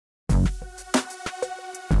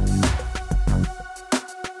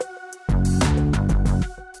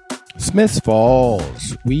Smiths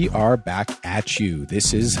Falls, we are back at you.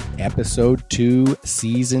 This is episode 2,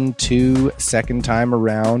 season 2, second time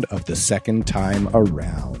around of the second time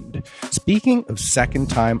around. Speaking of second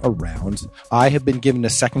time around, I have been given a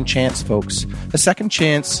second chance, folks. A second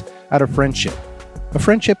chance at a friendship. A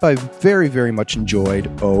friendship I very, very much enjoyed.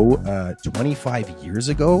 25 years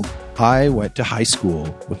ago, I went to high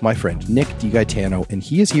school with my friend Nick DiGaetano, and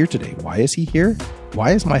he is here today. Why is he here?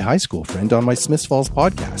 Why is my high school friend on my Smiths Falls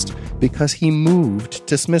podcast? Because he moved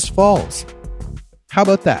to Smiths Falls. How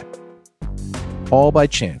about that? All by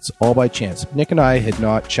chance. All by chance. Nick and I had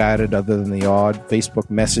not chatted other than the odd Facebook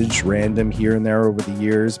message, random here and there over the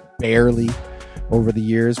years, barely over the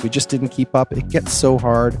years. We just didn't keep up. It gets so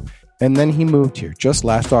hard. And then he moved here just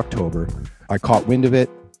last October. I caught wind of it.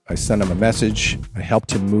 I sent him a message. I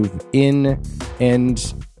helped him move in. And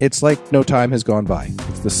it's like no time has gone by.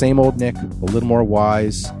 It's the same old Nick, a little more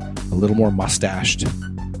wise, a little more mustached.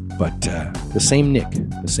 But the same Nick,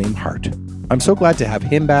 the same heart. I'm so glad to have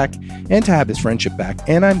him back and to have his friendship back.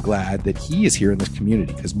 And I'm glad that he is here in this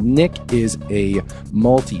community because Nick is a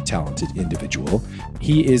multi-talented individual.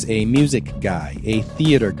 He is a music guy, a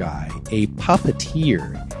theater guy, a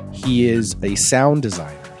puppeteer. He is a sound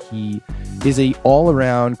designer. He is a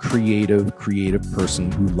all-around creative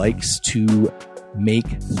person who likes to make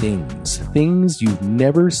things you've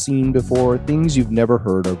never seen before, things you've never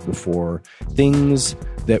heard of before, things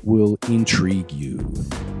that will intrigue you.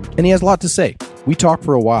 And he has a lot to say. We talked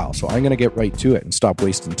for a while, so I'm going to get right to it and stop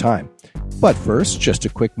wasting time. But first, just a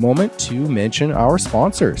quick moment to mention our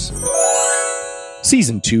sponsors.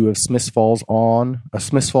 Season 2 of Smiths Falls on a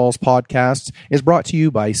Smiths Falls podcast is brought to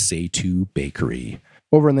you by Say To Bakery.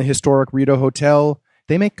 Over in the historic Rideau Hotel,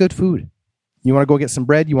 they make good food. You want to go get some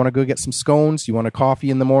bread? You want to go get some scones? You want a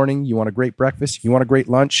coffee in the morning? You want a great breakfast? You want a great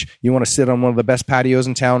lunch? You want to sit on one of the best patios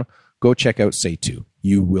in town? Go check out Say To.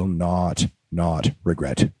 You will not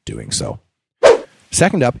regret doing so.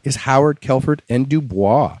 Second up is Howard, Kelford, and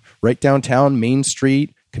Dubois. Right downtown, Main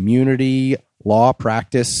Street, community, law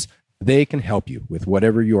practice. They can help you with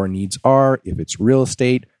whatever your needs are. If it's real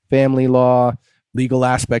estate, family law, legal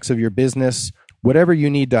aspects of your business, whatever you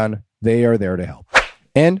need done, they are there to help.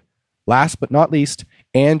 And last but not least,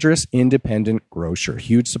 Andrus Independent Grocer.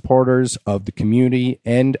 Huge supporters of the community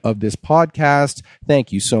and of this podcast.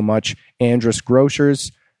 Thank you so much, Andrus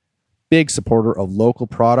Grocers. Big supporter of local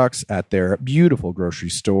products at their beautiful grocery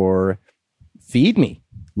store. Feed me.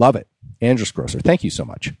 Love it. Andrus Grocer. Thank you so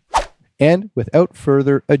much. And without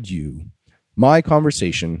further ado, my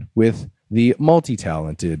conversation with the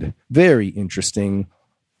multi-talented, very interesting,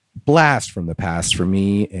 blast from the past for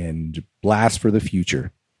me and blast for the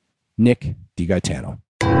future, Nick DiGaetano.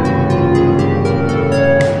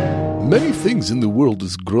 Many things in the world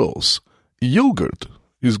is gross. Yogurt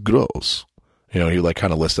is gross. You know, he like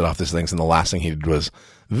kind of listed off these things, and the last thing he did was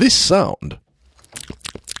this sound.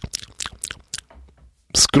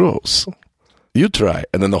 It's gross. You try.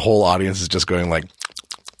 And then the whole audience is just going like,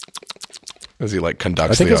 as he like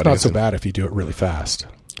conducts the audience. I think it's not so bad if you do it really fast.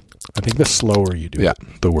 I think the slower you do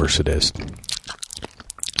it, the worse it is.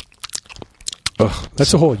 Ugh,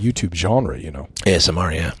 that's a whole YouTube genre, you know.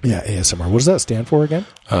 ASMR, yeah. Yeah, ASMR. What does that stand for again?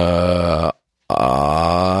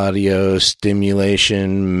 Audio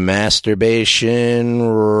stimulation, masturbation,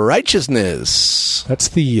 righteousness. That's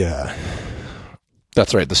the...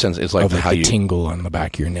 That's right. The sense it's like how you tingle on the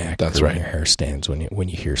back of your neck. That's or right. When your hair stands when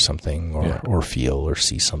you hear something or feel or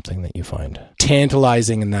see something that you find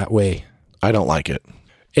tantalizing in that way. I don't like it.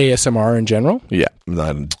 ASMR in general? Yeah,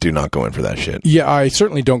 I do not go in for that shit. Yeah, I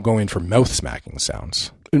certainly don't go in for mouth smacking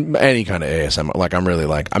sounds. Any kind of ASMR. Like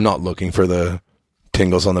I'm not looking for the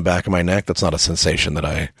tingles on the back of my neck. That's not a sensation that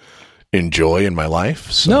I enjoy in my life.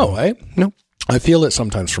 So. No, No. I feel it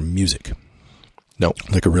sometimes from music. No.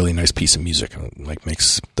 Like a really nice piece of music, like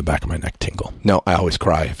makes the back of my neck tingle. No, I always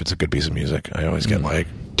cry if it's a good piece of music. I always get like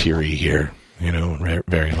teary here, you know,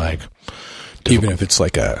 very like... difficult. Even if it's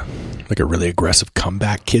like a really aggressive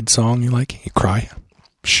comeback kid song you like, you cry?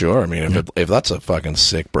 Sure. I mean, if that's a fucking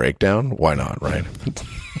sick breakdown, why not, right?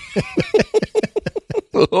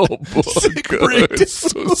 Oh, boy. Sick breakdown. It's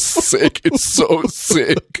so sick. It's so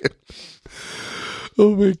sick.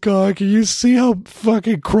 Oh my God, can you see how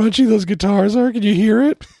fucking crunchy those guitars are? Can you hear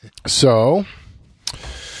it? So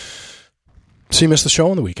you missed the show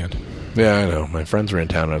on the weekend. Yeah, I know. My friends were in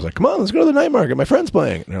town, and I was like, come on, let's go to the night market. My friend's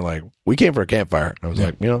playing. And they're like, we came for a campfire. And I was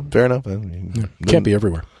like, you know, fair enough. Can't be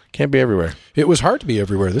everywhere. Can't be everywhere. It was hard to be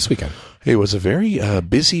everywhere this weekend. It was a very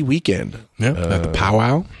busy weekend. Yeah, at the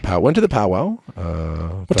powwow. Went to the powwow.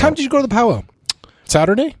 What time did you go to the powwow?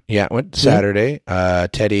 Saturday? Yeah, went Saturday.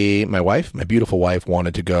 Teddy, my beautiful wife,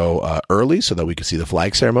 wanted to go early so that we could see the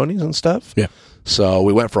flag ceremonies and stuff. Yeah. So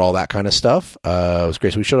we went for all that kind of stuff. It was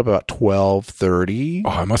great. So we showed up about 12:30. Oh,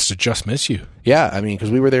 I must have just missed you. Yeah, I mean, because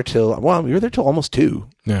we were there till almost 2.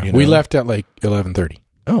 Yeah, you we know? left at like 11:30.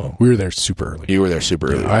 Oh, We were there super early. you were there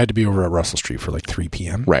super early. I had to be over at Russell Street for like 3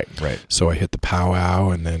 p.m. Right. So I hit the powwow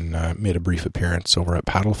and then made a brief appearance over at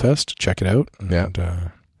Paddlefest. Check it out.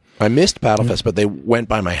 And, I missed Paddlefest, but they went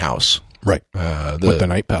by my house. right. With the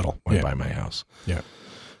night paddle. Went by my house. Yeah.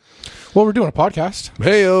 Well, we're doing a podcast.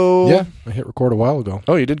 Hey-o. Yeah. I hit record a while ago.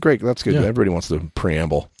 Oh, you did great. That's good. Yeah. Everybody wants to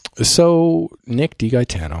preamble. So, Nick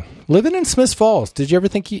DiGaetano, living in Smiths Falls. Did you ever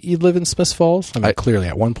think you'd live in Smiths Falls? I mean, clearly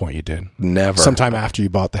at one point you did. Never. Sometime after you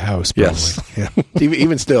bought the house, probably. Yes. Yeah.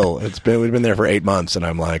 Even still, we've been there for 8 months, and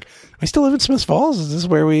I'm like, I still live in Smiths Falls. Is this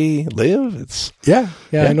where we live? It's Yeah.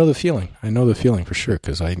 I know the feeling. I know the feeling for sure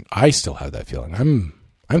because I still have that feeling. I'm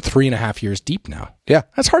 3.5 years deep now. Yeah.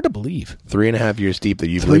 That's hard to believe. 3.5 years deep that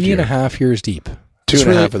you've lived here. 3.5 years deep.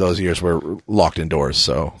 2.5 of those years were locked indoors,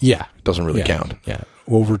 so Yeah. it doesn't really count. Yeah.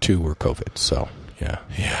 Over 2 were COVID. So, yeah.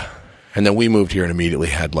 Yeah. And then we moved here and immediately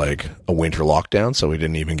had like a winter lockdown, so we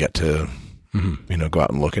didn't even get to, go out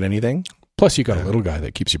and look at anything. Plus, you got a little guy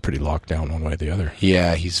that keeps you pretty locked down one way or the other.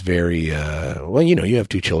 Yeah, he's very, you have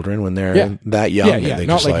 2 children when they're that young. Yeah. And they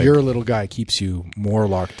Not just like your little guy keeps you more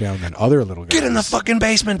locked down than other little guys. Get in the fucking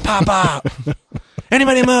basement, Papa.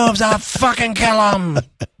 Anybody moves, I'll fucking kill them.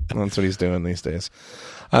 That's what he's doing these days.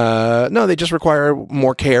 No, they just require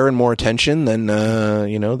more care and more attention than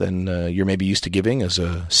you're maybe used to giving as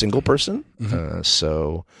a single person. That's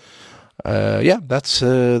where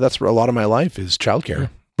a lot of my life is childcare.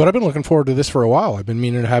 But I've been looking forward to this for a while. I've been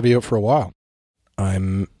meaning to have you out for a while.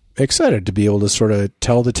 I'm excited to be able to sort of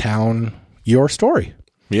tell the town your story.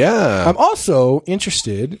 Yeah. I'm also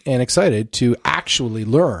interested and excited to actually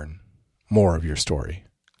learn more of your story.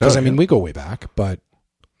 Because, we go way back, but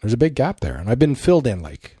there's a big gap there. And I've been filled in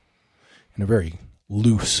in a very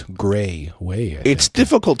loose, gray way. It's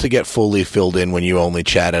difficult to get fully filled in when you only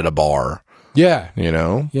chat at a bar. Yeah.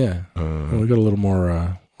 Yeah. We got a little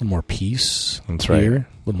more peace. That's right. Here.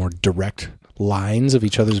 A little more direct lines of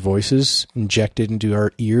each other's voices injected into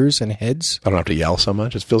our ears and heads. I don't have to yell so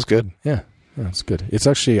much. It feels good. Yeah. That's good. It's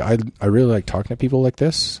actually, I really like talking to people like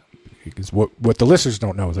this. Because what the listeners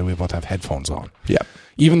don't know is that we both have headphones on. Yeah.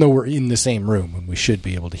 Even though we're in the same room and we should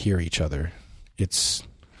be able to hear each other, it's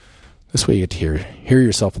this way you get to hear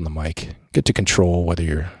yourself in the mic, get to control whether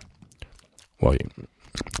you're,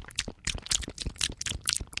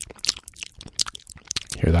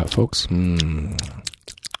 hear that, folks?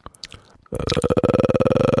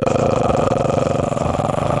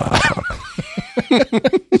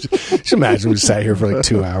 Just imagine we sat here for like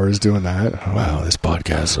 2 hours doing that. Wow, this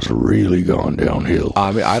podcast has really gone downhill.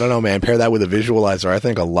 I don't know, man. Pair that with a visualizer. I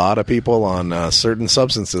think a lot of people on certain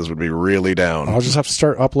substances would be really down. I'll just have to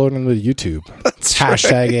start uploading to YouTube. That's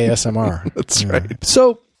Hashtag ASMR. That's right.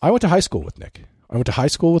 So I went to high school with Nick.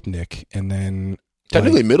 And then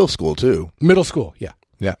Technically middle school, too. middle school. Yeah.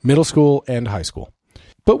 Yeah. Middle school and high school.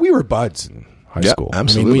 But we were buds in high school.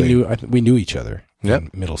 Absolutely. We knew each other Yep.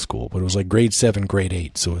 in middle school, but it was like grade 7, grade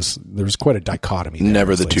 8. So there was quite a dichotomy. There.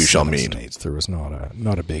 Never It was the like two shall 7s meet. and 8s. There was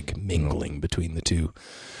not a big mingling between the two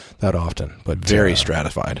that often, but Very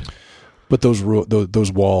stratified. But those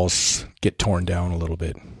walls get torn down a little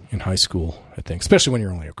bit in high school, I think, especially when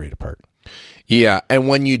you're only a grade apart. Yeah, and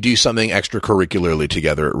when you do something extracurricularly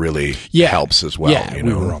together, it really helps as well. Yeah,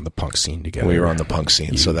 we were on the punk scene together. We were on the punk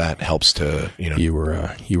scene, so that helps to, You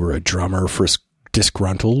were a drummer for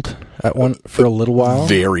Disgruntled for a little while.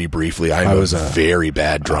 Very briefly, I was a very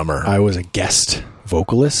bad drummer. I was a guest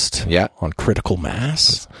vocalist. Yeah. On Critical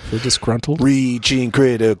Mass for Disgruntled. Reaching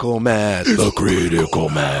critical mass, the critical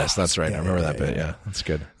mass. That's right. I remember that bit. Yeah, that's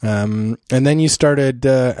good. And then you started,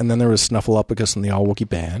 and then there was Snuffleupagus and the All Wookie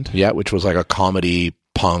Band. Yeah, which was like a comedy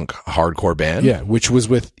punk hardcore band. Yeah, which was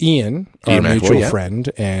with Ian our McAvoy, mutual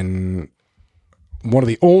friend, and one of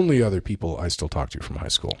the only other people I still talk to from high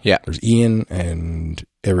school. Yeah. There's Ian, and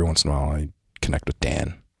every once in a while I connect with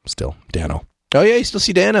Dan still. Dano. Oh, yeah, you still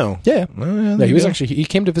see Dano. Yeah. Oh, Yeah, he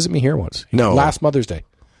came to visit me here once. No. Last Mother's Day.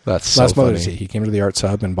 That's so Last funny. Mother's Day. He came to the Arts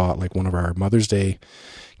Hub and bought like one of our Mother's Day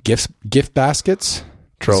gift baskets.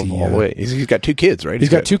 Drove all the way. He's got 2 kids, right? He's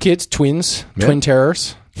got 2 kids, twins, twin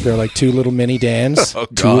terrors. They're like 2 little mini Dans. Oh,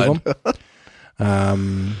 2 God. of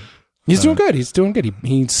them. He's doing good. He's doing good.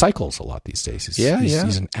 He cycles a lot these days.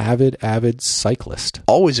 He's an avid cyclist.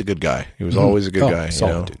 Always a good guy. He was always a good guy.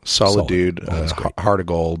 Solid dude. Solid dude. Heart of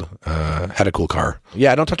gold. Had a cool car.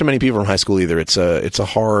 Yeah, I don't talk to many people from high school either. It's a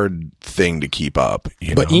hard thing to keep up.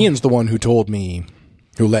 But Ian's the one who told me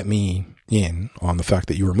who let me in on the fact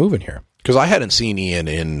that you were moving here. Because I hadn't seen Ian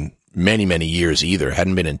in many, many years either.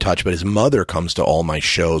 Hadn't been in touch, but his mother comes to all my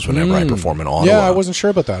shows whenever I perform in Ottawa. Yeah, I wasn't sure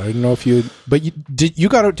about that. I didn't know if you... But you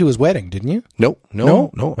got out to his wedding, didn't you? No.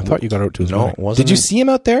 I thought you got out to his wedding. Wasn't Did you see him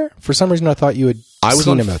out there? For some reason, I thought you had I was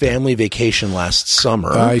seen on him out there. family vacation last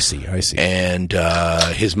summer. I see. And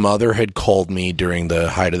his mother had called me during the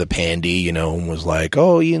height of the pandy, and was like,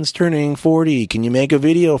 "Oh, Ian's turning 40. Can you make a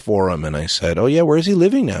video for him?" And I said, "Oh, yeah, where's he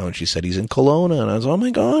living now?" And she said, "He's in Kelowna." And I was, "Oh,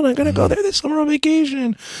 my God, I'm going to go there this summer on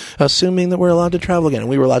vacation," assuming that we're allowed to travel again. And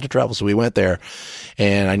we were allowed to travel, so we went there.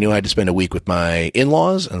 And I knew I had to spend a week with my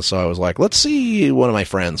in-laws. And so I was like, let's see one of my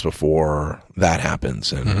friends before that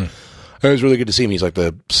happens. And it was really good to see him. He's like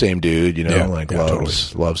the same dude,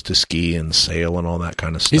 loves to ski and sail and all that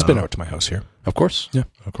kind of stuff. He's been out to my house here. Of course. Yeah.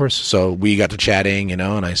 Of course. So we got to chatting, and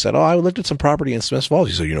I said, I looked at some property in Smiths Falls.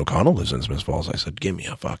 He said, Connell lives in Smiths Falls. I said, give me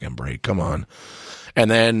a fucking break. Come on. And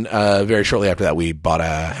then very shortly after that, we bought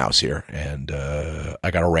a house here, and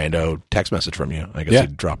I got a rando text message from you. I guess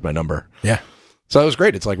he dropped my number. Yeah. So it was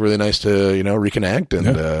great. It's like really nice to, reconnect.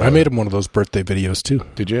 And I made him one of those birthday videos too.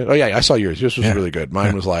 Did you? Oh, yeah. I saw yours. Yours was really good.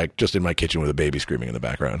 Mine was like just in my kitchen with a baby screaming in the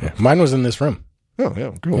background. Yeah. Mine was in this room. Oh,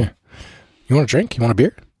 yeah. Cool. Yeah. You want a drink? You want a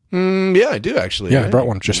beer? Yeah, I do actually. Yeah, I brought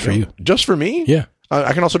one just for you. Just for me? Yeah.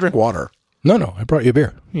 I can also drink water. No. I brought you a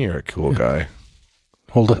beer. You're a cool guy.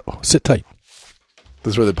 Hold it. Sit tight.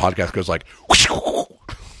 This is where the podcast goes like,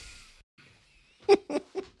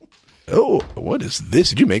 oh, what is this?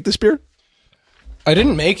 Did you make this beer? I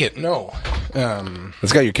didn't make it, no.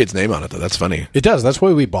 It's got your kid's name on it, though. That's funny. It does. That's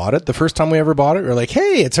why we bought it. The first time we ever bought it, we were like,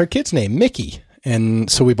 hey, it's our kid's name, Mickey. And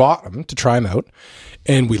so we bought them to try them out,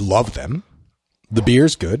 and we love them. The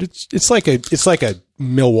beer's good. It's like a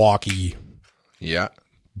Milwaukee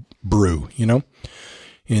brew,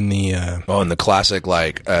 in the in the classic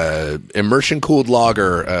immersion cooled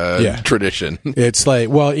lager tradition. It's like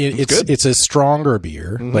it's a stronger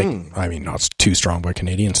beer. Not too strong by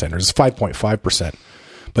Canadian standards. It's 5.5%.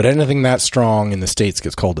 But anything that strong in the States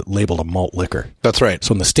gets labeled a malt liquor. That's right.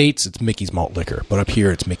 So in the States it's Mickey's malt liquor, but up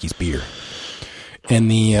here it's Mickey's beer. And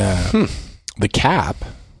the cap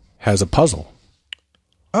has a puzzle.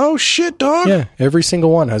 Oh shit, dog. Yeah, every single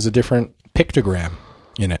one has a different pictogram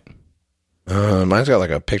in it. Mine's got like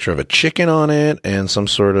a picture of a chicken on it and some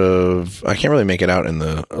sort of... I can't really make it out in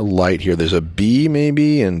the light here. There's a bee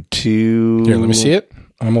maybe and two... Here, let me see it.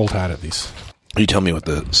 I'm old hat at these. You tell me what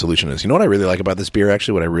the solution is. You know what I really like about this beer,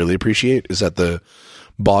 actually? What I really appreciate is that the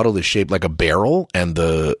bottle is shaped like a barrel and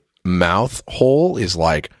the mouth hole is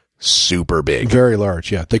like super big. Very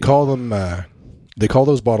large, yeah. They call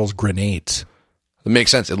those bottles grenades. It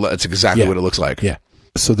makes sense. It's exactly what it looks like. Yeah.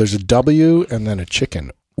 So there's a W and then a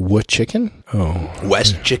chicken. What chicken? Oh.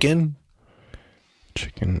 West chicken?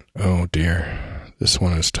 Chicken. Oh, dear. This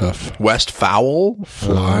one is tough. West fowl?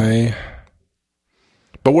 Fly.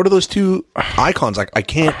 But what are those two icons? I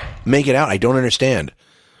can't make it out. I don't understand.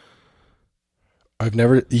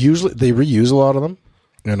 Usually they reuse a lot of them,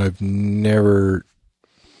 and I've never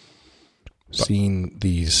seen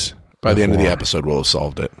these. By the end of the episode, we'll have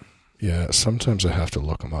solved it. Yeah, sometimes I have to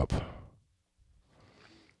look them up.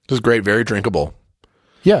 This is great. Very drinkable.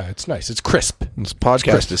 Yeah, it's nice. It's crisp. This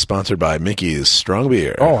podcast is sponsored by Mickey's Strong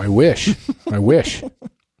Beer. Oh, I wish. I wish.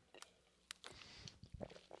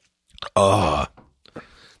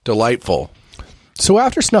 Delightful. So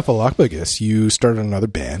after Snuffleupagus, you started another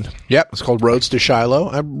band. Yep, it's called Roads to Shiloh.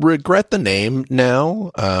 I regret the name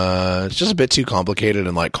now. It's just a bit too complicated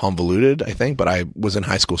and convoluted, I think. But I was in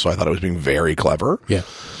high school, so I thought it was being very clever. Yeah.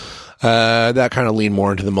 That kind of leaned more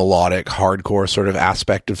into the melodic, hardcore sort of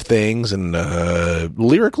aspect of things. And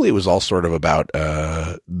lyrically, it was all sort of about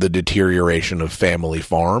the deterioration of family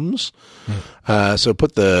farms. So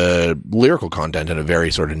put the lyrical content in a very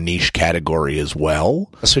sort of niche category as well.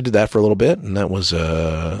 So I did that for a little bit, and that was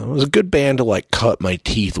a good band to cut my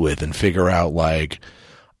teeth with and figure out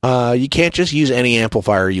you can't just use any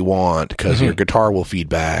amplifier you want because your guitar will feed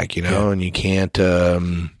back, and you can't,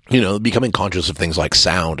 becoming conscious of things like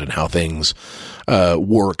sound and how things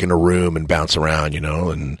work in a room and bounce around,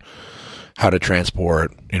 and how to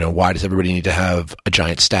transport, why does everybody need to have a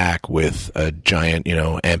giant stack with a giant,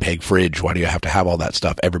 Ampeg fridge? Why do you have to have all that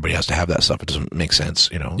stuff? Everybody has to have that stuff. It doesn't make sense,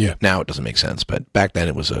 Yeah. Now it doesn't make sense, but back then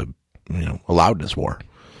it was a loudness war.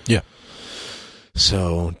 Yeah.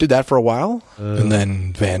 So did that for a while. And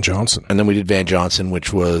then Van Johnson. And then we did Van Johnson,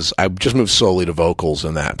 which was, I just moved solely to vocals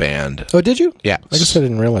in that band. Oh, did you? Yeah. I guess I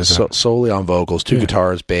didn't realize that. Solely on vocals, two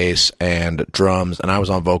guitars, bass, and drums. And I was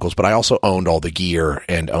on vocals, but I also owned all the gear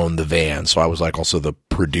and owned the van. So I was also the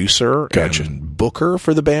producer and booker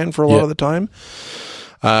for the band for a lot of the time.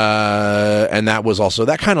 And that was also,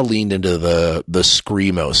 that kind of leaned into the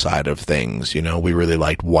screamo side of things. You know, we really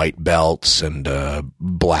liked white belts and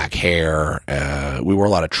black hair. We wore a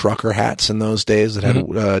lot of trucker hats in those days that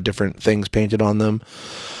had different things painted on them.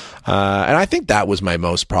 And I think that was my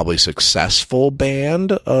most probably successful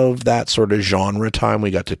band of that sort of genre time.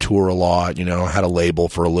 We got to tour a lot, you know, had a label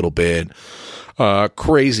for a little bit.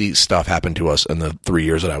 Crazy stuff happened to us in the 3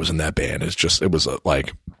 years that I was in that band. It was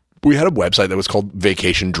like, we had a website that was called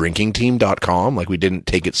vacationdrinkingteam.com. Like, we didn't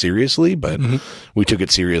take it seriously, but we took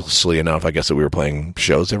it seriously enough, I guess, that we were playing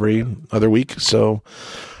shows every other week. So,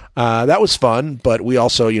 that was fun, but we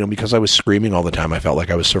also, you know, because I was screaming all the time, I felt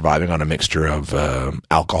like I was surviving on a mixture of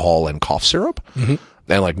alcohol and cough syrup, and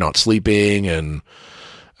like not sleeping, and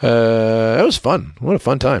it was fun. What a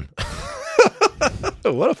fun time!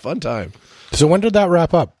 What a fun time! So when did that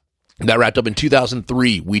wrap up? That wrapped up in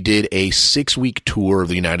 2003. We did a 6-week tour of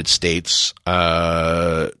the United States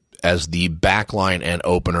as the backline and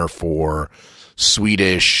opener for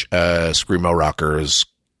Swedish screamo rockers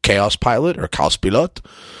Chaos Pilot or Kaospilot.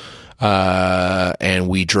 And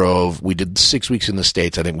we did 6 weeks in the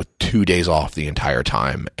States, I think, with 2 days off the entire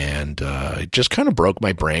time. And it just kind of broke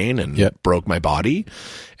my brain and broke my body.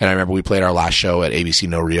 And I remember we played our last show at ABC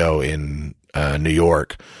No Rio in New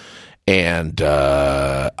York. And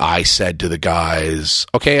I said to the guys,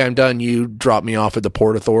 okay, I'm done. You drop me off at the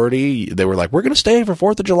Port Authority. They were like, we're going to stay for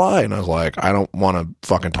 4th of July. And I was like, I don't want to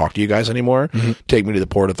fucking talk to you guys anymore. Take me to the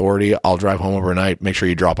Port Authority. I'll drive home overnight. Make sure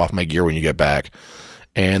you drop off my gear when you get back.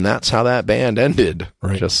 And that's how that band ended.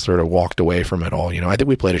 Right. Just sort of walked away from it all. You know, I think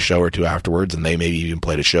we played a show or two afterwards, and they maybe even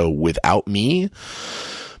played a show without me.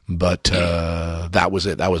 But that was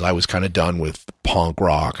it. I was kind of done with punk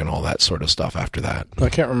rock and all that sort of stuff after that. I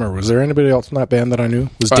can't remember. Was there anybody else in that band that I knew?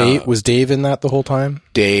 Was Dave in that the whole time?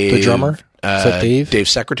 Dave, the drummer. Is that Dave? Dave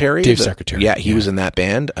Secretary. Dave Secretary. Yeah, he was in that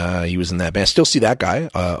band. He was in that band. Still see that guy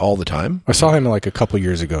all the time. I saw him like a few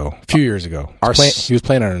years ago. He was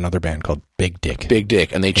playing on another band called Big Dick. Big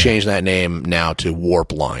Dick, and they changed that name now to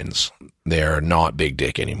Warp Lines. They're not Big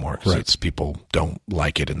Dick anymore because people don't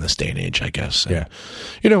like it in this day and age, I guess. And,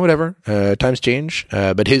 you know, whatever. Times change.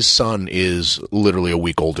 But his son is literally a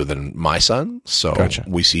week older than my son, so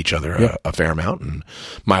we see each other a fair amount. And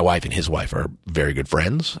my wife and his wife are very good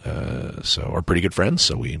friends, are pretty good friends.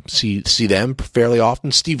 So we see them fairly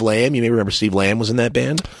often. Steve Lamb, you may remember Steve Lamb was in that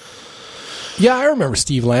band. Yeah, I remember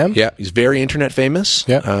Steve Lamb. Yeah, he's very internet famous.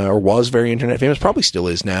 Yeah, or was very internet famous. Probably still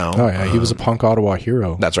is now. Oh yeah, he was a punk Ottawa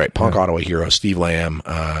hero. That's right, punk Ottawa hero. Steve Lamb,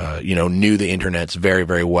 knew the internets very,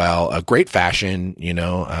 very well. Great fashion. You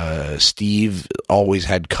know, Steve always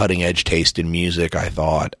had cutting edge taste in music. I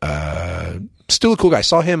thought. Still a cool guy. I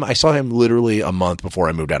saw him literally a month before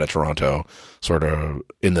I moved out of Toronto, sort of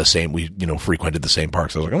in the same, we, frequented the same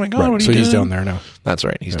parks. I was like, oh my God, what are you doing? So he's down there now. That's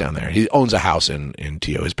right. He's down there. He owns a house in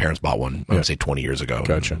TO. His parents bought one, I would say 20 years ago.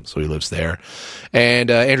 Gotcha. So he lives there. And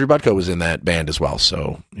Andrew Budko was in that band as well.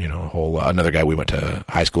 So, another guy we went to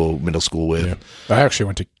high school, middle school with. Yeah. I actually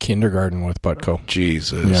went to kindergarten with Budko.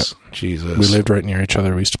 Jesus. We lived right near each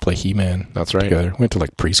other. We used to play He-Man. That's right. Together. Went to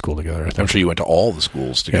like preschool together, I think. I'm sure you went to all the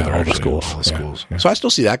schools together. Yeah, all the schools. Yeah. So I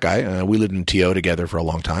still see that guy. We lived in TO together for a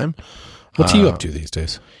long time. What's he up to these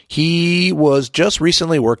days? He was just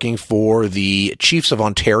recently working for the Chiefs of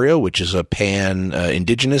Ontario, which is a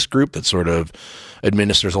pan-Indigenous group that sort of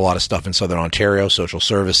administers a lot of stuff in Southern Ontario, social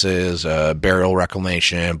services, burial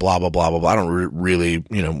reclamation, blah, blah, blah, blah, blah. I don't really,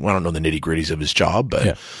 I don't know the nitty-gritties of his job,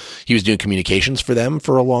 but he was doing communications for them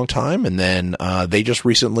for a long time. And then they just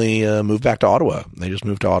recently moved back to Ottawa. They just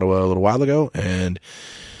moved to Ottawa a little while ago, and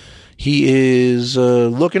he is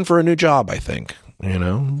looking for a new job, I think.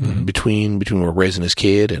 Between we're raising his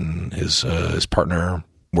kid and his partner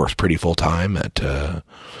works pretty full time at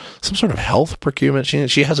some sort of health procurement.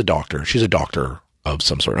 She has a doctor. She's a doctor of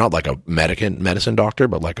some sort, not like a medicine doctor,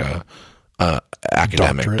 but like a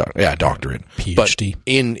academic doctorate, PhD, but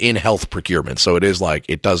in health procurement. So it is like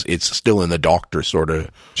it's still in the doctor sort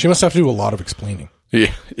of. She must have to do a lot of explaining.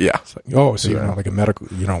 Yeah. It's like, so you're not like a medical.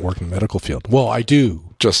 You don't work in the medical field. Well, I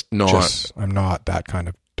do. I'm not that kind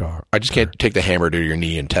of. I just can't take the hammer to your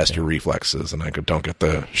knee and test your reflexes, and I don't get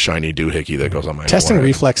the shiny doohickey that goes on my testing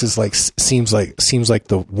reflexes. Seems like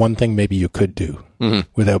the one thing maybe you could do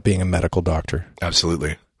without being a medical doctor.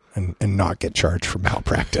 Absolutely, and not get charged for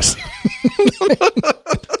malpractice.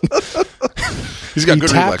 He's got good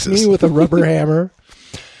reflexes. Tapped me with a rubber hammer.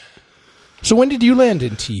 So when did you land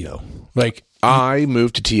in TO? Like I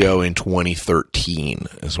moved to TO in 2013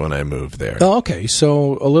 is when I moved there. Oh, okay.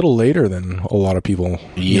 So a little later than a lot of people.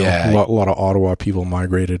 Yeah. A lot of Ottawa people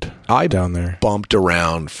migrated down there. Bumped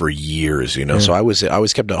around for years, so I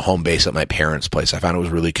always kept a home base at my parents' place. I found it was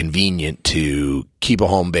really convenient to keep a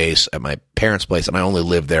home base at my parents' place, and I only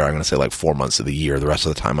lived there, I'm going to say, like 4 months of the year. The rest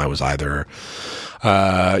of the time I was either...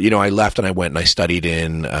 I left and I went and I studied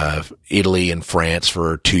in Italy and France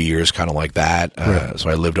for 2 years, kind of like that. Right. So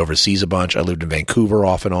I lived overseas a bunch. I lived in Vancouver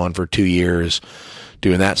off and on for 2 years,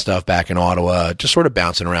 doing that stuff back in Ottawa, just sort of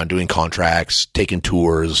bouncing around, doing contracts, taking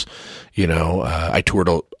tours. I toured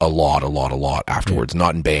a lot afterwards.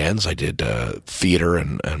 Not in bands. I did theater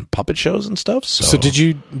and puppet shows and stuff. So did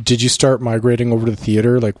you start migrating over to the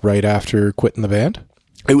theater like right after quitting the band?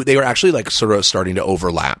 They were actually like sort of starting to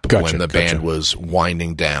overlap when the band Gotcha. was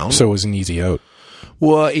winding down. So it was an easy out.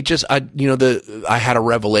 Well, it just, I had a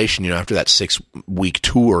revelation, after that 6-week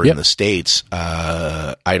tour in the States.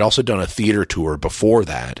 I'd also done a theater tour before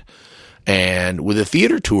that. And with a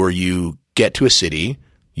theater tour, you get to a city,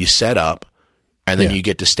 you set up, and then you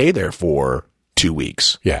get to stay there for 2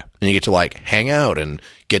 weeks. Yeah. And you get to like hang out and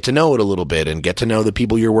get to know it a little bit and get to know the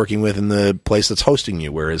people you're working with in the place that's hosting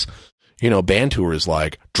you. Whereas, band tour is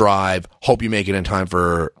like drive, hope you make it in time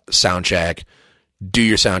for sound check, do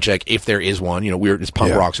your sound check if there is one. It's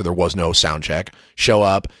punk rock, so there was no sound check. Show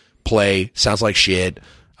up, play, sounds like shit,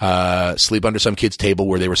 sleep under some kid's table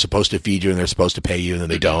where they were supposed to feed you and they're supposed to pay you and then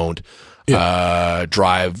they don't. Yeah.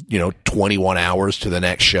 Drive, 21 hours to the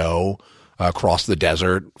next show, across the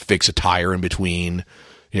desert, fix a tire in between,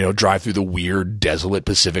 drive through the weird, desolate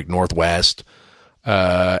Pacific Northwest.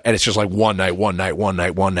 And it's just like one night.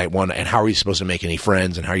 And how are you supposed to make any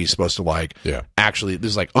friends? And how are you supposed to actually,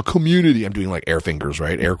 this is like a community. I'm doing like air fingers,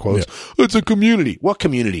 right? Air quotes. Yeah. It's a community. What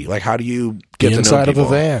community? Like, how do you get the to inside know people?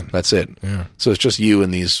 of a van? That's it. Yeah. So it's just you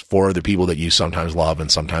and these 4 other people that you sometimes love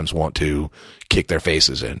and sometimes want to kick their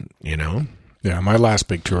faces in, Yeah. My last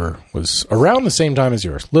big tour was around the same time as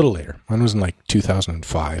yours, a little later. Mine was in like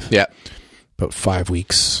 2005. Yeah. About 5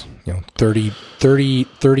 weeks,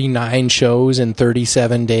 39 shows in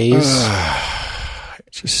 37 days.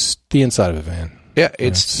 Just the inside of a van. Yeah,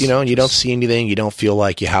 it's and you don't see anything. You don't feel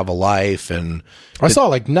like you have a life. And I saw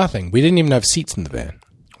like nothing. We didn't even have seats in the van.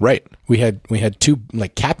 Right. We had 2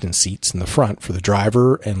 like captain seats in the front for the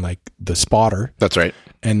driver and like the spotter. That's right.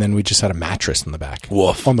 And then we just had a mattress in the back.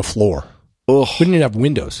 Woof. On the floor. Ugh. We didn't even have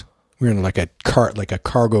windows. We were in like a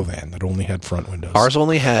cargo van that only had front windows. Ours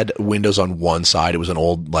only had windows on one side. It was an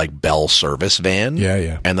old like Bell service van.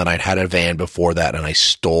 Yeah. And then I'd had a van before that, and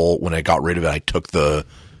when I got rid of it, I took the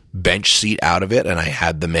bench seat out of it, and I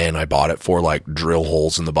had the man I bought it for like drill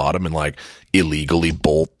holes in the bottom and like illegally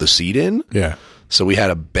bolt the seat in. Yeah. So we had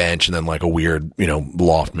a bench and then like a weird,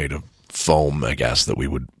 loft made of foam, I guess, that we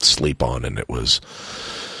would sleep on, and it was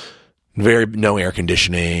no air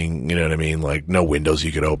conditioning, you know what I mean? Like no windows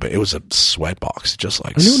you could open. It was a sweat box, just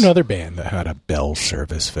like. I knew another band that had a Bell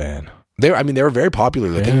service van. They were very popular.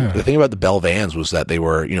 The thing about the Bell vans was that they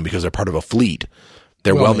were, because they're part of a fleet,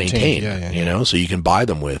 they're well maintained, so you can buy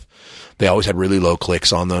them they always had really low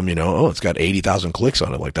clicks on them, it's got 80,000 clicks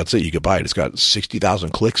on it. Like that's it. You could buy it. It's got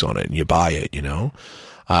 60,000 clicks on it and you buy it, and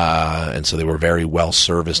so they were very well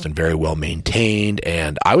serviced and very well maintained.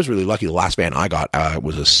 And I was really lucky. The last van I got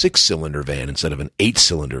was a 6-cylinder van instead of an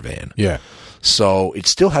 8-cylinder van. Yeah. So it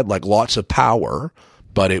still had like lots of power,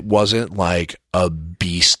 but it wasn't like a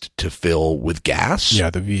beast to fill with gas.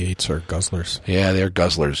 Yeah, the V8s are guzzlers. Yeah, they're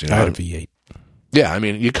guzzlers. I had a V8. Yeah, I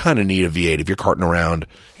mean, you kind of need a V8 if you're carting around,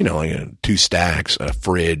 like 2 stacks, a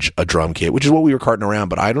fridge, a drum kit, which is what we were carting around.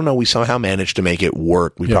 But I don't know, we somehow managed to make it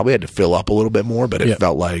work. We probably had to fill up a little bit more, but it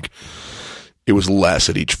felt like it was less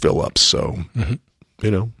at each fill up. So, it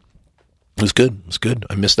was good. It was good.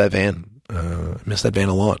 I missed that van. I missed that van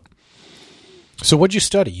a lot. So what'd you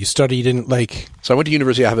study? You studied in like... So I went to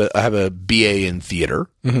university. I have a BA in theater.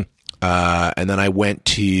 Mm-hmm. And then I went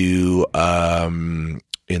to,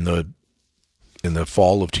 in the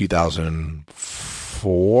fall of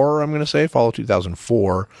 2004, I'm going to say, fall of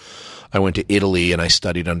 2004, I went to Italy and I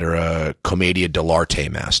studied under a Commedia dell'arte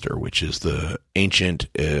master, which is the ancient,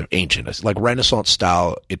 like Renaissance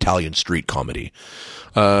style Italian street comedy.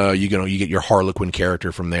 You get your Harlequin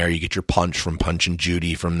character from there. You get your Punch from Punch and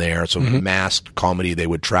Judy from there. So masked comedy, they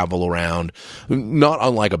would travel around, not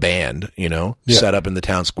unlike a band, set up in the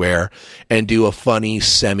town square and do a funny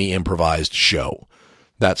semi-improvised show.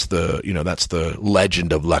 That's the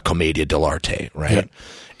legend of La Commedia dell'arte, right? Yeah.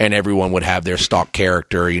 And everyone would have their stock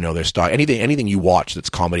character, their stock, anything you watch that's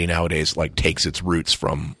comedy nowadays, like takes its roots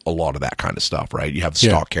from a lot of that kind of stuff, right? You have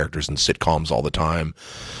stock characters in sitcoms all the time.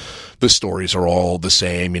 the stories are all the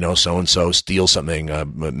same, so-and-so steals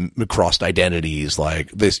something, crossed identities,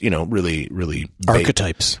 like this, really, really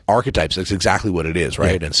Archetypes. Archetypes. That's exactly what it is,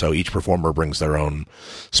 right? Yeah. And so each performer brings their own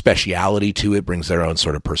speciality to it, brings their own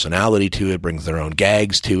sort of personality to it, brings their own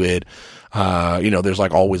gags to it. There's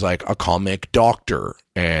like always like a comic doctor,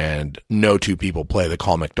 and no two people play the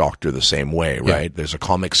comic doctor the same way, right? Yeah. There's a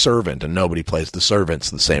comic servant, and nobody plays the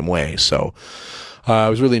servants the same way. So, I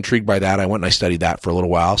was really intrigued by that. I went and I studied that for a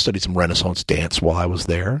little while, studied some Renaissance dance while I was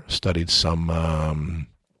there, studied some,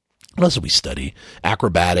 what else did we study?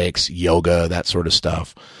 Acrobatics, yoga, that sort of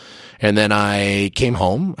stuff. And then I came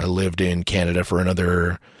home. I lived in Canada for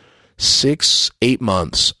another 6-8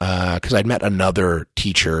 months, cause I'd met another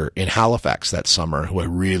teacher in Halifax that summer who I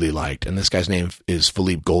really liked. And this guy's name is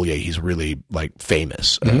Philippe Gaulier. He's really like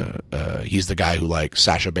famous. Mm-hmm. He's the guy who like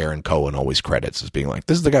Sacha Baron Cohen always credits as being like,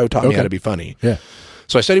 this is the guy who taught me how to be funny. Yeah.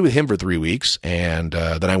 So I studied with him for 3 weeks, and,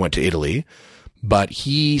 then I went to Italy, but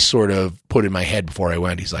he sort of put in my head before I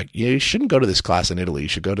went, he's like, you shouldn't go to this class in Italy. You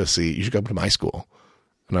should come to my school.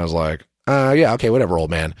 And I was like, yeah, okay, whatever, old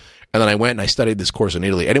man. And then I went and I studied this course in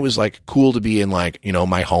Italy, and it was like cool to be in like,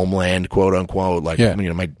 my homeland, quote unquote, like,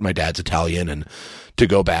 my dad's Italian, and to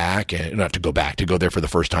go there for the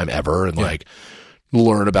first time ever, and like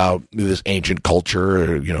learn about this ancient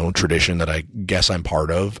culture, tradition that I guess I'm part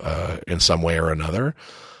of, in some way or another.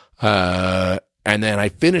 And then I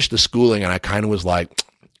finished the schooling, and I kind of was like,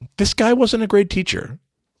 this guy wasn't a great teacher.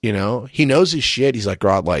 He knows his shit. He's like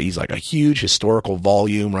a huge historical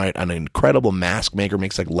volume, right? An incredible mask maker,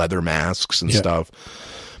 makes like leather masks and stuff,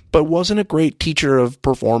 but wasn't a great teacher of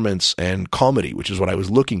performance and comedy, which is what I was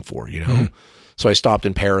looking for, Mm-hmm. So I stopped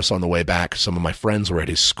in Paris on the way back. Some of my friends were at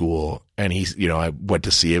his school, and I went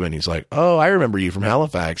to see him, and he's like, oh, I remember you from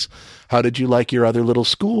Halifax. How did you like your other little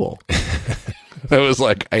school? I was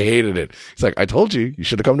like, I hated it. He's like, I told you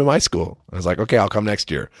should have come to my school. I was like, okay, I'll come next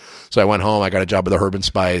year. So I went home, I got a job with the Herb and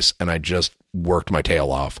Spice, and I just worked my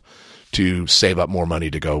tail off to save up more money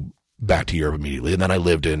to go back to Europe immediately. And then I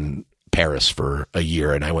lived in Paris for a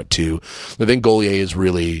year, and I went to, the thing Gaulier is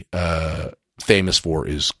really famous for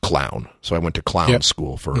is clown. So I went to clown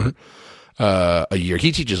school for a year.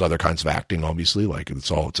 He teaches other kinds of acting, obviously, like it's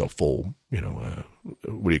a full,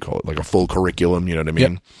 what do you call it? Like a full curriculum, you know what I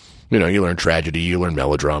mean? Yep. You learn tragedy, you learn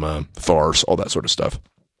melodrama, farce, all that sort of stuff.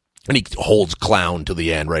 And he holds clown till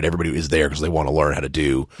the end, right? Everybody is there because they want to learn how to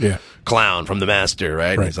do clown from the master,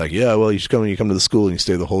 right? And he's like, yeah, well, you come to the school and you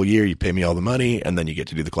stay the whole year, you pay me all the money, and then you get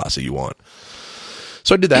to do the class that you want.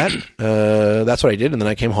 So I did that. That's what I did. And then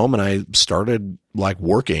I came home and I started like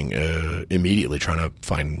working immediately, trying to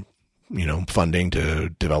find funding to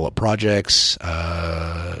develop projects,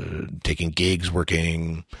 taking gigs,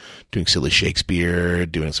 doing silly Shakespeare,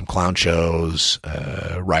 doing some clown shows,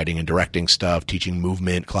 writing and directing stuff, teaching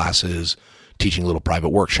movement classes, teaching little private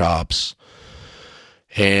workshops,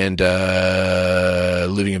 and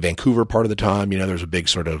living in Vancouver part of the time. There's a big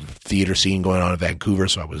sort of theater scene going on in Vancouver,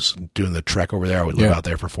 so I was doing the trek over there. I would live out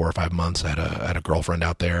there for 4 or 5 months. I had a girlfriend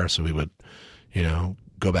out there, so we would,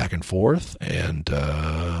 go back and forth, and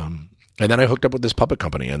then I hooked up with this puppet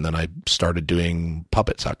company, and then I started doing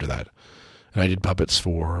puppets after that. And I did puppets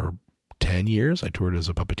for 10 years. I toured as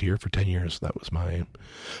a puppeteer for 10 years. That was my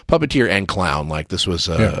puppeteer and clown. Like this was,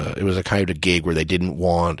 it was a kind of gig where they didn't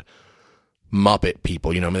want Muppet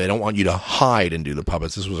people, they don't want you to hide and do the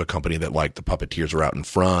puppets. This was a company that like the puppeteers were out in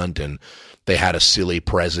front, and they had a silly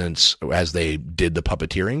presence as they did the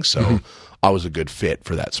puppeteering. So I was a good fit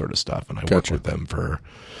for that sort of stuff. And I worked with them for,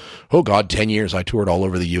 10 years. I toured all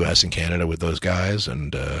over the U.S. and Canada with those guys,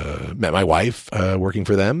 and met my wife working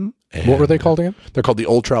for them. And what were they called again? They're called the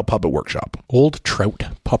Old Trout Puppet Workshop. Old Trout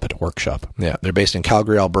Puppet Workshop. Yeah, they're based in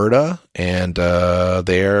Calgary, Alberta, and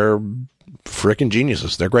they're freaking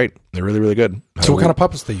geniuses. They're great. They're really, really good. So what kind of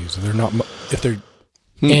puppets they use? If they're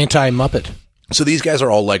anti-Muppet. So these guys are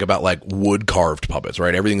all about wood carved puppets,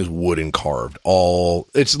 right? Everything is wood and carved.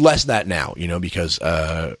 It's less that now, because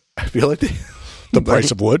I feel like the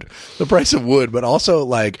price of wood, but also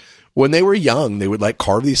when they were young, they would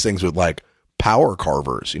carve these things with power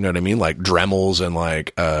carvers, you know what I mean? Like Dremels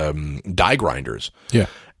and die grinders. Yeah.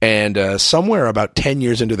 And somewhere about 10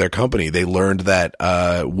 years into their company, they learned that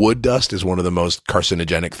wood dust is one of the most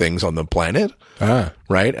carcinogenic things on the planet.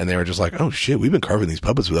 Right? And they were just like, oh shit, we've been carving these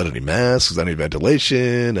puppets without any masks, without any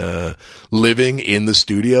ventilation, living in the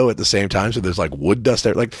studio at the same time. So there's wood dust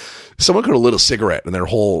there. Someone could have lit a cigarette and their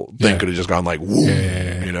whole thing could have just gone woo,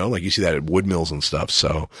 you see that at wood mills and stuff.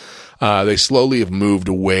 So they slowly have moved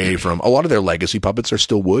away from, a lot of their legacy puppets are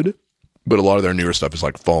still wood. But a lot of their newer stuff is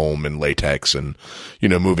foam and latex and,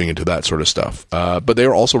 moving into that sort of stuff. But they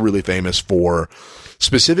are also really famous for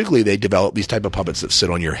Specifically, they develop these type of puppets that sit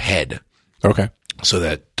on your head. Okay. So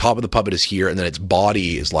that top of the puppet is here, and then its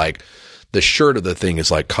body is like the shirt of the thing is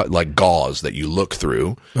like gauze that you look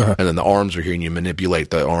through, and then the arms are here, and you manipulate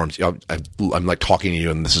the arms. I'm like talking to you,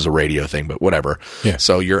 and this is a radio thing, but whatever. Yeah.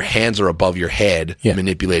 So your hands are above your head, Yeah.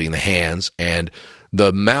 manipulating the hands, and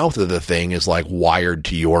the mouth of the thing is like wired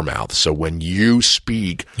to your mouth. So when you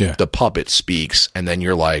speak, Yeah. the puppet speaks, and then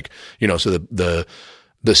you're like, so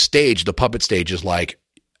the stage, the puppet stage is like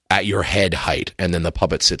at your head height, and then the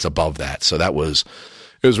puppet sits above that. So it was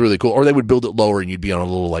really cool. Or they would build it lower, and you'd be on a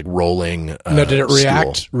little like rolling. Now, did it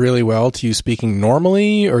react stool. really well to you speaking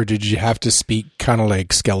normally, or did you have to speak kind of like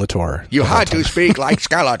Skeletor? You had to speak like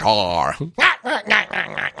Skeletor.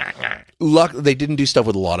 Luck, they didn't do stuff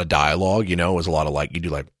with a lot of dialogue. It was a lot of like, you do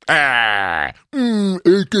like, like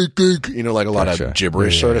a lot of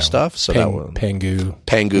gibberish sort of stuff. So that was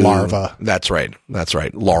Pangu, larva. That's right.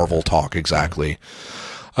 Larval talk, exactly.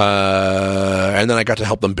 And then I got to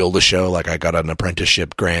help them build a show. Like I got an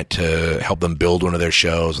apprenticeship grant to help them build one of their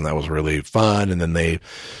shows, and that was really fun. And then they,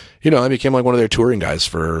 I became like one of their touring guys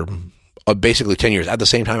for basically 10 years. At the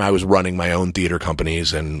same time, I was running my own theater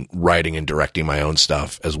companies and writing and directing my own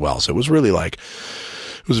stuff as well. So it was really like,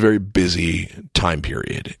 it was a very busy time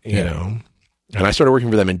period, you know. And I started working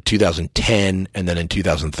for them in 2010, and then in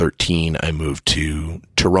 2013, I moved to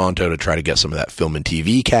Toronto to try to get some of that film and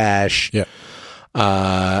TV cash. Yeah.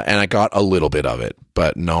 And I got a little bit of it,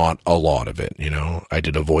 but not a lot of it. I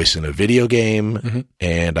did a voice in a video game,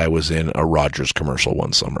 and I was in a Rogers commercial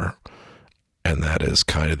one summer. And that is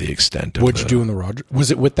kind of the extent of What'd you do in the Rogers?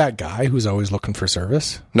 Was it with that guy who's always looking for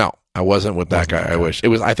service? No, I wasn't with that guy. I wish it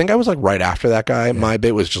was. I think I was like right after that guy. Yeah. My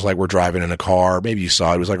bit was just like we're driving in a car. Maybe you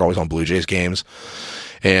saw it. It was like always on Blue Jays games.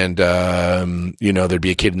 And, there'd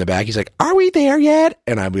be a kid in the back. He's like, "Are we there yet?"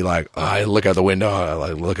 And I'd be like, I look out the window.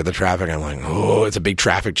 I look at the traffic. I'm like, "Oh, it's a big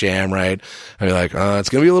traffic jam, right?" I'd be like, "It's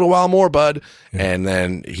going to be a little while more, bud." Yeah. And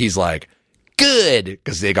then he's like, "Good."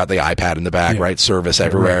 Because they got the iPad in the back, right? Service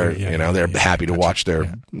everywhere. Right. They're happy to watch their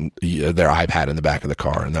iPad in the back of the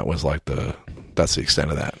car. And that was like that's the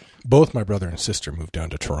extent of that. Both my brother and sister moved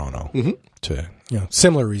down to Toronto to,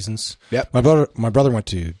 similar reasons. Yep. My brother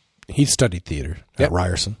he studied theater at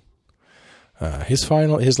Ryerson. Their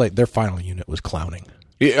final unit was clowning.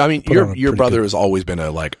 Yeah, I mean, your brother has always been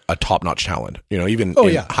a top-notch talent. Even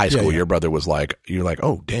in high school, your brother was like, you're like,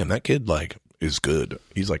 "Oh, damn, that kid is good.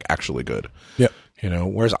 He's like actually good." Yeah.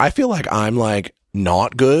 Whereas I feel like I'm like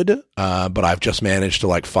not good, but I've just managed to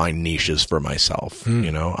like find niches for myself.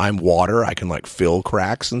 I'm water. I can like fill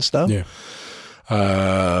cracks and stuff. Yeah.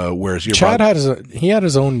 Whereas your Chad had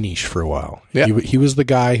his own niche for a while. Yeah. He was the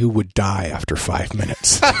guy who would die after 5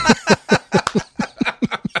 minutes.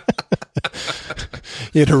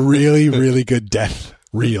 He had a really, really good death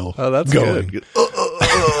reel. Oh, that's going. Good.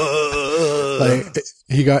 Like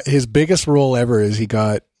he got his biggest role ever is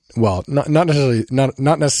not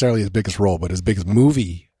necessarily his biggest role, but his biggest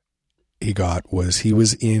movie he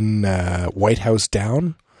was in White House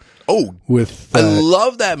Down. Oh, I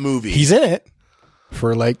love that movie. He's in it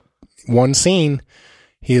for like one scene.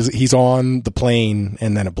 He's on the plane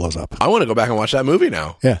and then it blows up. I want to go back and watch that movie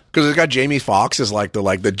now. Yeah, because it's got Jamie Foxx as like the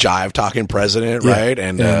jive talking president, right?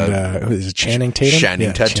 And is it Channing Tatum?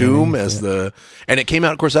 Channing Tatum as the. And it came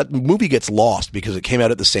out. Of course, that movie gets lost because it came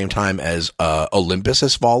out at the same time as Olympus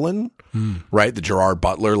Has Fallen, right? The Gerard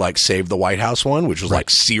Butler Save the White House one, which was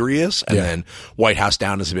like serious, and then White House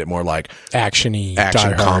Down is a bit more like action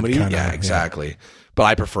comedy. Yeah, exactly. Yeah. But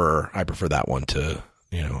I prefer that one to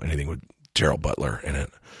anything with Gerald Butler in it.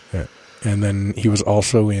 Yeah. And then he was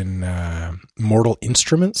also in Mortal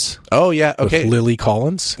Instruments. Oh, yeah. Okay. With Lily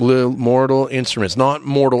Collins. Mortal Instruments. Not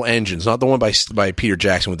Mortal Engines. Not the one by Peter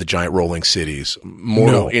Jackson with the giant rolling cities.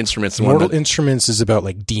 Mortal Instruments. Mortal Instruments is about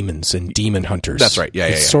like demons and demon hunters. That's right. Yeah,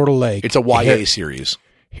 it's sort of like... It's a YA series.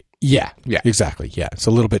 Yeah. Yeah. Exactly. Yeah. It's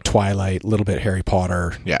a little bit Twilight, a little bit Harry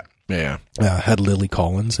Potter. Yeah. Yeah. Had Lily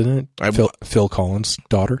Collins in it. Phil Collins'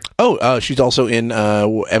 daughter. Oh, she's also in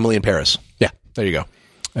Emily in Paris. Yeah. There you go.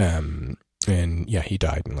 And yeah, he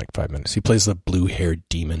died in like 5 minutes. He plays the blue-haired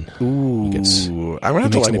demon. Ooh. I'm going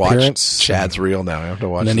to have to watch Chad's Reel now. I have to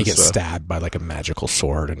watch. And then he gets stabbed by like a magical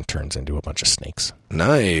sword and turns into a bunch of snakes.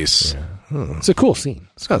 Nice. Yeah. It's a cool scene.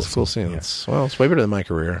 It's a cool scene. Yeah. It's way better than my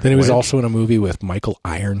career. Then he was also in a movie with Michael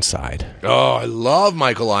Ironside. Oh, I love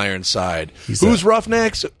Michael Ironside. Who's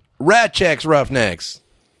Roughnecks? Rat Checks Roughnecks.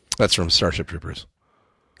 That's from Starship Troopers.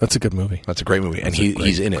 That's a good movie. That's a great movie. And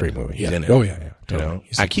he's in it. Great movie. He's in it. Oh, yeah. Totally.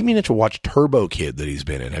 I keep meaning to watch Turbo Kid that he's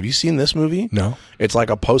been in. Have you seen this movie? No. It's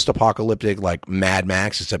like a post-apocalyptic like Mad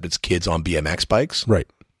Max, except it's kids on BMX bikes. Right.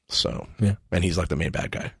 So, yeah. And he's like the main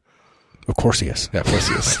bad guy. Of course he is. Yeah, of course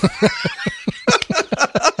he is.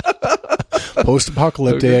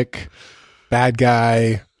 Post-apocalyptic, bad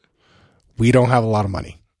guy. We don't have a lot of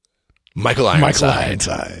money. Michael Ironside.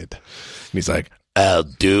 And he's like, I'll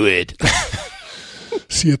do it.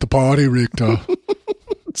 See you at the party, Richter.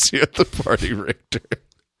 See you at the party, Richter.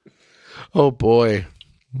 Oh, boy.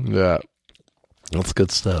 Yeah. That's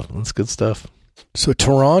good stuff. So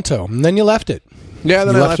Toronto, and then you left it. Yeah,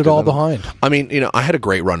 then you I left it all behind. I mean, I had a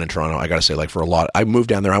great run in Toronto. I got to say, like, for a lot, I moved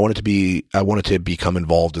down there. I wanted to become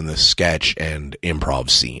involved in the sketch and improv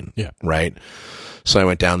scene. Yeah. Right. So I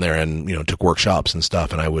went down there and, took workshops and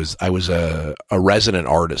stuff. And I was a resident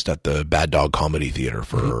artist at the Bad Dog Comedy Theater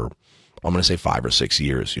for, I'm going to say 5 or 6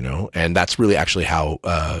 years, and that's really actually how,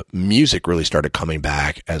 music really started coming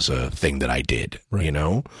back as a thing that I did,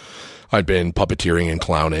 right. I'd been puppeteering and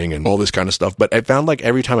clowning and all this kind of stuff, but I found like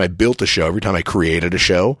every time I built a show, every time I created a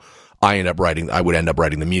show, I would end up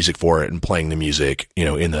writing the music for it and playing the music,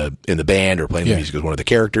 in the band or playing the music as one of the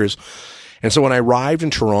characters. And so when I arrived in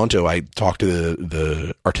Toronto, I talked to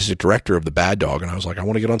the artistic director of the Bad Dog, and I was like, I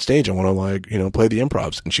want to get on stage. I want to play the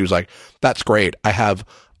improvs. And she was like, that's great. I have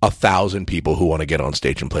 1,000 people who want to get on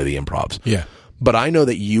stage and play the improvs. Yeah. But I know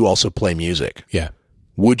that you also play music. Yeah.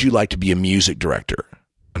 Would you like to be a music director?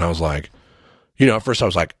 And I was like, at first I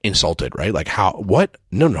was like insulted, right? Like how, what?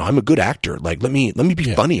 No, I'm a good actor. Like, let me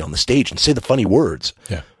be funny on the stage and say the funny words.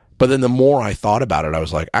 Yeah. But then the more I thought about it, I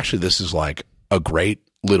was like, actually, this is like a great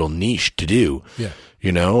little niche to do. Yeah.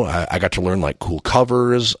 I got to learn like cool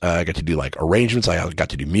covers. I got to do like arrangements. I got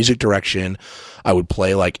to do music direction. I would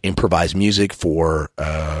play like improvised music for,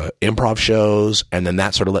 improv shows. And then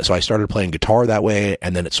that sort of so I started playing guitar that way.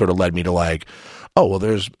 And then it sort of led me to like, oh, well,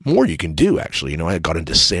 there's more you can do, actually. I got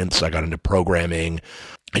into synths. I got into programming.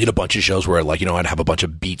 I did a bunch of shows where, like, I'd have a bunch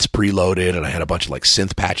of beats preloaded, and I had a bunch of, like,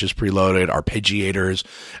 synth patches preloaded, arpeggiators,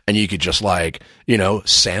 and you could just, like,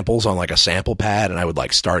 samples on, like, a sample pad, and I would,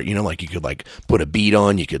 like, start, like, you could, like, put a beat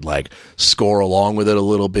on, you could, like, score along with it a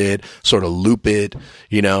little bit, sort of loop it,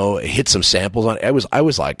 hit some samples on it. I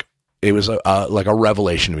was like, it was, like, a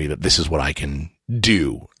revelation to me that this is what I can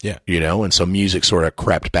do. Yeah. And so music sort of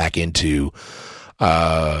crept back into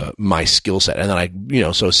my skill set. And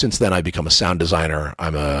then so since then I've become a sound designer.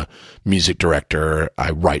 I'm a music director.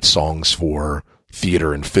 I write songs for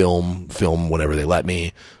theater and film whenever they let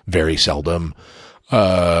me, very seldom.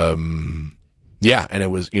 And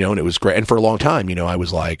it was, and it was great. And for a long time, I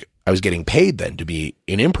was getting paid then to be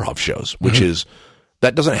in improv shows, which is,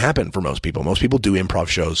 that doesn't happen for most people. Most people do improv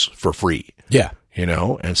shows for free. Yeah.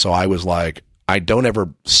 And so I was like, I don't ever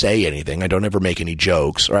say anything. I don't ever make any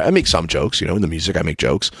jokes, or I make some jokes, in the music, I make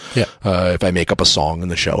jokes. Yeah. If I make up a song in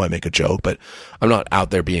the show, I make a joke, but I'm not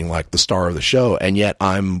out there being like the star of the show. And yet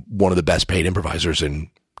I'm one of the best paid improvisers in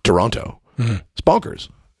Toronto. Mm-hmm. It's bonkers.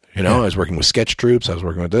 I was working with sketch troops. I was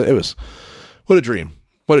working with, it was, what a dream.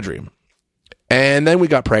 And then we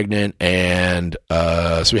got pregnant, and,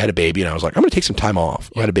 so we had a baby, and I was like, I'm going to take some time off.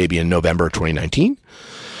 I had a baby in November 2019.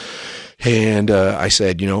 And, I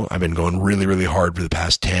said, I've been going really, really hard for the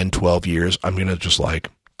past 10, 12 years. I'm going to just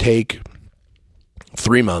like take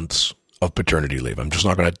 3 months of paternity leave. I'm just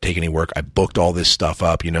not going to take any work. I booked all this stuff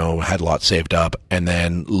up, had a lot saved up. And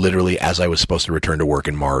then literally as I was supposed to return to work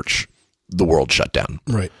in March, the world shut down.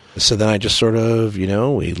 Right. So then I just sort of,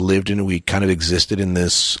 we kind of existed in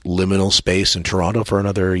this liminal space in Toronto for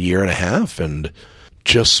another year and a half, and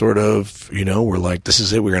just sort of, we're like, this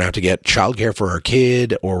is it. We're going to have to get childcare for our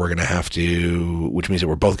kid, or we're going to have to, which means that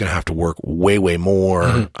we're both going to have to work way, way more.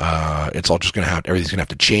 Mm-hmm. It's all just going to everything's going to have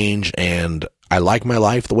to change. And I like my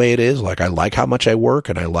life the way it is. Like, I like how much I work,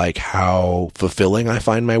 and I like how fulfilling I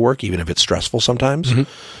find my work, even if it's stressful sometimes. Mm-hmm.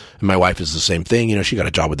 And my wife is the same thing. She got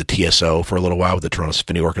a job with the TSO for a little while with the Toronto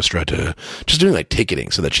Symphony Orchestra to just doing like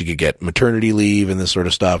ticketing so that she could get maternity leave and this sort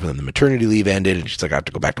of stuff. And then the maternity leave ended, and she's like, I have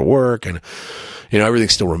to go back to work, and,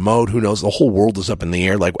 everything's still remote. Who knows? The whole world is up in the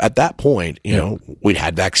air. Like at that point, we'd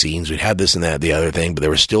had vaccines, we'd had this and that, the other thing, but there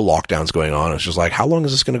were still lockdowns going on. It's just like, how long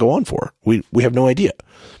is this going to go on for? We have no idea.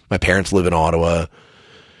 My parents live in Ottawa.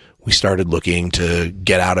 We started looking to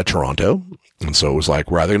get out of Toronto. And so it was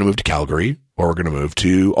like, we're either going to move to Calgary or we're going to move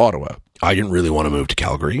to Ottawa. I didn't really want to move to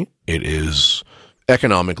Calgary. It is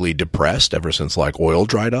economically depressed ever since like oil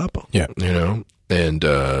dried up. Yeah.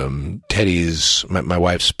 And Teddy's, my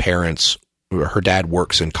wife's parents, her dad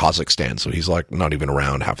works in Kazakhstan, so he's like not even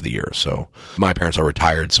around half of the year. So my parents are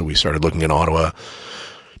retired, so we started looking in Ottawa.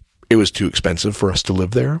 It was too expensive for us to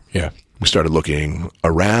live there. Yeah. We started looking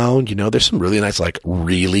around. There's some really nice, like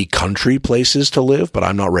really country places to live, but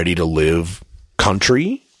I'm not ready to live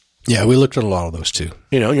country. Yeah, we looked at a lot of those too.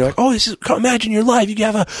 You know, and you're like, oh, imagine your life. You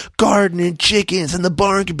can have a garden and chickens and the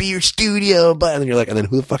barn could be your studio. But and then you're like, and then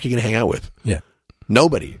who the fuck are you going to hang out with? Yeah.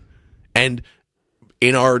 Nobody. And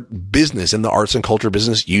in our business, in the arts and culture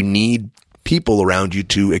business, you need people around you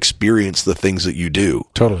to experience the things that you do.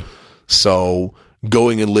 Totally. So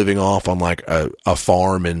going and living off on like a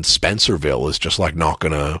farm in Spencerville is just like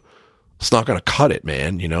it's not going to cut it,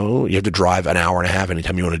 man. You know, you have to drive an hour and a half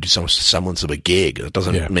anytime you want to do some semblance of a gig. It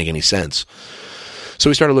doesn't make any sense. So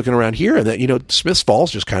we started looking around here, and that, you know, Smiths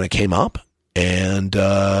Falls just kind of came up, and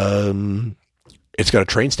it's got a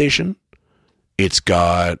train station. It's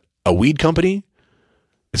got a weed company.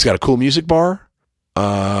 It's got a cool music bar.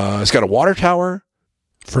 It's got a water tower.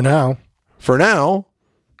 For now.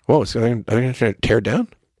 Whoa, are they going to tear it down?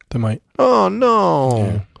 They might. Oh, no.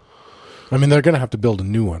 Yeah. I mean, they're going to have to build a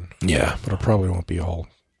new one. Yeah. But it probably won't be all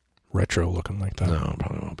retro looking like that. No, it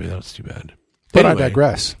probably won't be. That's too bad. But anyway, I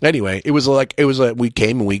digress. Anyway, we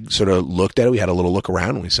came and we sort of looked at it. We had a little look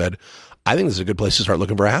around and we said, I think this is a good place to start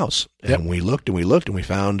looking for a house. And we looked and we looked and we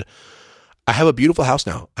found, I have a beautiful house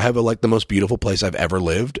now. I have the most beautiful place I've ever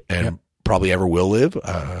lived and probably ever will live.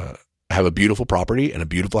 I have a beautiful property and a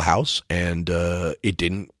beautiful house, and it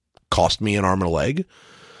didn't cost me an arm and a leg.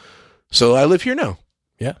 So I live here now.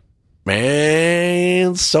 Yeah.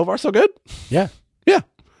 Man, so far so good. Yeah. Yeah.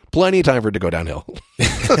 Plenty of time for it to go downhill.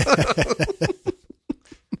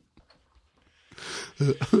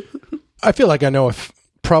 I feel like I know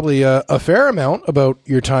probably a fair amount about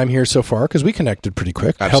your time here so far, because we connected pretty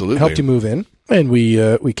quick. Absolutely. Helped you move in. And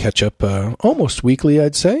we catch up almost weekly,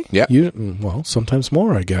 I'd say. Yeah. Well, sometimes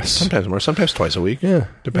more, I guess. Sometimes more, sometimes twice a week. Yeah.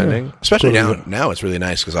 Depending. Yeah. Especially now it's really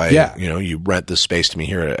nice because you rent this space to me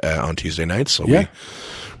here on Tuesday nights. So we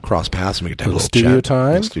cross paths and we get to have a little studio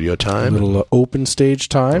chat. time. A little open stage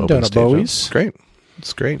time down at Bowie's. It's great.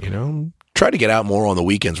 It's great, you know. Try to get out more on the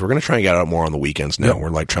weekends. We're going to try and get out more on the weekends now. We're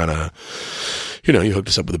like trying to, you know, you hooked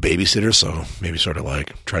us up with a babysitter, so maybe sort of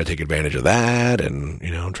like try to take advantage of that and, you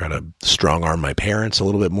know, try to strong arm my parents a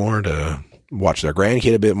little bit more to watch their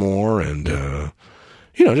grandkid a bit more and,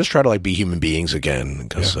 you know, just try to like be human beings again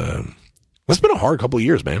because it's been a hard couple of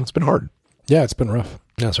years, man. It's been hard. Yeah, it's been rough.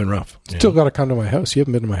 Yeah, it's been rough. Still got to come to my house. You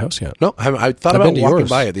haven't been to my house yet. No, I thought about walking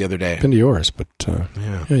by it the other day. Been to yours, but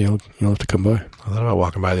you'll have to come by. I thought about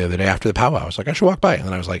walking by the other day after the powwow. I was like, I should walk by. And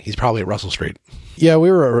then I was like, he's probably at Russell Street. Yeah,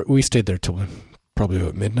 we stayed there till probably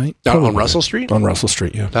about midnight. On Russell Street? On Russell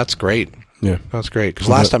Street, yeah. That's great. Yeah. That's great. Because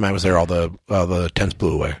last time I was there, all the tents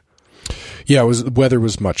blew away. Yeah, the weather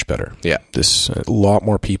was much better. Yeah. A lot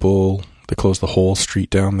more people. They closed the whole street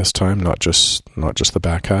down this time, not just the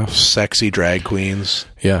back half. Sexy drag queens.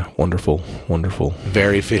 Yeah, wonderful.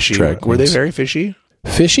 Very fishy. Drag queens. Were they very fishy?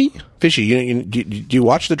 Fishy? Fishy. Do you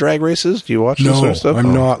watch the drag races? Do you watch this sort of stuff?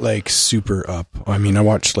 I'm not like super up. I mean, I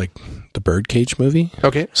watched like the Birdcage movie.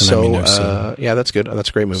 Okay, so that's good. That's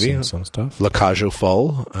a great movie. Seen some stuff. La Cage aux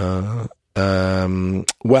Folles. The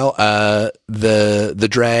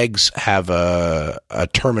drags have a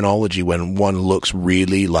terminology when one looks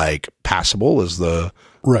really like passable as a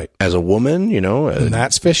woman, you know. And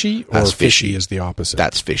that's fishy, or that's fishy is the opposite.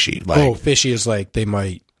 That's fishy. Like, fishy is like they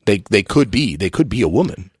could be a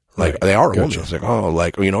woman. Like they are a woman. It's like, oh,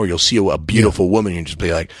 like, you know, or you'll see a beautiful woman and you just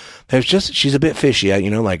be like, she's a bit fishy. You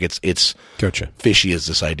know, like it's gotcha. Fishy is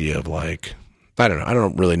this idea of like, I don't know. I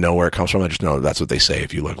don't really know where it comes from. I just know that's what they say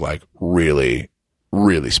if you look like really,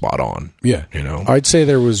 really spot on. Yeah. You know? I'd say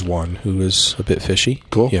there was one who was a bit fishy.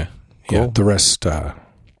 Cool. Yeah. Cool. Yeah. The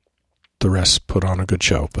rest put on a good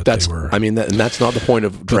show, but that's not the point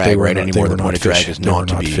of drag right anymore. The point of drag is not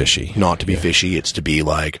to be fishy. Not to be fishy. It's to be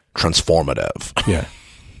like transformative. Yeah.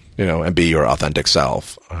 You know, and be your authentic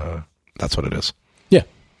self. That's what it is. Yeah.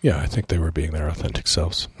 Yeah. I think they were being their authentic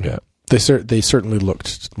selves. Yeah. They certainly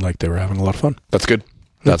looked like they were having a lot of fun. That's good.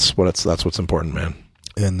 That's what's important, man.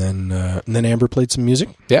 And then Amber played some music.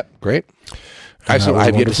 Yep, great.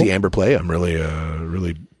 I've yet to see Amber play. I'm really.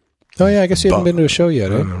 Oh yeah, I guess you haven't been to a show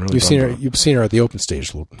yet. Eh? Really You've seen her at the open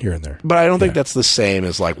stage here and there. But I don't think that's the same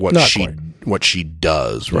as like what she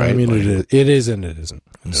does, right? I mean, like, it is and it isn't.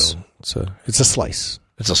 It's a slice.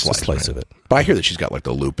 It's a slice of it. But I hear that she's got like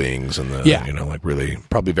the loopings and the, you know, like really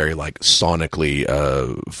probably very like sonically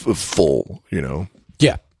full, you know.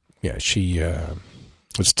 Yeah. Yeah. She,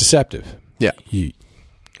 it's deceptive. Yeah.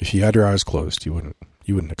 If you had your eyes closed, you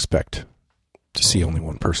wouldn't expect to see only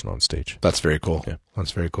one person on stage. That's very cool. Yeah.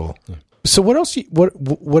 That's very cool. Yeah. So what else,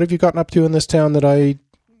 what have you gotten up to in this town that I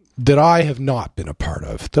that I have not been a part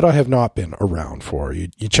of, that I have not been around for. You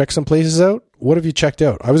check some places out? What have you checked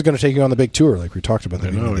out? I was going to take you on the big tour like we talked about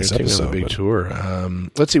in this episode. On the big tour.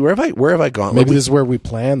 Let's see, where have I gone? Maybe this is where we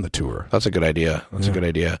plan the tour. That's a good idea. That's a good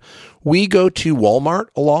idea. We go to Walmart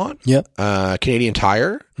a lot. Yep. Canadian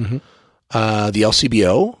Tire. Mm-hmm. The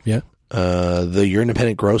LCBO. Yeah. Your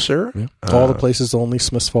independent grocer. Yeah. All the places only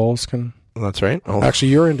Smiths Falls can. That's right.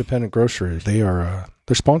 Actually, your independent grocery, they're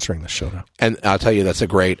sponsoring this show now. And I'll tell you, it's a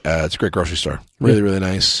great grocery store. Really, really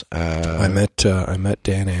nice. I met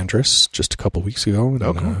Dan Andrus just a couple weeks ago. And,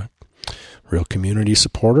 cool. Real community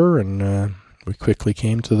supporter, and we quickly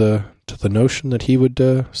came to the notion that he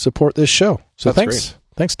would support this show. So That's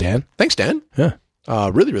thanks, Dan. Thanks, Dan. Yeah.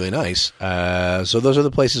 Really, really nice. So those are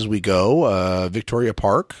the places we go. Victoria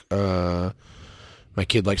Park. My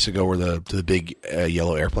kid likes to go to the big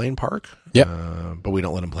yellow airplane park. Yeah. But we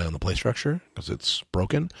don't let him play on the play structure because it's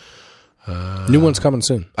broken. New one's coming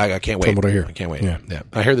soon. I can't wait. From what I hear. I can't wait. Yeah.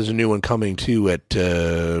 I hear there's a new one coming too at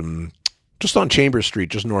just on Chambers Street,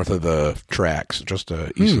 just north of the tracks, just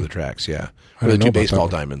east of the tracks. Yeah, where the two baseball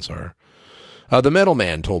diamonds are. The Metal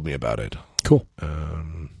Man told me about it. Cool.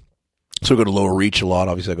 So I go to Lower Reach a lot.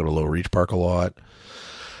 Obviously, I go to Lower Reach Park a lot.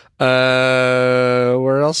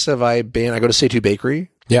 Where else have I been? I go to Seitu Bakery.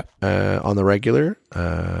 Yeah. On the regular.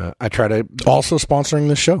 I try to also sponsoring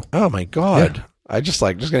this show. Oh my God. Yeah. I just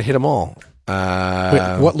gonna hit them all.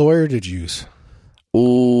 Wait, what lawyer did you use?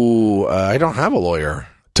 Ooh, I don't have a lawyer.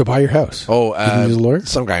 To buy your house? Oh, you use a lawyer?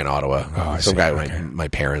 Some guy in Ottawa. Oh, some guy. Okay. My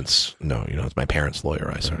parents. No, it's my parents' lawyer.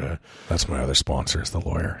 I sort of. That's my other sponsor, is the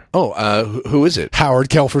lawyer. Oh, who is it? Howard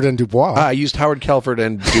Kelford and Dubois. I used Howard Kelford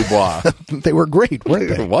and Dubois. They were great, weren't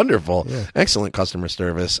they? Wonderful, yeah. Excellent customer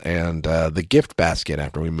service, and the gift basket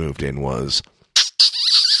after we moved in was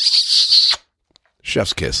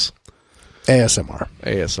chef's kiss. ASMR.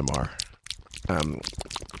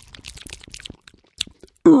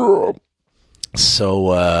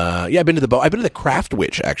 So I've been to the Craft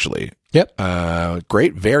Witch actually. Yep.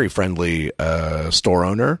 Great, very friendly store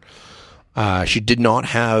owner. She did not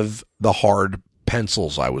have the hard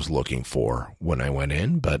pencils I was looking for when I went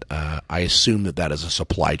in, but I assume that is a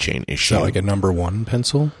supply chain issue. Is that like a number one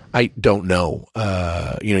pencil? I don't know.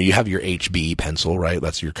 You have your HB pencil, right?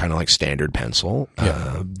 That's your kind of like standard pencil.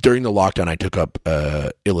 Yeah. During the lockdown, I took up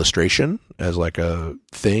illustration as like a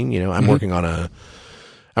thing. I'm working on a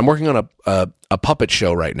puppet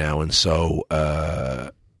show right now, and so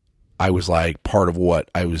I was like, part of what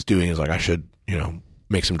I was doing is like I should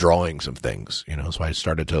make some drawings of things, so I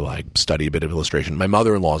started to like study a bit of illustration. My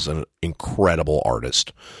mother-in-law is an incredible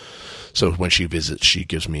artist, so when she visits, she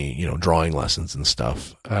gives me drawing lessons and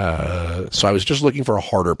stuff. So I was just looking for a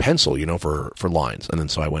harder pencil, for lines, and then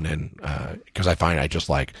so I went in because I find I just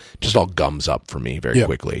all gums up for me very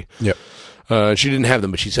quickly. Yep. She didn't have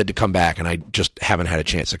them, but she said to come back, and I just haven't had a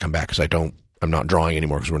chance to come back because I'm not drawing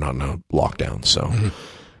anymore because we're not in a lockdown. So,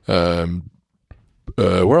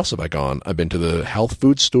 where else have I gone? I've been to the health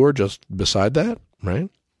food store just beside that, right?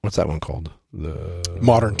 What's that one called? The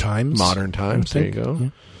Modern Times. Modern Times. There you go. Yeah.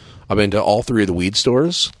 I've been to all three of the weed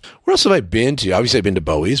stores. Where else have I been to? Obviously, I've been to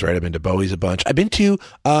Bowie's, right? I've been to Bowie's a bunch. I've been to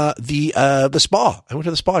the spa. I went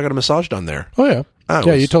to the spa. I got a massage done there. Oh, yeah.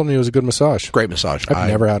 You told me it was a good massage. Great massage. I've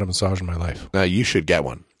never had a massage in my life. You should get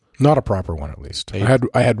one. Not a proper one, at least. I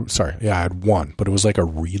had one, but it was like a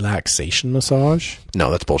relaxation massage. No,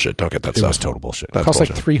 that's bullshit. Don't get that stuff. It was total bullshit. It cost like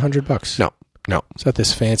 $300. No. It's at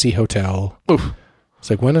this fancy hotel. Oof. It's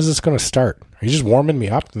like, when is this going to start? Are you just warming me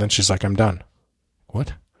up? And then she's like, I'm done.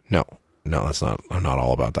 What? No, that's not. I'm not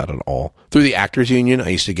all about that at all. Through the Actors Union, I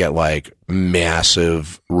used to get like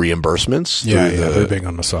massive reimbursements. Yeah, they're big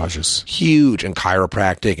on massages. Huge, and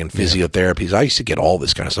chiropractic and physiotherapies. I used to get all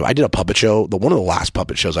this kind of stuff. I did a puppet show. One of the last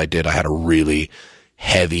puppet shows I did, I had a really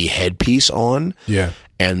heavy headpiece on. Yeah.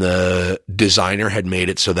 And the designer had made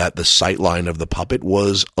it so that the sight line of the puppet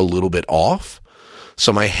was a little bit off.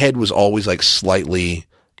 So my head was always like slightly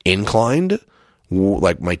inclined.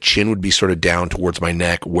 Like my chin would be sort of down towards my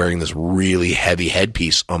neck, wearing this really heavy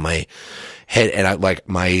headpiece on my head. And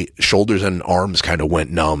my shoulders and arms kind of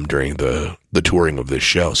went numb during the touring of this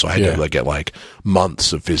show. So I had to get like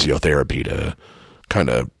months of physiotherapy to kind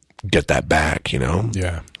of get that back,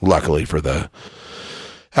 Yeah. Luckily for the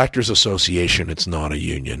Actors Association, it's not a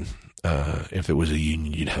union. If it was a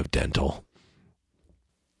union, you'd have dental.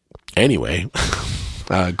 Anyway,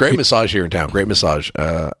 great massage here in town. Great massage.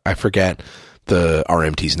 I forget the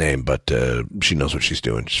RMT's name, but she knows what she's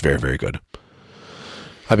doing. She's very, very good.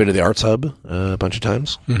 I've been to the Arts Hub a bunch of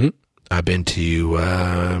times. Mm-hmm. I've been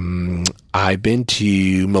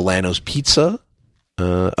to Milano's Pizza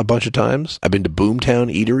a bunch of times. I've been to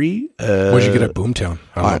Boomtown Eatery. What'd you get at Boomtown?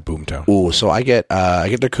 I love Boomtown. Oh, so I get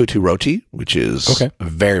their kutu roti, which is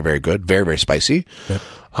very, very good, very, very spicy. Yep.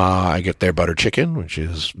 I get their butter chicken, which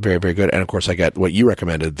is very, very good, and of course I get what you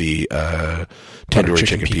recommended, the tandoori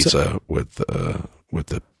chicken pizza with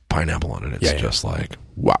the pineapple on it. It's just like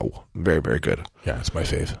wow, very, very good. Yeah, it's my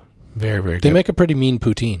fave. Very, very good. They make a pretty mean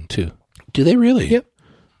poutine too. Do they really? Yep.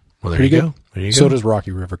 Well, there you go. There you go. So does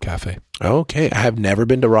Rocky River Cafe. Okay. I have never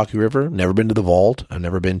been to Rocky River, never been to the Vault. I've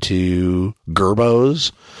never been to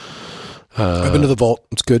Gerbo's. I've been to the Vault.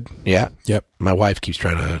 It's good. Yeah. Yep. My wife keeps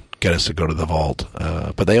trying to get us to go to the Vault.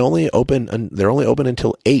 But they're only open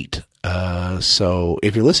until 8. So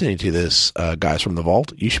if you're listening to this, guys from the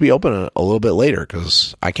Vault, you should be open a little bit later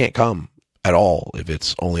because I can't come at all if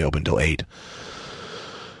it's only open till 8.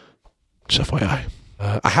 Just FYI.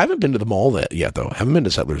 I haven't been to the mall yet, though. I haven't been to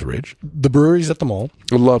Settlers Ridge. The brewery's at the mall.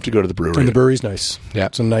 I'd love to go to the brewery. And the brewery's nice. Yeah.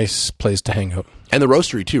 It's a nice place to hang out. And the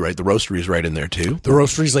roastery, too, right? The roastery's right in there, too. The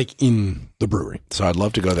roastery's like in the brewery. So I'd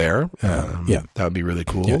love to go there. Yeah. That would be really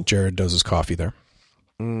cool. Yeah, Jared does his coffee there.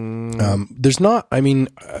 There's not,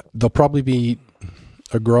 there'll probably be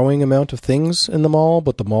a growing amount of things in the mall,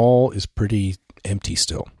 but the mall is pretty empty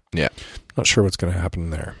still. Yeah. Not sure what's going to happen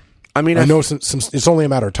there. I mean, I know it's only a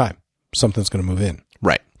matter of time. Something's going to move in.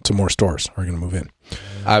 Right. Some more stores are going to move in.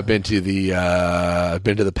 I've been to the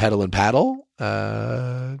Pedal and Paddle.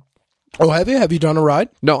 Oh, have you? Have you done a ride?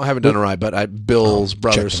 No, I haven't done a ride, but Bill's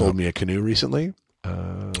brother sold me a canoe recently.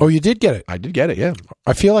 Oh, you did get it? I did get it, yeah.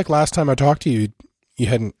 I feel like last time I talked to you, you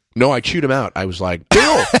hadn't. No, I chewed him out. I was like,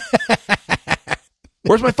 Bill,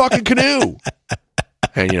 where's my fucking canoe?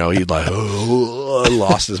 And, he'd like,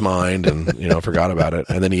 lost his mind and, forgot about it.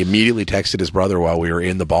 And then he immediately texted his brother while we were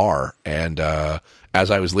in the bar. And as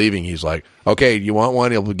I was leaving, he's like, okay, you want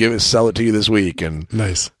one? He'll sell it to you this week. And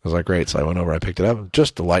nice. I was like, great. So I went over, I picked it up.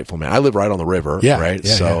 Just delightful, man. I live right on the river, right?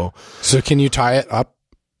 Yeah, So can you tie it up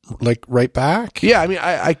like right back? Yeah,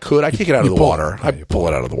 I could. I kick it out of the water. I pull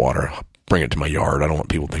it out of the water. Bring it to my yard. I don't want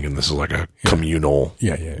people thinking this is like a communal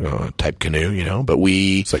type canoe, but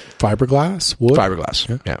it's like fiberglass, wood? Fiberglass.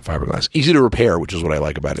 Yeah, fiberglass. Easy to repair, which is what I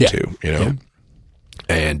like about it too, Yeah.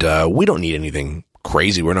 And we don't need anything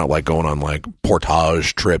crazy. We're not like going on like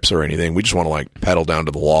portage trips or anything. We just want to like pedal down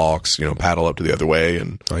to the locks, paddle up to the other way.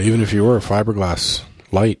 And even if you were a fiberglass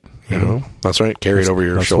light, that's right. Carry it over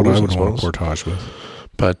your shoulders. That's what I would want to portage with.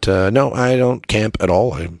 But no, I don't camp at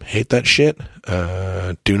all. I hate that shit.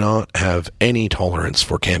 Do not have any tolerance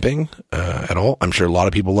for camping at all. I'm sure a lot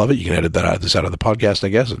of people love it. You can edit this out of the podcast, I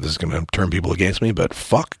guess, if this is going to turn people against me. But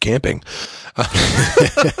fuck camping.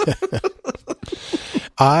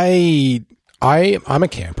 I'm a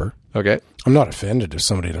camper. Okay. I'm not offended if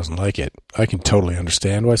somebody doesn't like it. I can totally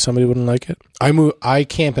understand why somebody wouldn't like it. I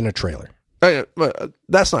camp in a trailer.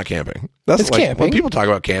 That's not camping. That's it's like camping. When people talk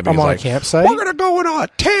about camping, I'm it's on like, a campsite. We're going to go in a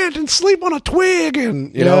tent and sleep on a twig,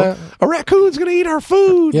 and you know, a raccoon's going to eat our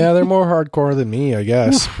food. Yeah, they're more hardcore than me, I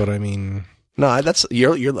guess. But I mean, no, that's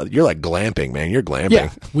you're like glamping, man. You're glamping. Yeah,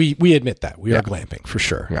 we admit that we are glamping for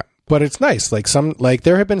sure. Yeah, but it's nice. Like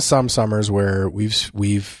there have been some summers where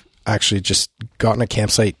we've actually just gotten a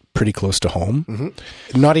campsite pretty close to home.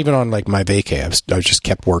 Mm-hmm. Not even on like my vacay. I've just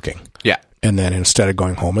kept working. Yeah. And then instead of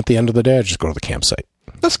going home at the end of the day, I just go to the campsite.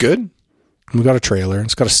 That's good. We've got a trailer.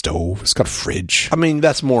 It's got a stove. It's got a fridge. I mean,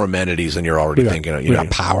 that's more amenities than you're already thinking. We got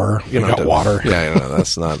power. We got water. Yeah,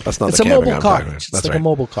 that's not. It's the a mobile cottage. It's like a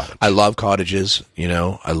mobile cottage. I love cottages.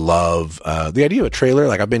 I love the idea of a trailer.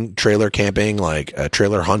 Like I've been trailer camping, like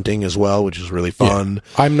trailer hunting as well, which is really fun.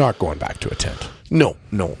 Yeah. I'm not going back to a tent. No,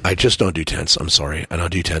 I just don't do tents. I'm sorry. I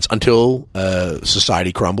don't do tents until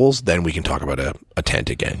society crumbles. Then we can talk about a tent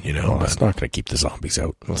again. Well, it's not going to keep the zombies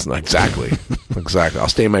out. That's not exactly. I'll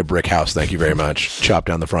stay in my brick house. Thank you very much. Chop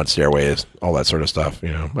down the front stairways, all that sort of stuff.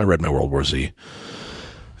 I read my World War Z.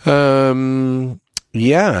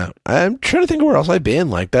 Yeah, I'm trying to think of where else I've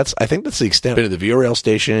been. I think that's the extent. Been to the VRL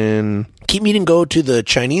station. Keep meaning to go to the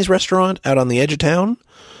Chinese restaurant out on the edge of town.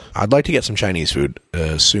 I'd like to get some Chinese food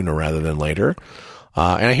sooner rather than later.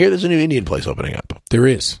 And I hear there's a new Indian place opening up. There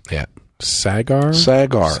is. Yeah. Sagar.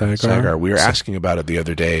 We were asking about it the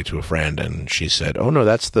other day to a friend, and she said, oh, no,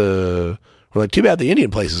 that's the... We're like, too bad the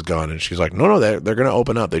Indian place is gone. And she's like, no, they're going to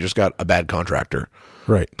open up. They just got a bad contractor.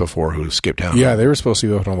 Right. Before who skipped town. Yeah, they were supposed to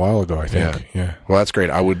be open a while ago, I think. Yeah. Well, that's great.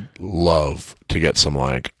 I would love to get some,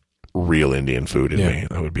 real Indian food in me.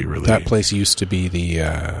 That would be really... That place used to be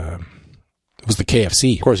it was the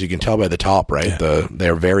KFC. Of course, you can tell by the top, right? Yeah.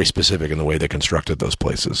 They're very specific in the way they constructed those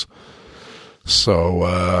places. So,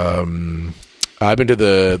 I've been to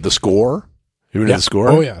the Score You been to the Score?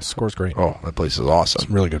 Oh, yeah. Score's great. Oh, that place is awesome.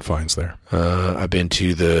 Some really good finds there. I've been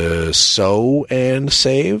to the Sew and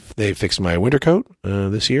Save. They fixed my winter coat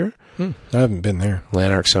this year. I haven't been there.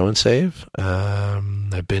 Lanark Sew and Save.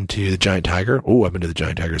 I've been to the Giant Tiger. Oh, I've been to the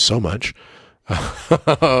Giant Tiger so much.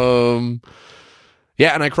 Yeah,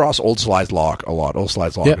 and I cross Old Slides Lock a lot. Old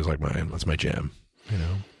Slides Lock is like that's my jam. You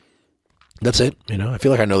know, that's it. You know, I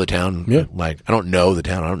feel like I know the town. Yeah. Like I don't know the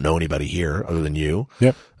town. I don't know anybody here other than you.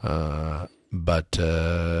 Yep. But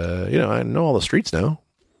you know, I know all the streets now.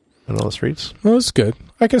 I know all the streets. Well, it's good.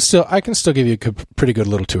 I can still give you a pretty good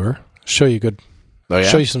little tour. Show you Oh yeah.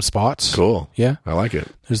 Show you some spots. Cool. Yeah. I like it.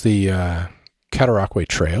 There's the Cataraqui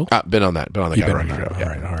Trail. Been on that. Been on the Cataraqui Trail.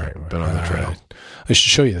 Yeah. All right. Been on the trail. I should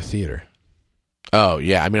show you the theater. Oh,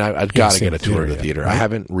 yeah. I mean, I've got to seen get a the tour of theater the theater. yet, right? I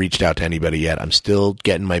haven't reached out to anybody yet. I'm still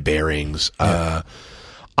getting my bearings.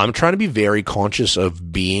 I'm trying to be very conscious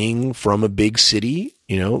of being from a big city,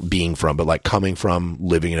 you know, but like coming from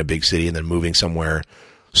living in a big city and then moving somewhere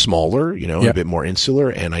smaller, you know, a bit more insular.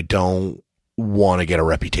 And I don't want to get a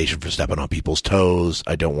reputation for stepping on people's toes.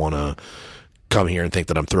 I don't want to come here and think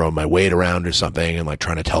that I'm throwing my weight around or something and like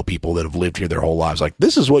trying to tell people that have lived here their whole lives, like,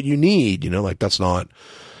 this is what you need, you know, like that's not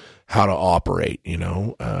how to operate, you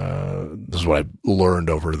know. This is what I've learned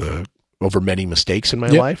over many mistakes in my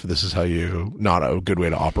life. This is not a good way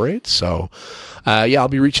to operate. So, I'll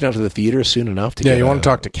be reaching out to the theater soon enough to you want to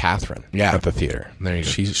talk to Catherine at the theater. There you go.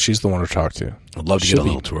 She's the one to talk to. I'd love to get a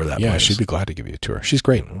little tour of that place. Yeah, she'd be glad to give you a tour. She's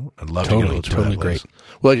great. I'd love to get a little tour of that place. Great.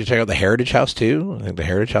 Well, you check out the Heritage House too. I think the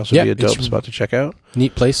Heritage House would be a dope spot to check out.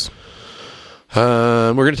 Neat place.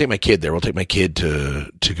 We're going to take my kid there. We'll take my kid to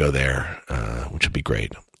go there, which would be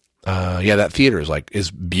great. That theater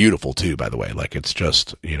is beautiful too, by the way. Like it's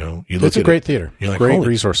just, you know, it's a great theater. You're like, great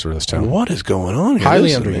resource for this town. What is going on here?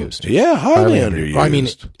 Highly underused. Yeah, highly underused. I mean,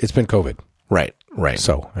 it's been COVID. Right.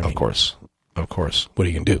 So, of course. What are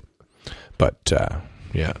you going to do? But,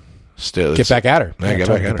 still get back at her.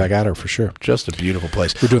 Get back at her for sure. Just a beautiful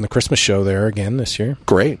place. We're doing the Christmas show there again this year.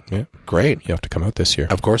 Great. Yeah. Great. You have to come out this year.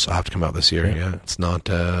 Of course, I'll have to come out this year. Yeah. It's not,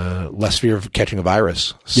 less fear of catching a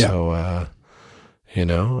virus. So, you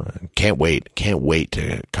know, can't wait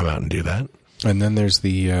to come out and do that. And then there's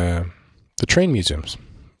the train museums.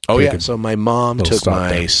 Oh, yeah. So my mom took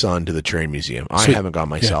my son to the train museum. Sweet. I haven't gone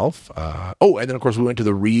myself. Yeah. And then, of course, we went to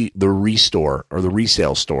the restore or the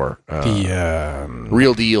resale store.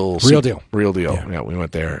 Real Deal. Real Deal. Yeah, we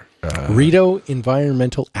went there. Rito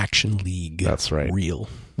Environmental Action League. That's right. Real.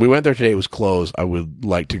 We went there today. It was closed. I would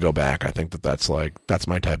like to go back. I think that's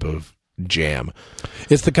my type of jam.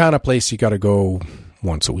 It's the kind of place you got to go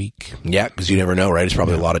once a week. Yeah, because you never know, right? It's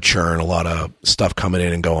probably a lot of churn, a lot of stuff coming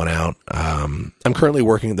in and going out.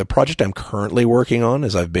 The project I'm currently working on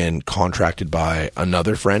is I've been contracted by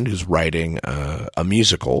another friend who's writing a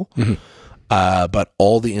musical, but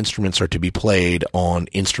all the instruments are to be played on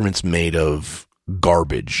instruments made of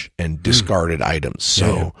garbage and discarded items.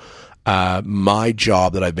 So my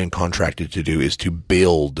job that I've been contracted to do is to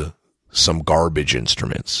build some garbage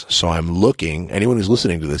instruments. So I'm looking, anyone who's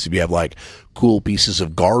listening to this, if you have like cool pieces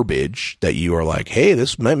of garbage that you are like, hey,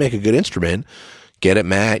 this might make a good instrument, get it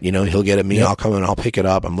Matt, you know, he'll get it me, I'll come and I'll pick it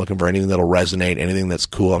up. I'm looking for anything that'll resonate, anything that's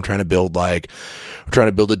cool. I'm trying to build a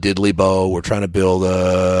diddly bow. We're trying to build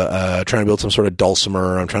some sort of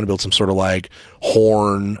dulcimer. I'm trying to build some sort of like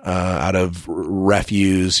horn, out of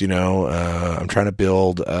refuse, you know, I'm trying to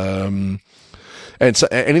build, and so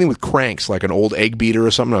anything with cranks, like an old egg beater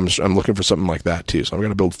or something, I'm looking for something like that too. So I'm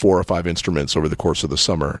going to build 4 or 5 instruments over the course of the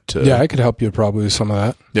summer. I could help you probably with some of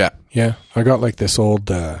that. Yeah. Yeah. I got like this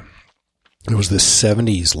old, it was this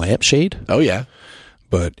 70s lampshade. Oh, yeah.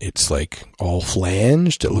 But it's like all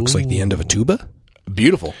flanged. It looks like the end of a tuba.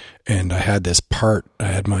 Beautiful. And I had this part, I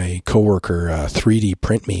had my coworker 3D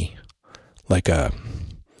print me like a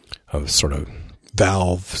sort of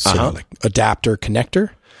valve, sort of like adapter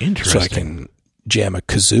connector. Interesting. So I can jam a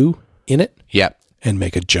kazoo in it. Yep. And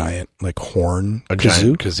make a giant like horn kazoo.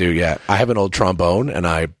 Giant kazoo, yeah. I have an old trombone and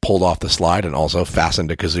I pulled off the slide and also fastened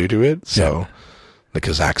a kazoo to it. So the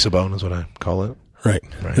kazaxabone is what I call it. Right.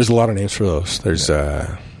 There's a lot of names for those. There's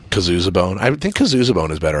kazoozabone. I think kazoozabone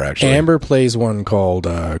is better actually. Amber plays one called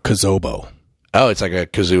kazobo. Oh, it's like a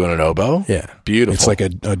kazoo and an oboe? Yeah. Beautiful. It's like a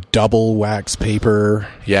double wax paper.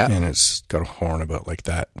 Yeah. And it's got a horn about like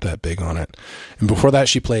that big on it. And before that,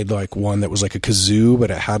 she played like one that was like a kazoo, but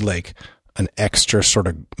it had like an extra sort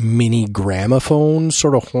of mini gramophone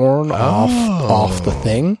sort of horn off the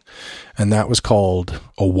thing. And that was called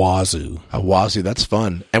a wazoo. A wazoo, that's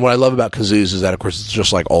fun. And what I love about kazoos is that, of course, it's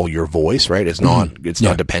just like all your voice, right? It's not,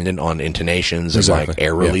 not dependent on intonations and like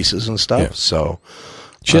air releases and stuff. Yeah. So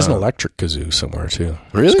She has an electric kazoo somewhere too.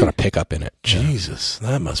 Really? It's got a pickup in it. Jesus,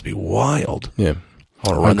 that must be wild. Yeah. I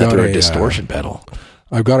want to run that through a distortion pedal.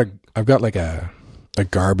 I've got like a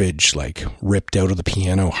garbage like ripped out of the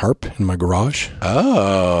piano harp in my garage.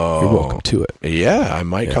 Oh, you're welcome to it. Yeah, I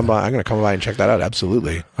might come by. I'm going to come by and check that out.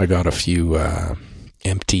 Absolutely. I got a few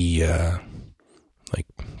empty like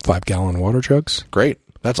 5-gallon water jugs. Great.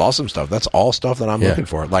 That's awesome stuff. That's all stuff that I'm looking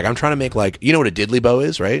for. Like I'm trying to make like, you know what a diddley bow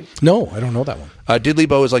is, right? No, I don't know that one. A diddley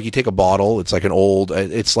bow is like you take a bottle. It's like an old,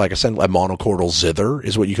 it's like a monocordal zither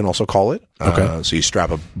is what you can also call it. Okay. So you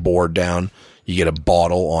strap a board down, you get a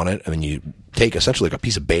bottle on it, and then you take essentially like a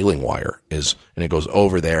piece of baling wire and it goes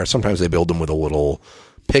over there. Sometimes they build them with a little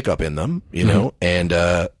pickup in them, you know, and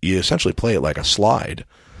you essentially play it like a slide.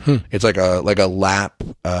 It's like a lap,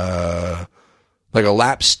 like a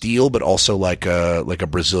lap steel, but also like a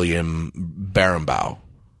Brazilian berimbau.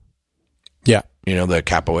 Yeah. You know, the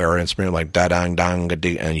capoeira instrument, like da-dang, dang,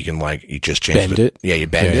 da-dee, and you can like, you just change Bend it. Yeah, you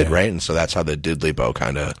bend it, right? And so that's how the diddley bow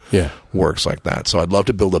kind of works like that. So I'd love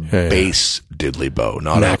to build a bass diddley bow.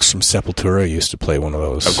 Not Max from Sepultura used to play one of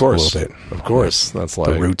those. Of course. A little bit. Of course. That's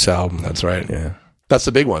like the Roots album. That's right. Yeah. That's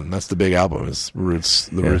the big one. That's the big album is Roots,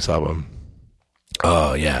 the Roots album.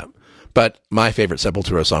 Oh, yeah. But my favorite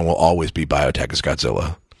Sepultura song will always be Biotech is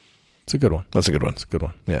Godzilla. It's a good one. That's a good one. It's a good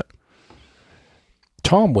one. Yeah.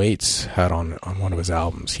 Tom Waits had on one of his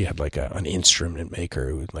albums, he had like an instrument maker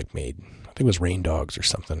who like made, I think it was Rain Dogs or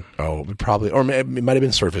something. Oh, probably. Or it might have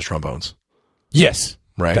been Swordfish Trombones. Yes.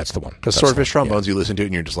 Right? That's the one. Because Swordfish Trombones, you listen to it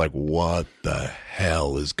and you're just like, what the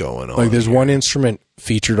hell is going on? Like there's one instrument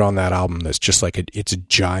featured on that album that's just like it's a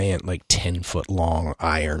giant, like 10-foot long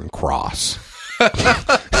iron cross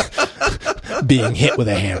being hit with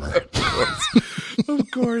a hammer. Of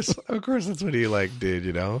course, that's what he like did,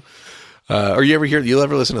 you know. Or you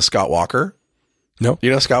ever listen to Scott Walker? No.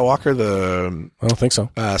 You know Scott Walker? I don't think so.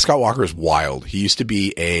 Scott Walker is wild. He used to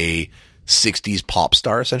be a 60s pop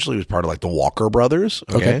star. Essentially, he was part of like the Walker Brothers.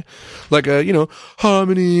 Okay. Like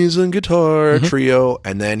harmonies and guitar trio.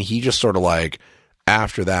 And then he just sort of like,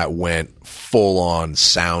 after that went full on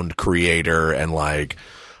sound creator and like,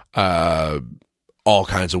 all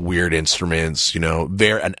kinds of weird instruments, you know,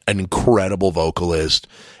 an incredible vocalist.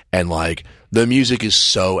 And like the music is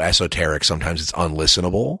so esoteric. Sometimes it's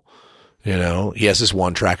unlistenable. You know, he has this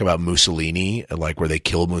one track about Mussolini, like where they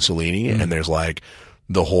killed Mussolini. And there's like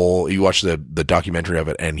you watch the documentary of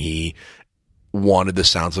it and he wanted the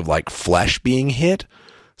sounds of like flesh being hit.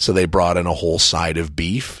 So they brought in a whole side of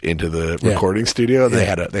beef into the recording studio. And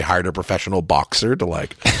they hired a professional boxer to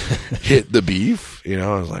like hit the beef. You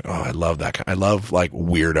know, I was like, oh, I love that. I love like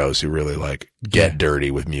weirdos who really like get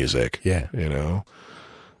dirty with music. Yeah. You know,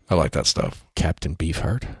 I like that stuff. Captain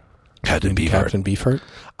Beefheart. Captain Beefheart.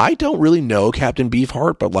 I don't really know Captain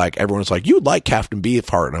Beefheart, but like everyone's like, you would like Captain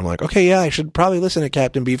Beefheart. And I'm like, okay, yeah, I should probably listen to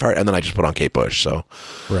Captain Beefheart. And then I just put on Kate Bush. So,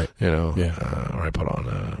 right. You know, or I put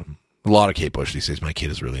on a lot of Kate Bush these days. My kid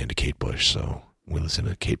is really into Kate Bush, so we listen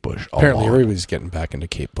to Kate Bush a Apparently, lot. everybody's getting back into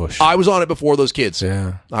Kate Bush. I was on it before those kids.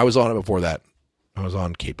 Yeah. I was on it before that. I was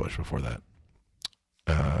on Kate Bush before that.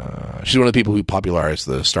 She's one of the people who popularized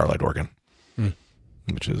the Starlight organ,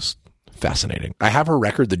 which is fascinating. I have her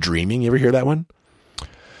record, The Dreaming. You ever hear that one?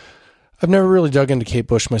 I've never really dug into Kate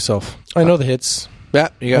Bush myself. I know the hits. Yeah,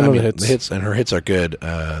 the hits. And her hits are good.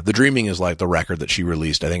 The Dreaming is like the record that she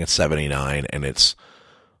released. I think it's 79, and it's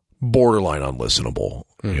borderline unlistenable.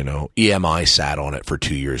 You know, EMI sat on it for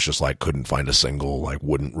 2 years, just like couldn't find a single, like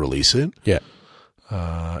wouldn't release it. Yeah.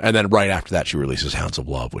 And then right after that, she releases Hounds of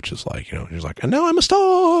Love, which is like, you know, she's like, and now I'm a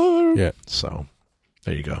star. Yeah. So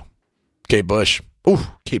there you go. Kate Bush. Ooh,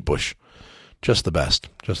 Kate Bush. Just the best.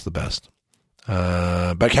 Just the best.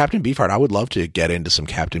 But Captain Beefheart, I would love to get into some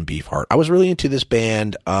Captain Beefheart. I was really into this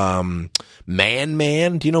band, Man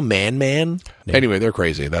Man. Do you know Man Man? Yeah. Anyway, they're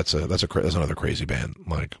crazy. That's another crazy band.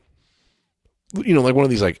 Like, you know, like one of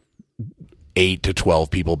these like 8 to 12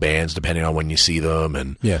 people bands, depending on when you see them,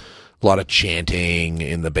 and a lot of chanting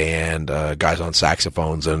in the band, guys on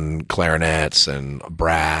saxophones and clarinets and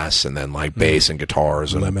brass, and then like bass and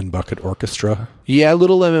guitars. And Lemon Bucket Orchestra. Yeah,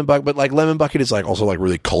 Little Lemon Bucket, but like Lemon Bucket is like also like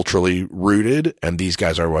really culturally rooted, and these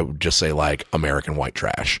guys are, I would just say, like American white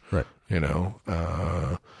trash. Right. You know,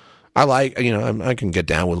 I like, you know, I can get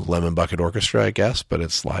down with Lemon Bucket Orchestra, I guess, but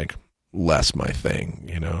it's like less my thing,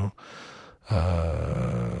 you know?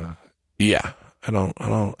 Yeah,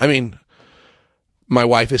 I mean, my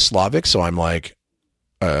wife is Slavic, so I'm like,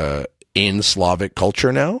 in Slavic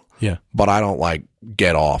culture now. Yeah. But I don't like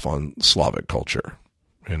get off on Slavic culture,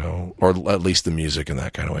 you know, or at least the music in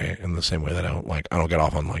that kind of way, in the same way that I don't get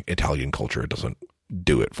off on like Italian culture. It doesn't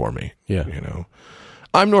do it for me. Yeah. You know,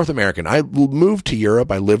 I'm North American. I moved to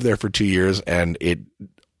Europe. I lived there for 2 years, and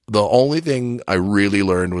the only thing I really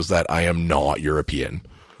learned was that I am not European.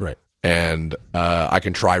 Right. And I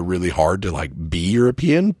can try really hard to like be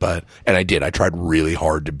European, and I did. I tried really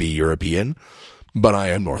hard to be European, but I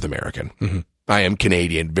am North American. Mm-hmm. I am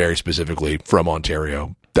Canadian, very specifically from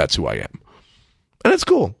Ontario. That's who I am. And it's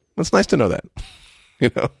cool. It's nice to know that.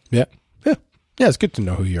 You know? Yeah. Yeah. Yeah, it's good to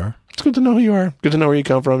know who you are. It's good to know who you are. Good to know where you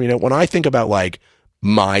come from. You know, when I think about like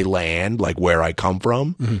my land, like where I come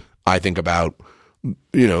from, mm-hmm. I think about,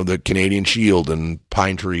 you know, the Canadian Shield and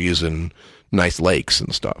pine trees and nice lakes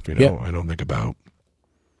and stuff. You know, yeah. I don't think about,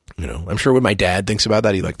 you know, I'm sure when my dad thinks about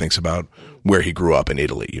that, he like thinks about where he grew up in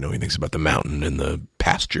Italy. You know, he thinks about the mountain and the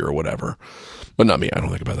pasture or whatever. But not me. I don't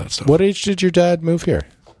think about that stuff. What age did your dad move here?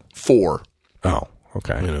 4. Oh,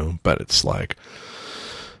 okay. You know, but it's like,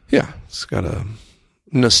 yeah, it's got a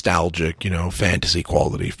nostalgic, you know, fantasy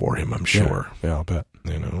quality for him, I'm sure. Yeah, I'll bet.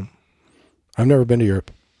 You know, I've never been to Europe.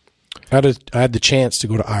 I had the chance to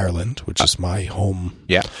go to Ireland, which is my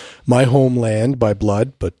homeland by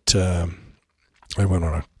blood, but I went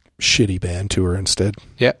on a shitty band tour instead.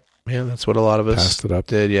 Yeah. Yeah, that's what a lot of us passed it up.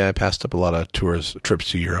 Did. Yeah, I passed up a lot of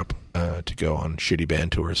trips to Europe to go on shitty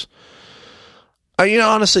band tours. You know,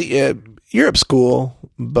 honestly, Europe's cool,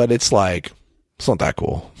 but it's like, it's not that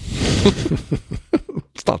cool.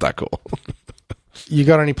 It's not that cool. You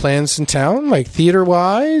got any plans in town, like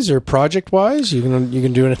theater-wise or project-wise? You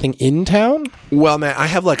can do anything in town? Well, man, I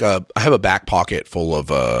have a back pocket full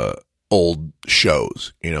of old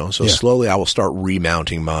shows, you know. So slowly I will start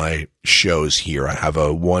remounting my shows here. I have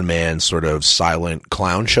a one-man sort of silent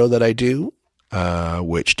clown show that I do,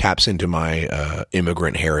 which taps into my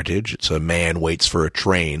immigrant heritage. It's a man waits for a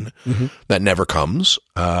train mm-hmm. that never comes,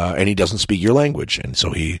 and he doesn't speak your language, and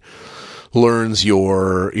so he learns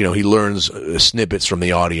snippets from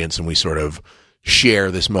the audience, and we sort of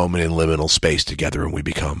share this moment in liminal space together, and we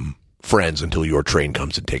become friends until your train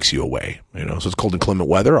comes and takes you away. You know, so it's cold and inclement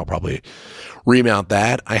weather. I'll probably remount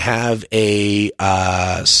that. I have a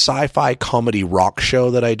sci-fi comedy rock show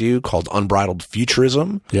that I do called Unbridled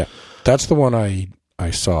Futurism. Yeah, that's the one I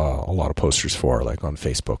saw a lot of posters for, like on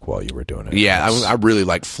Facebook while you were doing it. Yeah, I really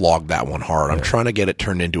like flogged that one hard. I'm trying to get it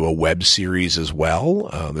turned into a web series as well.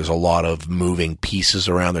 There's a lot of moving pieces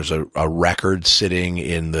around. There's a record sitting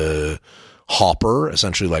in the hopper,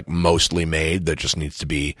 essentially like mostly made, that just needs to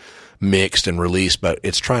be mixed and released, but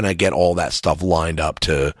it's trying to get all that stuff lined up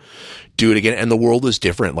to do it again. And the world is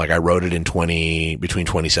different. Like I wrote it between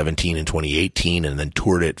 2017 and 2018, and then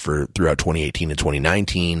toured it throughout 2018 and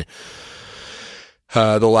 2019.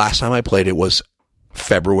 The last time I played it was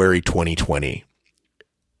February 2020.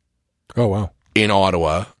 Oh, wow. In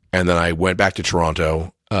Ottawa. And then I went back to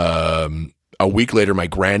Toronto. A week later, my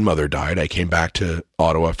grandmother died. I came back to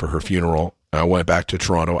Ottawa for her funeral. I went back to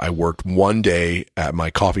Toronto. I worked one day at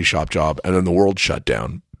my coffee shop job, and then the world shut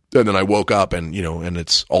down. And then I woke up and, you know, and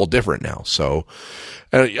it's all different now. So,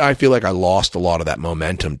 and I feel like I lost a lot of that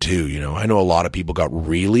momentum too. You know, I know a lot of people got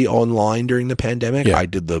really online during the pandemic. Yeah. I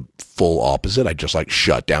did the full opposite. I just like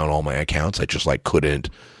shut down all my accounts. I just like couldn't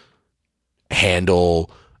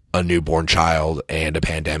handle a newborn child and a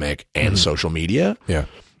pandemic and mm-hmm. social media. Yeah.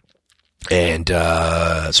 And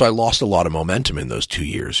so I lost a lot of momentum in those 2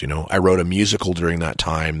 years. You know, I wrote a musical during that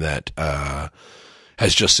time that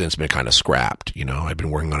has just since been kind of scrapped. You know, I've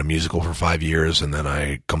been working on a musical for 5 years, and then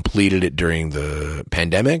I completed it during the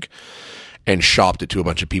pandemic and shopped it to a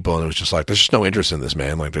bunch of people, and it was just like, there's just no interest in this,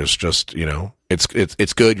 man. Like, there's just, you know,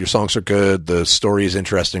 it's good. Your songs are good. The story is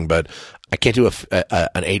interesting, but I can't do an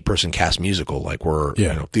 8-person cast musical. Like you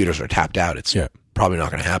know, theaters are tapped out. It's probably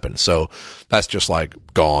not going to happen. So that's just like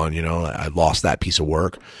gone. You know, I lost that piece of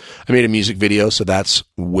work. I made a music video, so that's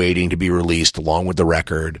waiting to be released along with the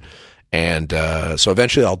record. And so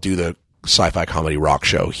eventually I'll do the sci-fi comedy rock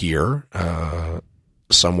show here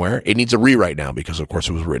somewhere. It needs a rewrite now because, of course,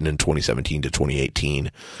 it was written in 2017 to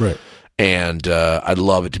 2018. Right. And I'd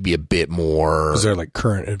love it to be a bit more. Is there like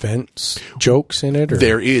current events jokes in it? Or?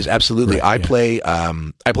 There is, absolutely. Right, I play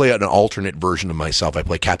an alternate version of myself. I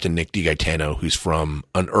play Captain Nick DiGaetano, who's from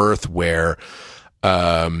an Earth where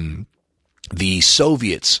the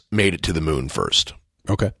Soviets made it to the moon first.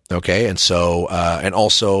 Okay. And so, and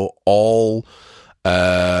also all,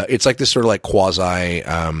 it's like this sort of like quasi,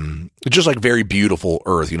 just like very beautiful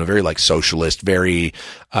Earth, you know, very like socialist, very,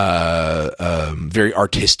 very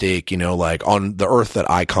artistic, you know, like on the Earth that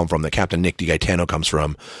I come from, that Captain Nick DiGaetano comes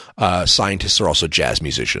from, scientists are also jazz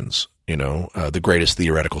musicians, you know, the greatest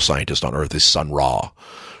theoretical scientist on Earth is Sun Ra.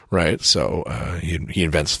 right? So he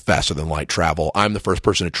invents faster than light travel. I'm the first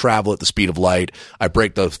person to travel at the speed of light. I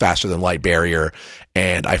break the faster than light barrier,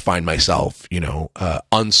 and I find myself,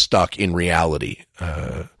 unstuck in reality.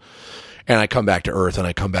 And I come back to Earth, and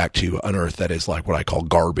I come back to an Earth that is like what I call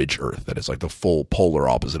garbage Earth. That is like the full polar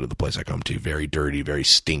opposite of the place I come to. Very dirty, very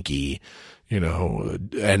stinky,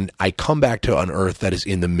 and I come back to an Earth that is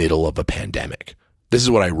in the middle of a pandemic. This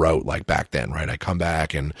is what I wrote like back then, right? I come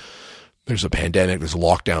back and there's a pandemic, there's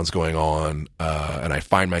lockdowns going on, and I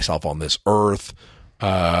find myself on this Earth.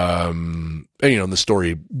 And the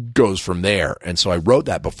story goes from there. And so I wrote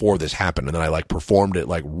that before this happened, and then I like performed it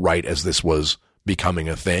like right as this was becoming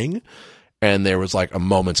a thing. And there was like a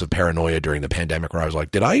moments of paranoia during the pandemic where I was like,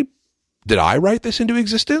 did I write this into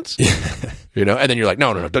existence? And then you're like,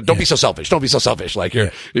 no, don't be so selfish. Don't be so selfish. Like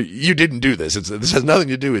you didn't do this. This has nothing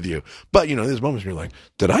to do with you. But there's moments where you're like,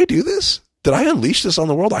 did I do this? Did I unleash this on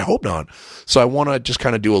the world? I hope not. So I want to just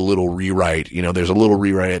kind of do a little rewrite. There's a little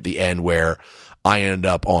rewrite at the end where I end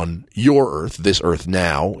up on your Earth, this Earth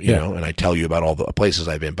now, and I tell you about all the places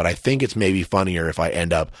I've been. But I think it's maybe funnier if I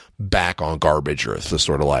end up back on garbage Earth, to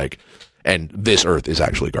sort of like, and this Earth is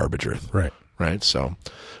actually garbage Earth. Right. Right. So a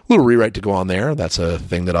little rewrite to go on there. That's a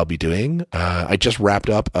thing that I'll be doing. I just wrapped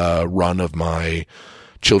up a run of my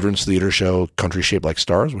children's theater show, Country Shaped Like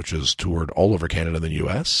Stars, which is toured all over Canada and the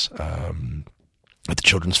U.S. At the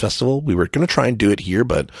Children's Festival. We were going to try and do it here,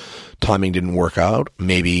 but timing didn't work out.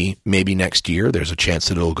 Maybe next year there's a chance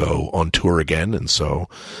that it'll go on tour again. And so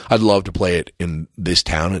I'd love to play it in this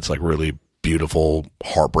town. It's like really beautiful,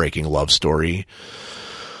 heartbreaking love story.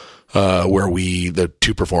 Where the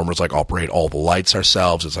two performers like operate all the lights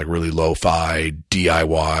ourselves. It's like really lo-fi,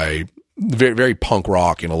 DIY, very, very punk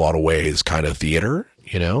rock in a lot of ways kind of theater,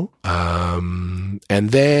 and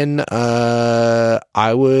then, I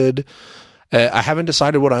haven't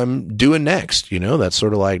decided what I'm doing next. That's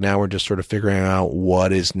sort of like now we're just sort of figuring out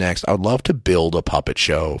what is next. I would love to build a puppet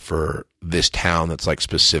show for this town that's like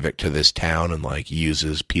specific to this town and like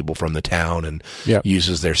uses people from the town and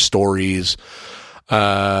uses their stories.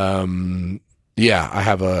 I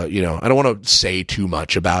have I don't want to say too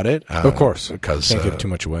much about it. Of course. Because can't give too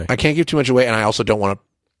much away. I can't give too much away. And I also don't want to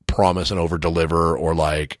promise and over deliver or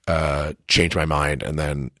like, change my mind. And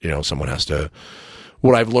then, someone has to.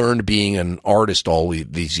 What I've learned being an artist all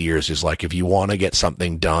these years is like, if you want to get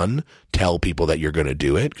something done, tell people that you're going to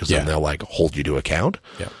do it, because then they'll like hold you to account.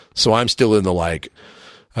 Yeah. So I'm still in the like,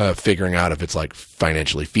 figuring out if it's like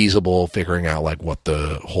financially feasible, figuring out like what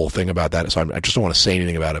the whole thing about that is. So I just don't want to say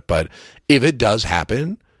anything about it, but if it does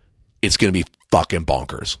happen, it's going to be fucking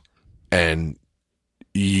bonkers, and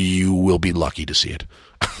you will be lucky to see it.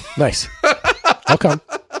 Nice. I'll come.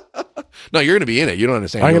 No, you're going to be in it. You don't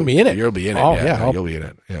understand. I'm going to be in it. You'll be in it. Oh, you'll be in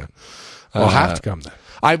it. Yeah. I'll have to come then.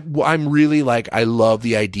 I'm really like, I love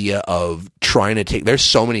the idea of trying to take, there's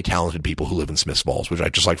so mmany talented people who live in Smiths Falls, which I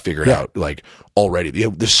just like figured out like already.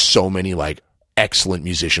 There's so many like excellent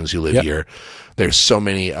musicians who live here. There's so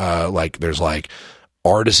many, there's like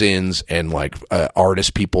artisans and like,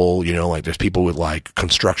 artist people, like there's people with like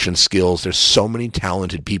construction skills. There's so many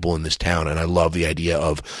talented people in this town. And I love the idea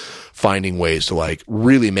of finding ways to like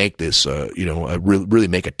really make this, really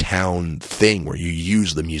make a town thing where you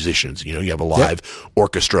use the musicians. You have a live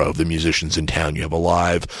orchestra of the musicians in town. You have a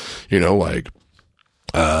live,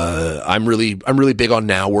 I'm really big on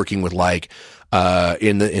now working with like,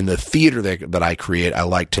 in the theater that I create. I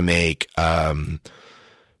like to make, so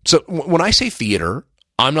when I say theater,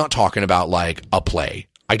 I'm not talking about like a play.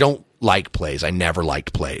 I don't like plays. I never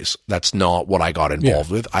liked plays. That's not what I got involved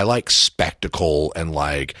with. I like spectacle and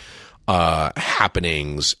like,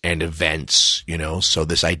 happenings and events, so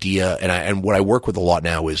this idea, and what I work with a lot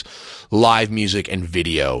now is live music and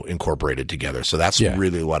video incorporated together. So that's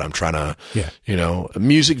really what I'm trying to,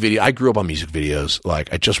 music video. I grew up on music videos.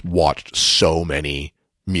 Like I just watched so many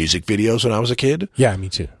music videos when I was a kid. Yeah, me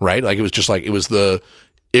too. Right? Like it was just like, it was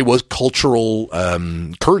cultural,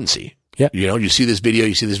 currency. Yeah. You see this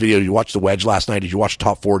video, you watched The Wedge last night. Did you watch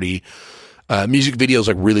Top 40? Music videos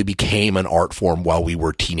like really became an art form while we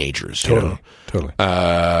were teenagers. Totally.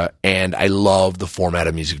 And I love the format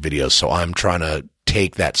of music videos. So I'm trying to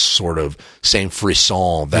take that sort of same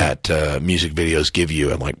frisson that, music videos give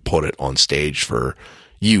you and like put it on stage for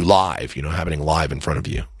you live, happening live in front of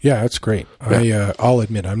you. Yeah, that's great. Yeah. I'll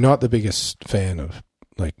admit I'm not the biggest fan of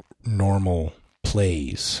like normal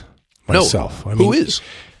plays myself. No, who is?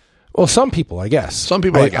 Well, some people, I guess. I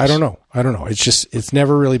guess. I don't know. It's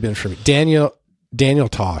never really been for me. Daniel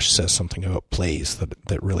Tosh says something about plays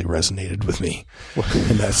that really resonated with me.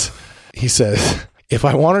 And he says, if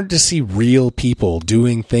I wanted to see real people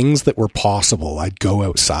doing things that were possible, I'd go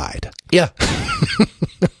outside. Yeah.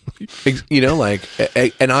 You know, like,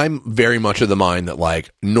 and I'm very much of the mind that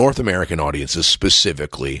like North American audiences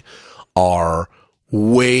specifically are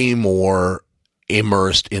way more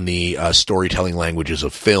immersed in the storytelling languages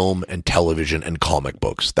of film and television and comic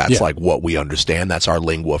books. That's like what we understand. That's our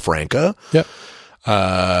lingua franca. Yep.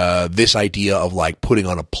 This idea of like putting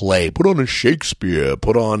on a play, put on a Shakespeare,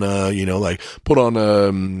 put on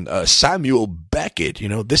Samuel Beckett, you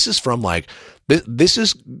know, this is from like, this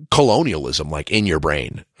is colonialism, like in your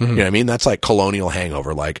brain. You know what I mean? That's like colonial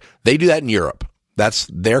hangover. Like they do that in Europe. That's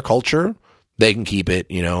their culture. They can keep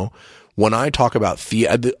it, you know. When I talk about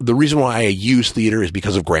theater, the reason why I use theater is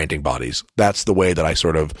because of granting bodies. That's the way that I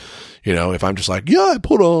sort of, you know, if I'm just like, yeah, I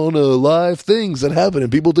put on live things that happen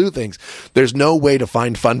and people do things. There's no way to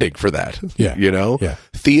find funding for that. Yeah. You know? Yeah.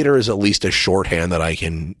 Theater is at least a shorthand that I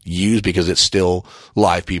can use because it's still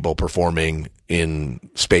live people performing in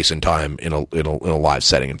space and time in a live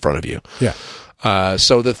setting in front of you. Yeah.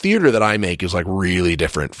 So the theater that I make is like really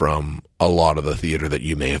different from a lot of the theater that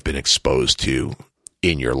you may have been exposed to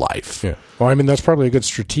in your life. Yeah. Well, I mean, that's probably a good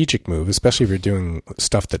strategic move, especially if you're doing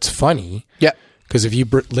stuff that's funny. Yeah. Because if you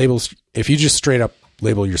just straight up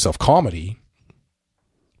label yourself comedy,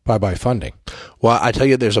 bye funding. Well, I tell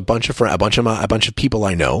you, there's a bunch of people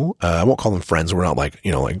I know. I won't call them friends. We're not like,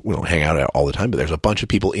 you know, like we don't hang out all the time, but there's a bunch of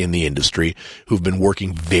people in the industry who've been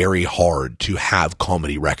working very hard to have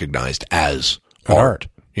comedy recognized as art.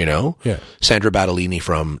 You know? Yeah. Sandra Battellini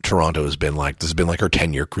from Toronto this has been like her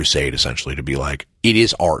 10-year crusade essentially to be like, it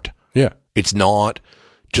is art. Yeah. It's not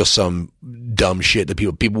just some dumb shit that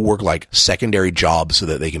people work like secondary jobs so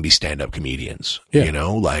that they can be stand-up comedians. Yeah. You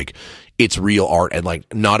know? Like, it's real art and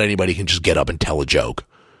like not anybody can just get up and tell a joke.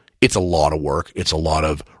 It's a lot of work. It's a lot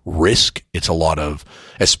of risk. It's a lot of,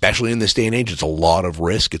 especially in this day and age, it's a lot of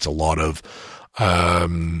risk. It's a lot of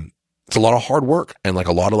hard work and like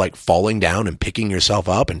a lot of like falling down and picking yourself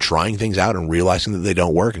up and trying things out and realizing that they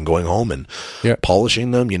don't work and going home and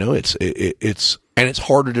polishing them. You know, it's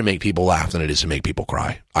harder to make people laugh than it is to make people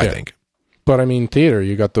cry, I think. But I mean, theater,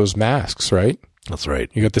 you got those masks, right? That's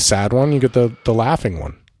right. You got the sad one, you got the laughing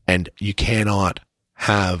one. And you cannot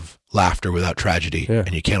have laughter without tragedy. Yeah.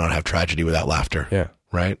 And you cannot have tragedy without laughter. Yeah.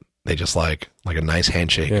 Right? They just like a nice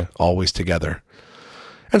handshake, always together.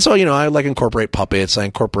 And so, you know, I like incorporate puppets. I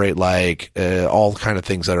incorporate like all kind of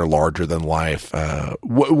things that are larger than life.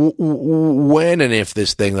 When and if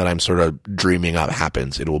this thing that I'm sort of dreaming up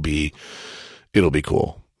happens, it'll be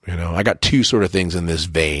cool. You know, I got two sort of things in this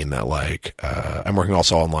vein that like I'm working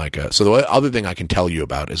also on like so the other thing I can tell you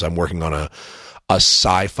about is I'm working on a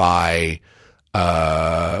sci-fi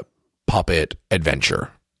puppet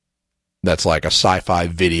adventure. That's like a sci-fi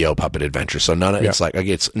video puppet adventure. So it's like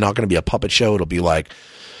it's not going to be a puppet show. It'll be like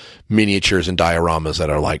miniatures and dioramas that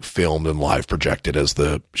are like filmed and live projected as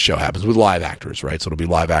the show happens with live actors, right? So it'll be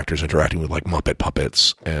live actors interacting with like Muppet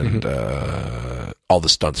puppets and all the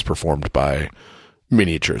stunts performed by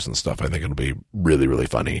miniatures and stuff. I think it'll be really, really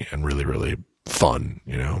funny and really, really fun,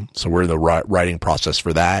 you know? So we're in the writing process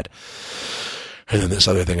for that. And then this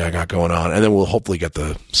other thing I got going on. And then we'll hopefully get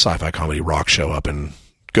the sci-fi comedy rock show up and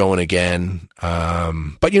going again.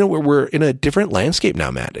 But you know, we're in a different landscape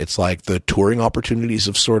now, Matt. It's like the touring opportunities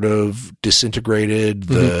have sort of disintegrated.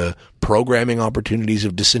 The programming opportunities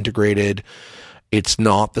have disintegrated. It's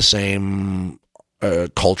not the same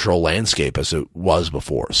cultural landscape as it was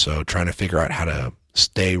before. So trying to figure out how to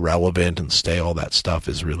stay relevant and stay all that stuff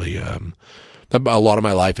is really, a lot of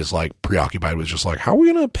my life is like preoccupied with just like, how are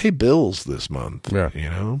we going to pay bills this month? Yeah. You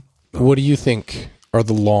know? What do you think are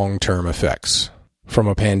the long-term effects from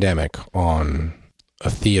a pandemic on a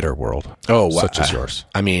theater world such as yours?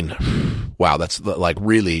 I mean, wow, that's like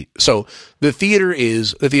really, so the theater.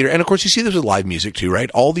 And of course you see this with live music too, right?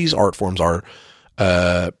 All these art forms are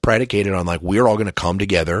predicated on like, we're all going to come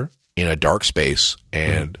together in a dark space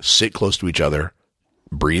and sit close to each other,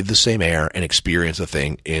 breathe the same air and experience a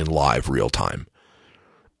thing in live real time.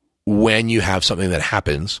 When you have something that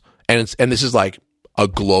happens, and this is like a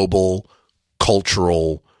global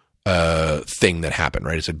cultural thing that happened,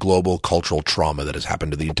 right? It's a global cultural trauma that has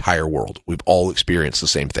happened to the entire world. We've all experienced the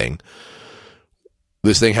same thing.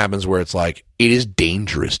 This thing happens where it's like, it is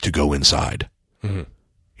dangerous to go inside. It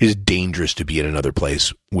is dangerous to be in another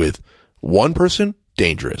place with one person,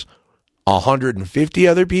 dangerous. 150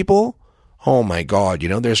 other people, oh my God, you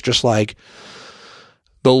know, there's just like,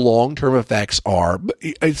 the long-term effects are,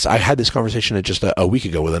 I had this conversation just a week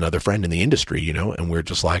ago with another friend in the industry, you know, and we're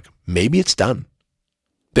just like, maybe it's done.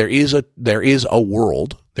 There is a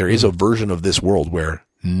world, there is a version of this world where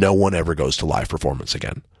no one ever goes to live performance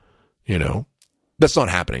again. You know, that's not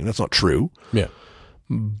happening. That's not true. Yeah.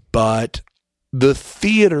 But the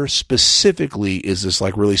theater specifically is this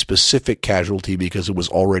like really specific casualty because it was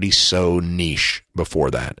already so niche before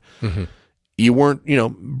that. Mm-hmm. You weren't,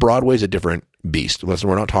 Broadway's a different beast. Listen,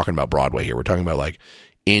 we're not talking about Broadway here. We're talking about like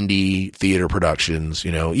indie theater productions,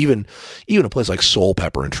 even a place like Soul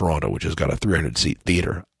Pepper in Toronto, which has got a 300-seat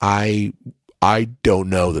theater. I don't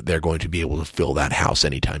know that they're going to be able to fill that house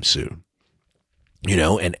anytime soon.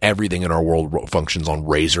 And everything in our world functions on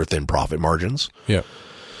razor thin profit margins. Yeah.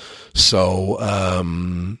 So,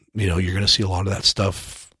 you're going to see a lot of that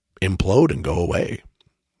stuff implode and go away,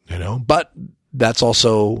 but that's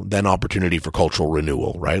also then opportunity for cultural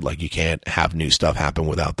renewal, right? Like you can't have new stuff happen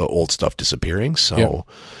without the old stuff disappearing. So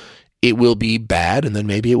It will be bad and then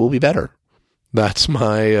maybe it will be better. That's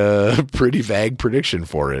my pretty vague prediction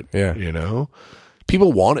for it. Yeah.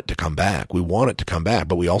 People want it to come back. We want it to come back,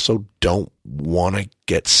 but we also don't want to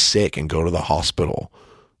get sick and go to the hospital,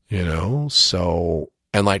 So,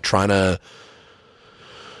 and like trying to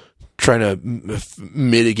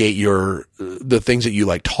mitigate the things that you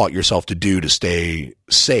like taught yourself to do to stay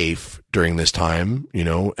safe during this time,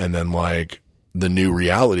 and then like the new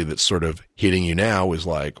reality that's sort of hitting you now is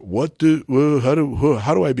like, how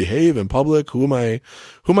do I behave in public? Who am I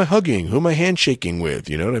hugging? Who am I handshaking with?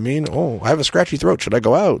 You know what I mean? Oh, I have a scratchy throat. Should I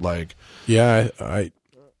go out? Like, yeah, I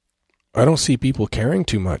don't see people caring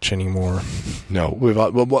too much anymore. No,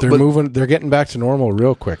 they're moving. They're getting back to normal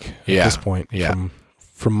real quick at this point. Yeah.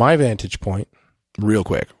 From my vantage point, real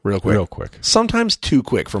quick. Sometimes too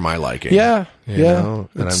quick for my liking. Yeah. And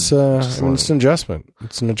it's it's an adjustment.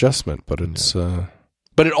 It's an adjustment, but it's.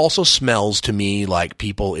 But it also smells to me like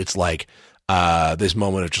people. It's like this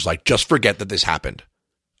moment of just like, just forget that this happened.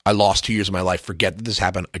 I lost 2 years of my life. Forget that this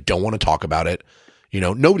happened. I don't want to talk about it.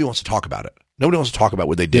 Nobody wants to talk about it. Nobody wants to talk about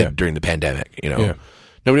what they did during the pandemic.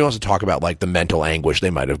 Nobody wants to talk about like the mental anguish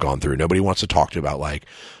they might have gone through. Nobody wants to talk about like,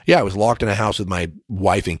 I was locked in a house with my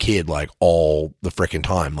wife and kid like all the frickin'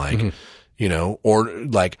 time. Like, or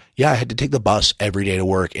like, I had to take the bus every day to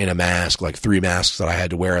work in a mask, like 3 masks that I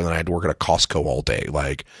had to wear. And then I had to work at a Costco all day.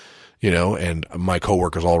 Like, and my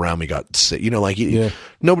coworkers all around me got sick,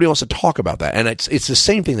 nobody wants to talk about that. And it's the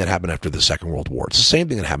same thing that happened after the Second World War. It's the same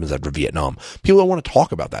thing that happens after Vietnam. People don't want to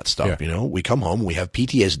talk about that stuff. Yeah. We come home, we have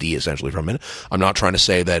PTSD essentially from it. I'm not trying to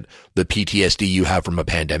say that the PTSD you have from a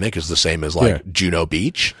pandemic is the same as like Juno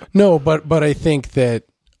Beach. No, but I think that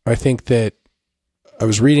I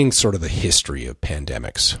was reading sort of the history of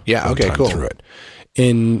pandemics. Yeah. Okay, cool. Through it.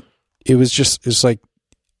 And it's like,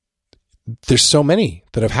 there's so many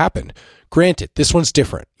that have happened. Granted, this one's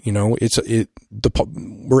different. We're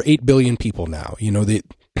 8 billion people now. The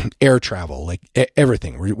air travel, like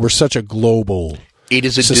everything. We're such a global. It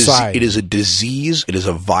is a society. It is a disease. It is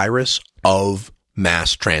a virus of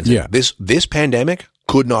mass transit. Yeah. This pandemic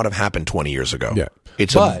could not have happened 20 years ago. Yeah.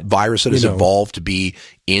 It's a virus that has evolved to be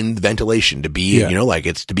in ventilation, to be like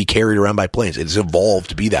it's to be carried around by planes. It's evolved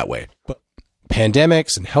to be that way. But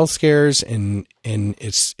pandemics and health scares and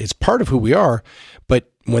it's part of who we are. But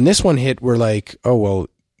when this one hit, we're like,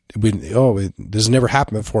 this has never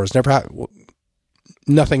happened before. It's never happened. Well,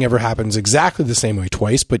 nothing ever happens exactly the same way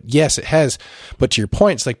twice, but yes, it has. But to your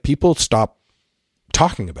point, it's like people stop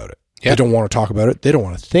talking about it. Yeah. They don't want to talk about it. They don't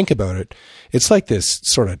want to think about it. It's like this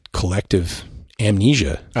sort of collective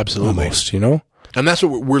amnesia. Absolutely. Almost, And that's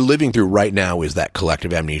what we're living through right now, is that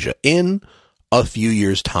collective amnesia. In a few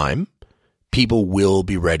years' time, people will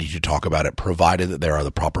be ready to talk about it, provided that there are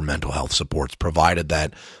the proper mental health supports, provided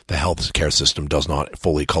that the health care system does not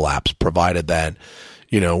fully collapse, provided that,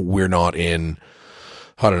 we're not in,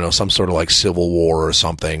 I don't know, some sort of like civil war or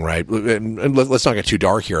something, right? And let's not get too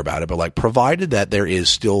dark here about it, but like provided that there is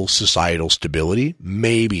still societal stability,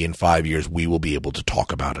 maybe in 5 years we will be able to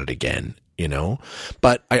talk about it again.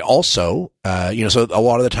 But I also, so a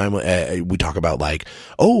lot of the time we talk about like,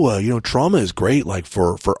 trauma is great, like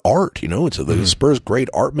for art, it spurs great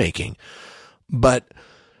art making, but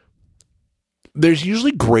there's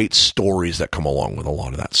usually great stories that come along with a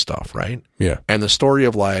lot of that stuff, right? Yeah. And the story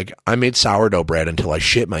of like, I made sourdough bread until I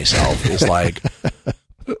shit myself is like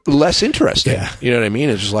less interesting. Yeah. You know what I mean?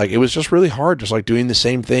 It's just like, it was just really hard, just like doing the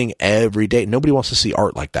same thing every day. Nobody wants to see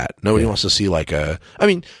art like that. Nobody wants to see like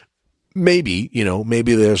maybe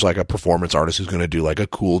there's like a performance artist who's going to do like a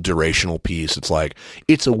cool durational piece. It's like,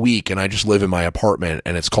 it's a week and I just live in my apartment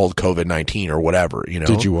and it's called COVID-19 or whatever,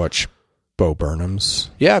 Did you watch Bo Burnham's?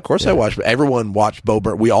 Yeah, of course I watched. Everyone watched Bo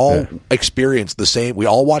Burnham. We all experienced the same. We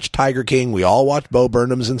all watched Tiger King. We all watched Bo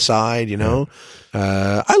Burnham's Inside,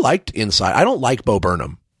 I liked Inside. I don't like Bo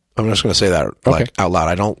Burnham. I'm just going to say that out loud.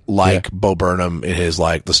 I don't like Bo Burnham in his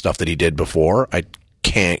like the stuff that he did before. I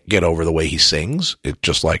can't get over the way he sings. It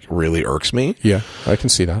just like really irks me. Yeah, I can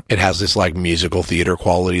see that. It has this like musical theater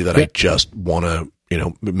quality that I just want to,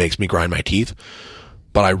 it makes me grind my teeth.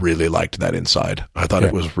 But I really liked that Inside. I thought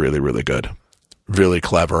it was really, really good. Really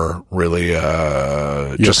clever, really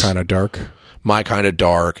just kind of dark. My kind of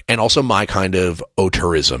dark, and also my kind of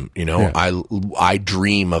auteurism. I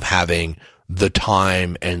dream of having the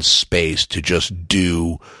time and space to just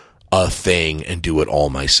do a thing and do it all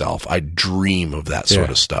myself. I dream of that sort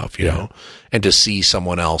of stuff, you know, and to see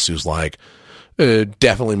someone else who's like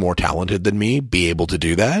definitely more talented than me be able to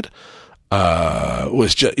do that. I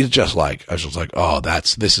was just like, oh,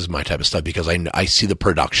 this is my type of stuff, because I see the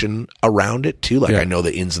production around it too. Like I know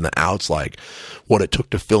the ins and the outs, like what it took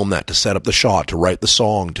to film that, to set up the shot, to write the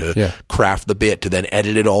song, to craft the bit, to then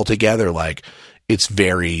edit it all together. Like it's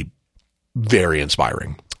very, very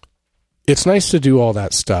inspiring. It's nice to do all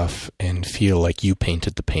that stuff and feel like you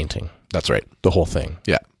painted the painting. That's right. The whole thing.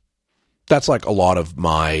 Yeah. That's like a lot of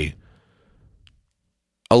my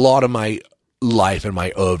life and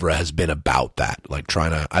my oeuvre has been about that. Like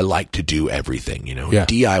I like to do everything,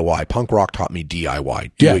 DIY. Punk rock taught me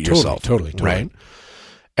DIY. Do it yourself. Totally. Right.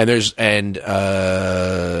 And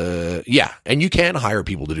and you can hire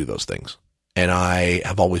people to do those things. And I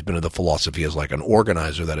have always been of the philosophy as like an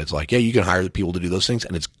organizer that it's like, you can hire people to do those things,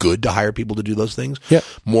 and it's good to hire people to do those things. Yeah.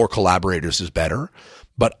 More collaborators is better,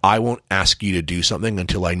 but I won't ask you to do something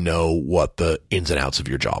until I know what the ins and outs of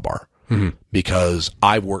your job are. Mm-hmm. Because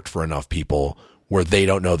I've worked for enough people where they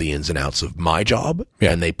don't know the ins and outs of my job,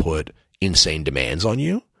 and they put insane demands on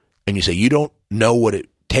you, and you say, you don't know what it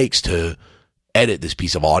takes to edit this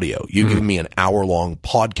piece of audio. You give me an hour-long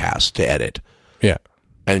podcast to edit. Yeah.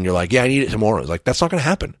 And you're like, I need it tomorrow. It's like, that's not going to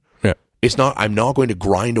happen. Yeah. I'm not going to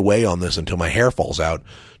grind away on this until my hair falls out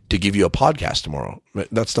to give you a podcast tomorrow.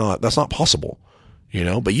 That's not possible,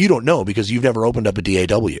 but you don't know because you've never opened up a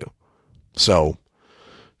DAW. So,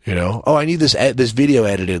 I need this video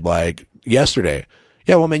edited like yesterday.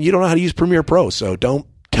 Yeah. Well, man, you don't know how to use Premiere Pro. So don't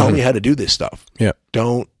tell me how to do this stuff. Yeah.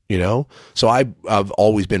 Don't, so I've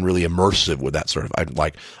always been really immersive with that sort of,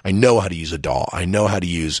 I know how to use a DAW. I know how to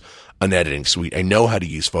use an editing suite. I know how to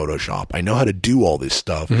use Photoshop. I know how to do all this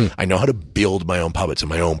stuff. Mm-hmm. I know how to build my own puppets and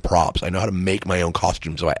my own props. I know how to make my own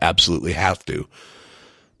costumes, so I absolutely have to.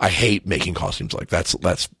 I hate making costumes. Like that's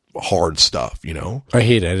hard stuff, I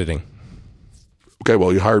hate editing. Okay,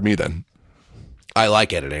 well, you hired me then. I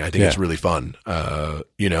like editing. I think it's really fun. But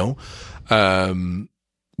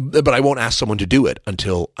I won't ask someone to do it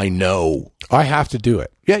until I know. I have to do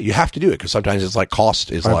it. Yeah, you have to do it, because sometimes it's like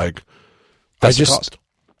cost is that's the cost.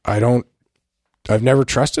 I've never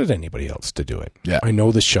trusted anybody else to do it. Yeah. I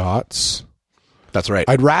know the shots. That's right.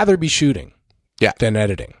 I'd rather be shooting than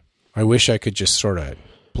editing. I wish I could just sort of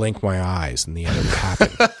blink my eyes and the edit would happen.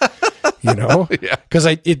 Yeah. Because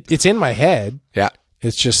it's in my head. Yeah.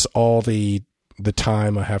 It's just all the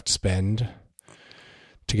time I have to spend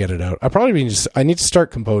to get it out. I need to start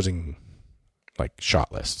composing like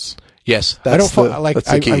shot lists. Yes, that's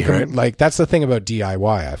the key, right? Like that's the thing about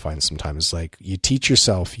DIY. I find sometimes like you teach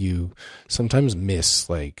yourself, you sometimes miss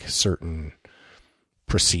like certain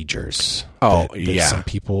procedures. That some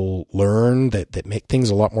people learn that make things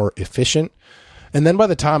a lot more efficient, and then by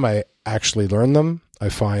the time I actually learn them, I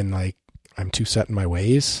find like I'm too set in my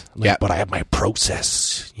ways. But I have my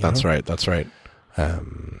process. That's right. That's right.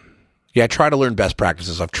 I try to learn best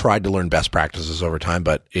practices. I've tried to learn best practices over time,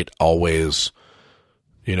 but it always,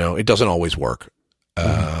 it doesn't always work.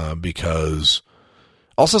 Because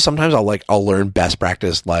also sometimes I'll learn best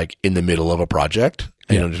practice like in the middle of a project,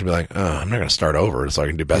 and just be like, oh, I'm not going to start over so I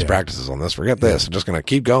can do best practices on this. Forget this. I'm just going to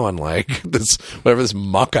keep going. Like this, whatever this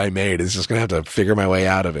muck I made is just going to have to figure my way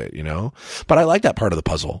out of it, but I like that part of the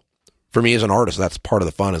puzzle. For me as an artist, that's part of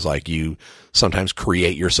the fun, is like you sometimes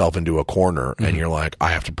create yourself into a corner and you're like,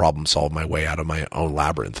 I have to problem solve my way out of my own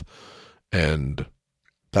labyrinth. And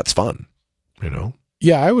that's fun,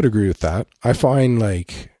 Yeah, I would agree with that. I find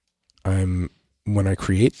like when I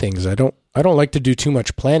create things, I don't like to do too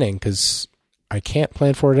much planning because I can't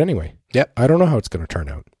plan for it anyway. Yep. I don't know how it's going to turn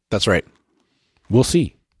out. That's right. We'll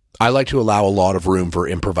see. I like to allow a lot of room for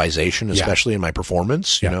improvisation, especially in my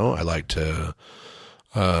performance. I like to...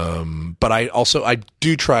 but I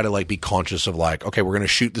do try to like be conscious of like, okay, we're going to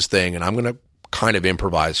shoot this thing and I'm going to kind of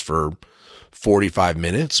improvise for 45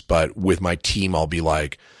 minutes, but with my team, I'll be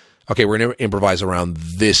like, okay, we're going to improvise around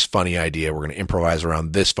this funny idea. We're going to improvise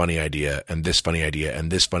around this funny idea and this funny idea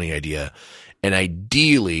and this funny idea. And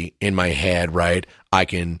ideally in my head, right, I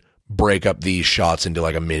can break up these shots into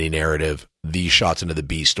like a mini narrative, these shots into the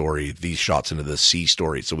B story, these shots into the C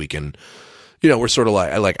story. So we can, we're sort of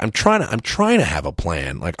like I'm trying to have a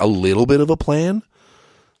plan, like a little bit of a plan,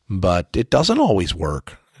 but it doesn't always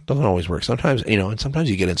work. It doesn't always work. Sometimes, and sometimes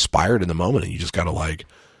you get inspired in the moment and you just got to like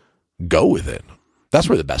go with it. That's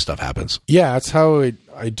where the best stuff happens. Yeah, that's how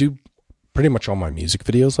I do pretty much all my music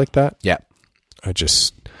videos like that. Yeah.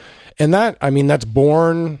 That's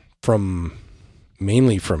born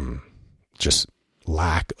mainly from just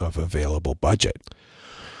lack of available budget.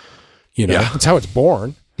 That's how it's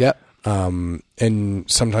born. Yeah. And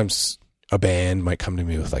sometimes a band might come to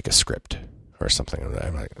me with like a script or something. And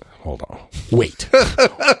I'm like, hold on, wait.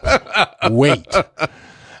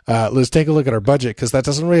 Let's take a look at our budget, because that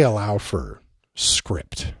doesn't really allow for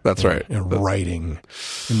script. That's right. And writing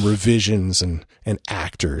and revisions and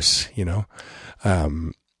actors,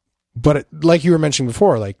 but like you were mentioning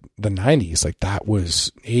before, like the 90s, like that was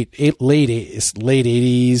late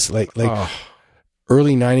 80s, like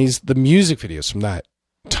early 90s, the music videos from that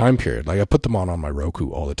time period. Like I put them on my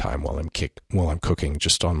Roku all the time while I'm cooking,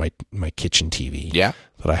 just on my kitchen TV that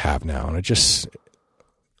I have now. And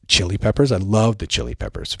Chili Peppers. I love the Chili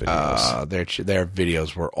Peppers videos. Their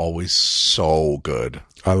videos were always so good.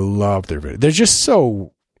 I love their videos.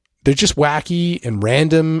 They're just wacky and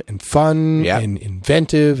random and fun and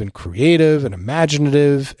inventive and creative and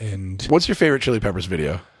imaginative. And what's your favorite Chili Peppers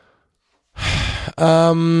video?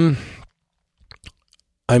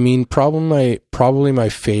 Probably my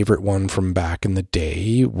favorite one from back in the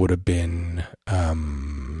day would have been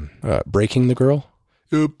Breaking the Girl.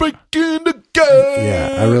 You're breaking the girl.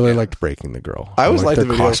 Yeah, I really liked Breaking the Girl. I always liked the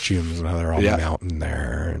videos. Costumes and how they're on the mountain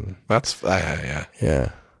there. And that's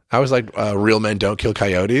yeah. I was like, Real Men Don't Kill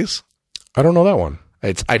Coyotes. I don't know that one.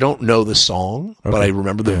 I don't know the song, but I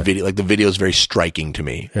remember the video. Like the video is very striking to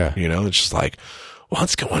me. Yeah, it's just like,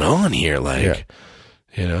 what's going on here? Like,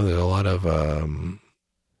 there's a lot of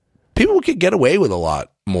people could get away with a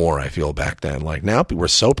lot more. I feel back then. Like now, we're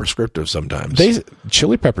so prescriptive sometimes.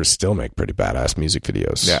 Chili Peppers still make pretty badass music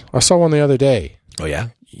videos. Yeah, I saw one the other day. Oh yeah.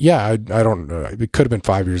 Yeah, I don't know. It could have been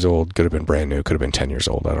 5 years old. Could have been brand new. Could have been 10 years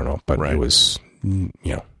old. I don't know, but it was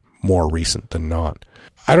more recent than not.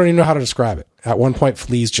 I don't even know how to describe it. At one point,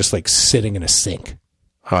 Flea's just like sitting in a sink.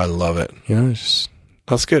 Oh, I love it.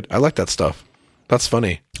 That's good. I like that stuff. That's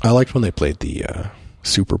funny. I liked when they played the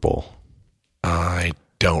Super Bowl. I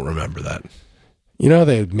don't remember that.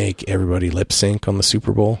 They make everybody lip sync on the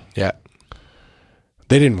Super Bowl. Yeah.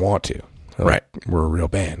 They didn't want to. Right. We're a real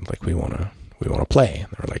band. Like we want to play. And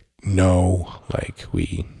they're like, no, like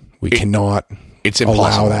we cannot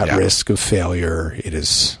allow that risk of failure. It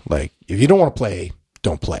is like, if you don't want to play,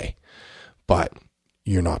 don't play, but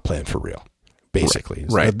you're not playing for real, basically.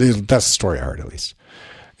 Right. That's the story I heard, at least.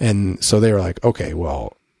 And so they were like, okay,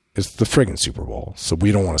 well, it's the friggin' Super Bowl, so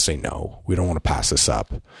we don't want to say no. We don't want to pass this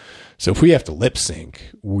up. So if we have to lip sync,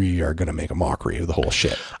 we are going to make a mockery of the whole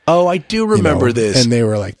shit. Oh, I do remember this. And they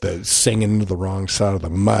were like singing to the wrong side of the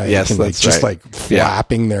mic. Yes, and that's just right. like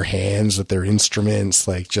flapping their hands with their instruments,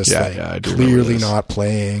 like clearly not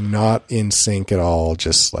playing, not in sync at all.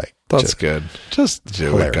 Just like, that's good. Just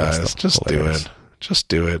do it, guys. Just do it. Just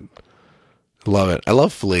do it. Love it. I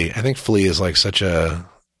love Flea. I think Flea is like such an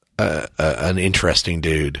interesting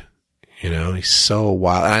dude. He's so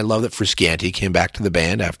wild. And I love that Frusciante came back to the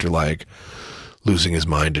band after like losing his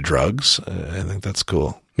mind to drugs. I think that's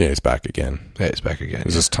cool. Yeah, he's back again.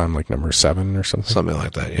 Is this time like number 7 or something? Something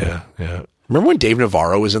like that. Yeah. Remember when Dave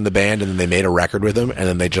Navarro was in the band and then they made a record with him and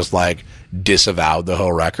then they just like disavowed the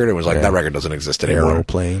whole record? It was like, that record doesn't exist anymore.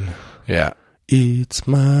 Aeroplane. Yeah. It's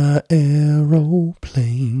my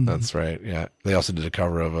aeroplane. That's right. Yeah. They also did a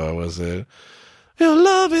cover of, was it? Your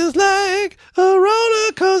love is like a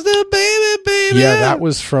roller coaster, baby. Yeah, that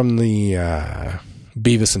was from the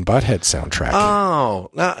Beavis and Butthead soundtrack.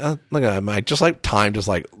 Oh, look at Mike. Just like time, just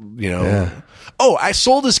like, Oh, I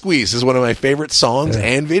Sold a Squeeze is one of my favorite songs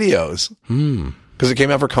and videos. Because it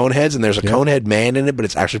came out for Coneheads, and there's a Conehead man in it, but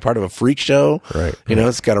it's actually part of a freak show. Right.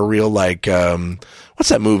 It's got a real like, what's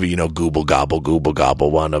that movie? Gooble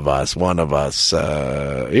Gobble, one of us. You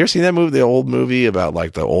ever seen that movie? The old movie about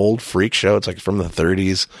like the old freak show? It's like from the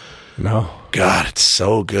 30s. No. God, it's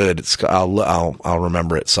so good. I'll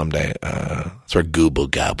remember it someday. It's where Gooble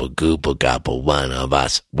Gobble, one of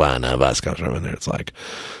us comes from in there. It's like,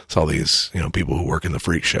 it's all these, people who work in the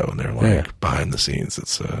freak show, and they're like behind the scenes.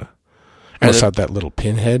 It's, it's had that little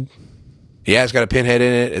pinhead. Yeah, it's got a pinhead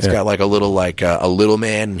in it. It's got like a little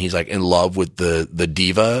man, and he's like in love with the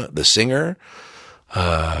diva, the singer.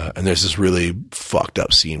 And there's this really fucked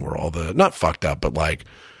up scene where not fucked up, but like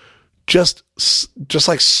just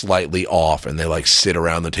like slightly off, and they like sit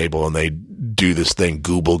around the table and they do this thing,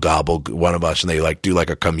 Gooble Gobble, one of us, and they like do like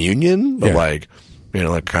a communion, but like,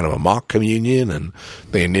 like kind of a mock communion, and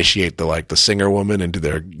they initiate the singer woman into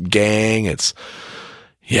their gang.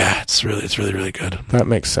 Yeah, it's really, really good. That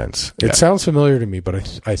makes sense. It sounds familiar to me, but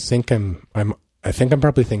I think I'm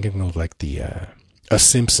probably thinking of like the a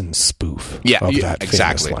Simpsons spoof. Yeah, of that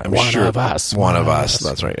exactly. Line. I'm One sure of us. One of us.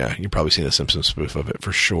 That's right. Yeah, you've probably seen a Simpsons spoof of it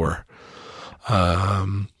for sure.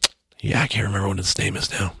 Yeah, I can't remember what its name is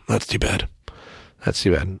now. That's too bad.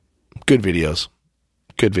 Good videos.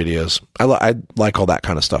 I like all that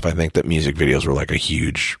kind of stuff. I think that music videos were like a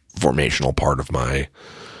huge formational part of my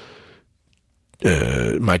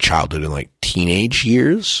my childhood and like teenage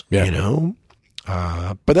years. Yeah. You know.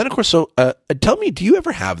 But then, of course, so tell me, do you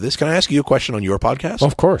ever have this? Can I ask you a question on your podcast?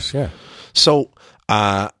 Of course, yeah. So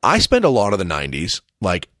I spend a lot of the 90s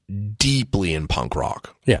like deeply in punk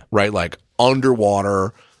rock. Yeah. Right? Like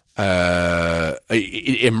underwater,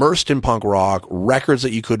 immersed in punk rock, records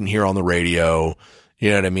that you couldn't hear on the radio. You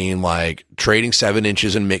know what I mean? Like trading 7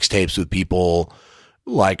 inches and mixtapes with people,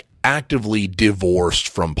 like actively divorced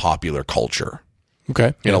from popular culture.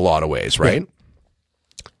 Okay. In a lot of ways, right? Yeah.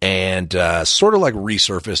 And sort of like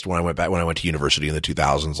resurfaced when I went to university in the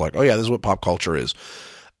 2000s. Like, oh yeah, this is what pop culture is.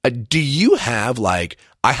 Do you have like,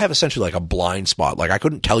 I have essentially like a blind spot. Like I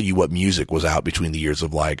couldn't tell you what music was out between the years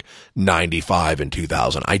of like 95 and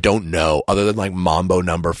 2000. I don't know, other than like Mambo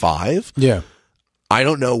No. 5. Yeah. I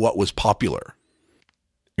don't know what was popular.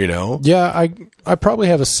 You know? Yeah, I probably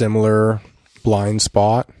have a similar blind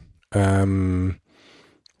spot.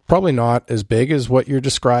 Probably not as big as what you're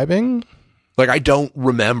describing. Like, I don't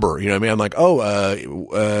remember, you know what I mean? I'm like,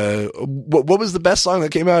 what was the best song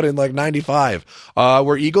that came out in like 95?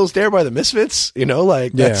 Were Eagles There by the Misfits? You know,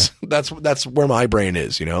 like that's where my brain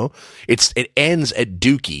is, you know? It ends at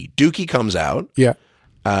Dookie. Dookie comes out. Yeah.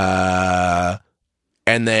 And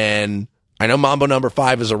then I know Mambo No.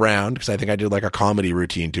 5 is around because I think I did like a comedy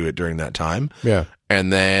routine to it during that time. Yeah.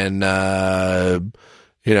 And then,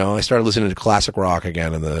 you know, I started listening to classic rock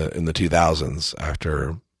again in the 2000s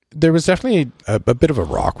after. There was definitely a bit of a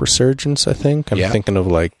rock resurgence, I think. I'm thinking of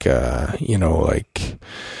like, you know, like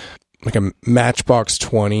a Matchbox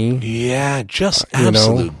 20. Yeah, just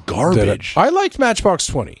absolute garbage. I liked Matchbox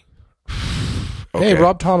 20. Okay. Hey,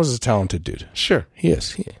 Rob Thomas is a talented dude. Sure. He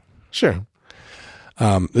is. Sure.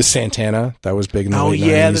 The Santana, that was big in the late 90s.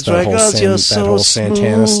 Yeah, that's right. That whole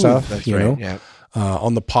Santana stuff, that's you right. know. Yeah.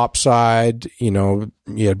 On the pop side, you know,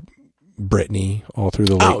 you had Britney all through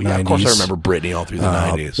the late 90s. Yeah, of course I remember Britney all through the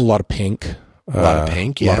 90s. A lot of Pink. A lot of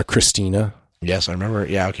Pink, yeah. A lot of Christina. Yes, I remember.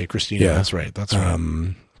 Yeah, okay, Christina. Yeah. That's right.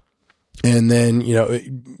 And then, you know,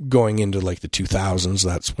 going into like the 2000s,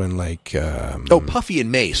 that's when like... Puffy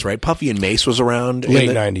and Mace, right? Puffy and Mace was around.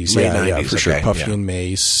 Late 90s, yeah, for sure. Puffy and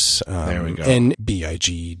Mace. There we go. And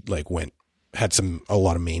B.I.G. like had a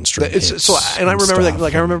lot of mainstream hits. So, and I remember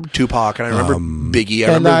I remember Tupac and I remember Biggie.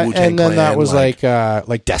 I remember Wu-Tang and then Clan, that was like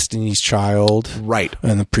Destiny's Child, right?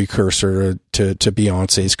 And the precursor to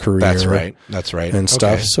Beyonce's career. That's right, and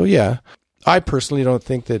stuff. Okay. So yeah, I personally don't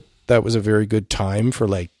think that was a very good time for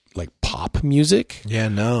like pop music. Yeah,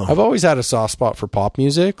 no. I've always had a soft spot for pop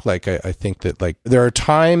music. Like I think that like there are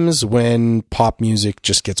times when pop music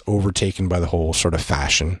just gets overtaken by the whole sort of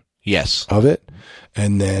fashion. Yes. Of it.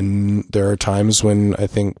 And then there are times when I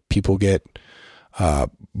think people get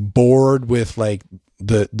bored with like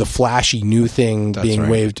the flashy new thing being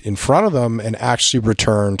waved in front of them and actually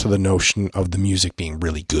return to the notion of the music being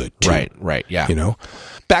really good too. Right, yeah. You know?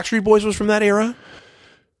 Backstreet Boys was from that era?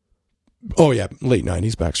 Oh yeah, late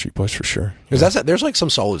 90s Backstreet Boys for sure. Because there's like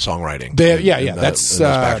some solid songwriting. That's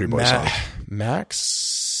Backstreet Boys songs.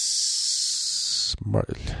 Max I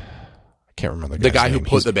can't remember the guy who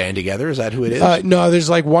put the band together. Is that who it is? No, there's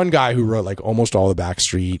like one guy who wrote like almost all the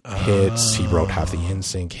Backstreet hits. He wrote half the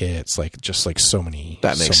NSYNC hits. Like just like so many.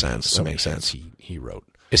 That makes sense. That makes sense. He wrote.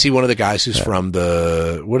 Is he one of the guys who's from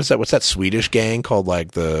the what's that Swedish gang called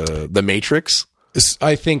like the Matrix?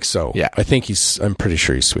 I think so. Yeah, I think I'm pretty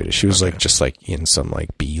sure he's Swedish. He was like just like in some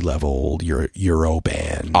like B-level Euro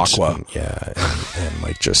band, Aqua.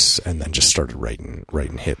 And then just started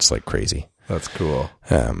writing hits like crazy. That's cool.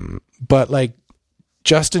 But like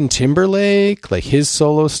Justin Timberlake, like his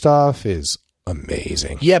solo stuff is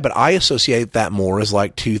amazing. Yeah, but I associate that more as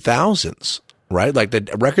like 2000s, right? Like the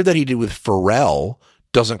record that he did with Pharrell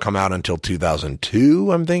doesn't come out until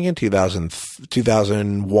 2002. I'm thinking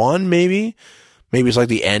 2001, maybe. Maybe it's like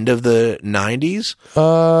the end of the 90s.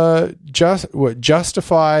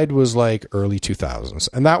 Justified was like early 2000s,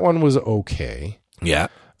 and that one was okay. Yeah.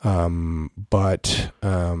 And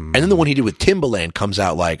then the one he did with Timbaland comes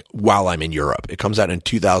out like while I'm in Europe. It comes out in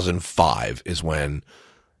 2005 is when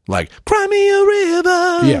like Cry Me a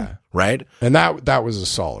River. Yeah. Right? And that was a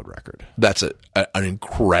solid record. That's an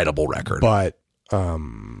incredible record. But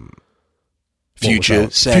Future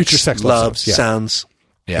Sex Love yeah. Sounds.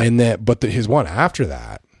 Yeah. And but his one after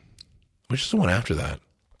that, which is the one after that?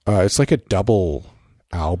 it's like a double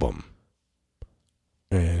album,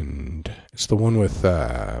 and it's the one with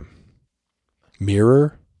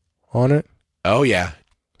Mirror on it. Oh yeah,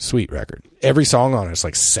 sweet record. Every song on it is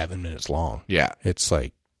like 7 minutes long. Yeah, it's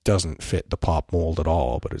like doesn't fit the pop mold at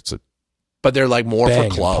all, but it's a. But they're like more for Bang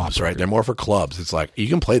clubs, pop right? record. They're more for clubs. It's like you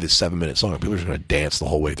can play this 7-minute song and people are just going to dance the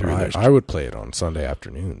whole way through. I would play it on Sunday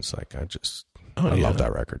afternoons. Like I love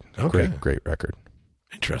that record. Okay. Great record.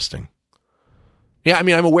 Interesting. Yeah, I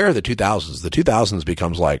mean, I'm aware of the 2000s. The 2000s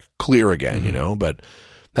becomes like clear again, you know, but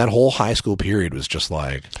that whole high school period was just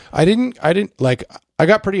like. I didn't like, I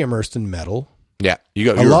got pretty immersed in metal. Yeah.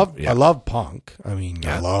 I love punk. I mean,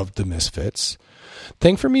 I loved the Misfits.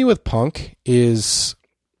 Thing for me with punk is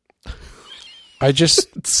a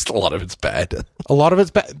lot of it's bad. A lot of it's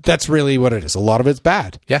bad. That's really what it is. A lot of it's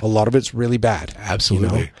bad. Yeah. A lot of it's really bad.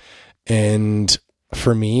 Absolutely. You know? And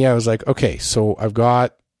for me, I was like, okay, so I've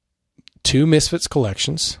got 2 Misfits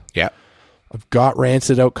collections. Yeah. I've got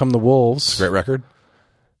Rancid Out Come the Wolves. Great record.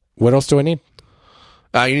 What else do I need?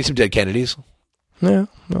 You need some Dead Kennedys. Yeah,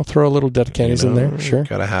 I'll throw a little Dead Kennedys in there. Sure.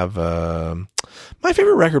 Gotta have. My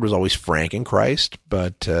favorite record was always Frankenchrist,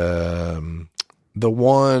 but the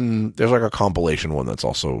one there's like a compilation one that's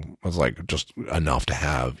also was like just enough to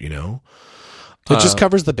have, you know. It just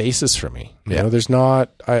covers the basis for me. You Yeah. know, there's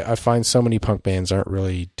not. I find so many punk bands aren't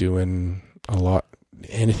really doing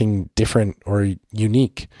anything different or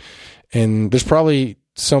unique, and there's probably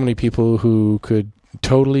so many people who could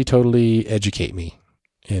totally educate me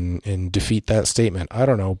and defeat that statement. I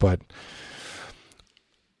don't know, but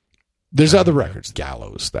there's other records.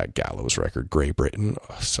 That Gallows record, Grey Britain,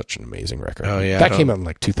 such an amazing record. Oh yeah, that came out in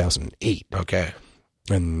like 2008. Okay,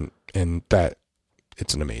 and that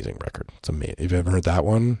it's an amazing record. It's amazing. If you've ever heard that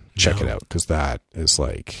one, check it out because that is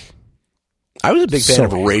like. I was a big fan So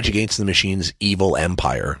of angry. Rage Against the Machine's Evil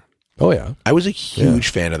Empire. Oh yeah, I was a huge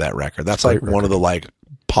fan of that record. That's like Great one of the like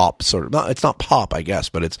pop sort of. It's not pop, I guess,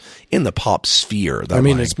 but it's in the pop sphere. That, I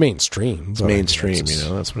mean like, it's mainstream. it's mainstream. You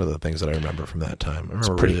know, that's one of the things that I remember from that time. I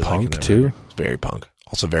remember pretty really liking punk, that too. record. It's very punk.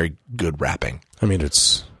 Also very good rapping. I mean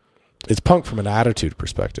it's punk from an attitude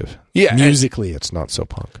perspective. Yeah, musically it's not so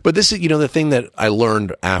punk. But this is, you know, the thing that I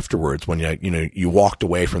learned afterwards when you walked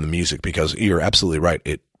away from the music, because you're absolutely right.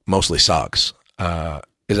 It mostly sucks.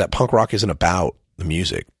 Is that punk rock isn't about the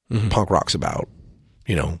music. Mm-hmm. Punk rock's about,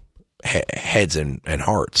 you know, heads and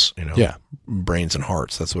hearts, you know, brains and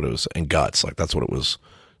hearts. That's what it was. And guts. Like that's what it was.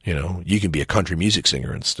 You know, you can be a country music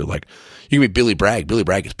singer and still like, you can be Billy Bragg. Billy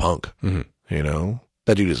Bragg is punk, you know,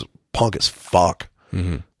 that dude is punk as fuck.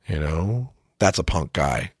 Mm-hmm. You know, that's a punk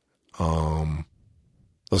guy.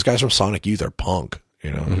 Those guys from Sonic Youth are punk,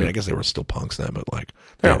 you know. I mean, I guess they were still punks then, but like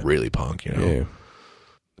they're not really punk, you know. Yeah.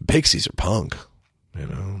 The Pixies are punk, you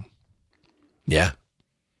know. Yeah.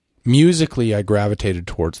 Musically, I gravitated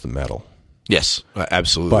towards the metal, Yes,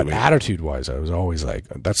 absolutely. but attitude-wise, I was always like,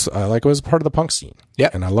 it was part of the punk scene. Yeah.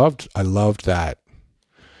 and I loved that.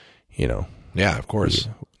 You know, yeah, of course.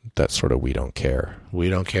 that sort of we don't care. We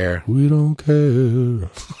don't care. We don't care.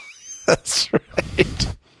 That's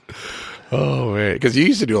right. Oh man, because you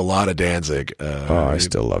used to do a lot of Danzig. I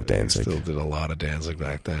still love Danzig. Still did a lot of Danzig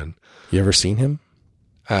back then. You ever seen him?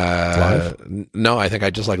 Live? No, I think I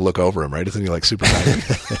just like look over him. Right? Isn't he like super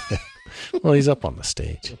tight? Well, he's up on the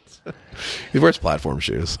stage. He wears platform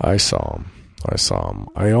shoes. I saw him.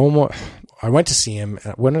 I went to see him.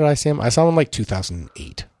 When did I see him? I saw him like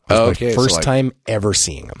 2008. It was Okay, my so first like- time ever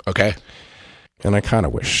seeing him. Okay. And I kind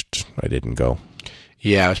of wished I didn't go.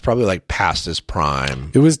 Yeah, it was probably like past his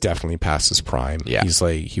prime. It was definitely past his prime. Yeah.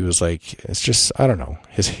 He was like, it's just, I don't know.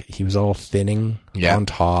 He was all thinning on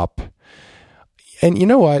top. And you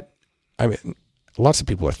know what? I mean, lots of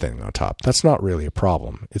people are thinning on top. That's not really a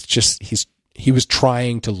problem. It's just, he was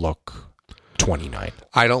trying to look 29,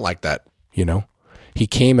 I don't like that. you know? He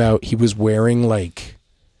came out, he was wearing like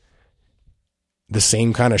the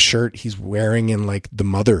same kind of shirt he's wearing in like the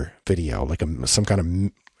Mother video, like some kind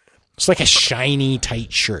of, it's like a shiny,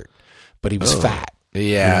 tight shirt, but he was fat.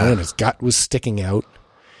 Yeah. You know, and his gut was sticking out,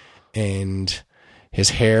 and his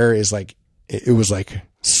hair is like, it was like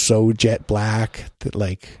so jet black that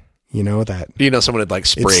like, you know, that. You know, someone had like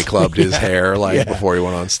spray clubbed his hair like before he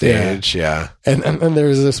went on stage. Yeah. And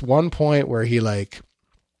there's this one point where he like,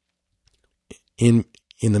 in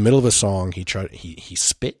the middle of a song, he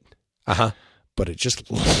spit. Uh-huh. But it just it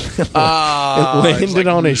It's landed like-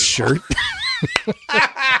 on his shirt.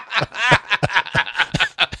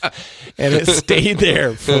 And it stayed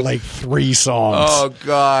there for like 3 songs. Oh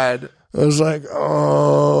God. I was like,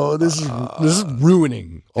 oh, this is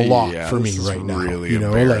ruining a lot for me right now. Really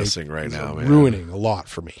embarrassing right now, man. Ruining a lot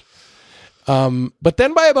for me. But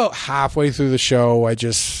then by about halfway through the show, I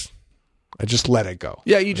just let it go.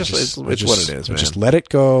 Yeah, it's what it is, man. I just let it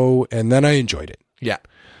go, and then I enjoyed it. Yeah.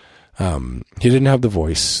 He didn't have the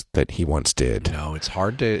voice that he once did. No, it's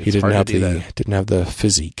hard to. He didn't have the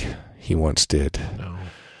physique he once did. No.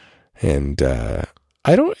 And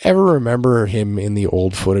I don't ever remember him in the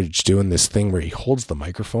old footage doing this thing where he holds the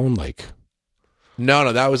microphone like.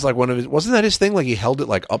 No, that was like one of his. Wasn't that his thing? Like he held it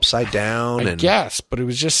like upside down. I guess, but it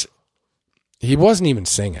was just. He wasn't even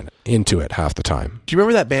singing into it half the time. Do you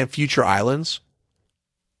remember that band Future Islands?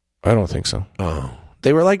 I don't think so. Oh.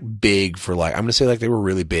 They were like big for like, I'm going to say like they were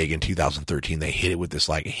really big in 2013. They hit it with this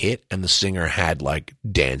like hit, and the singer had like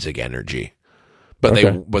Danzig energy. But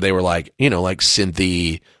they were like, like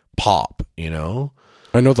synthy pop, I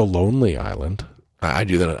know the Lonely Island. I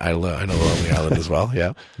do that. I know the Lonely Island as well.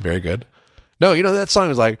 Yeah. Very good. No, that song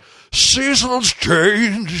was like, seasons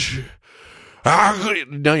change. No, you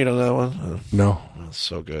don't know that one? No. That's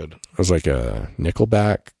so good. It was like a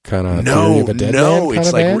Nickelback kind of.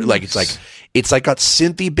 It's like got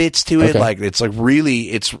synthy bits to it. Like it's like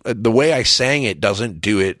really, it's the way I sang it doesn't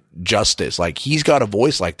do it justice. Like he's got a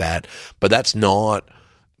voice like that, but that's not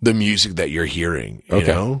the music that you're hearing. You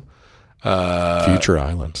know? Future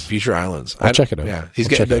Islands. Future Islands. I'll check it out. Yeah,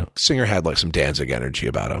 the singer had like some Danzig energy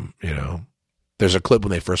about him. There's a clip when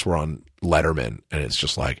they first were on Letterman, and it's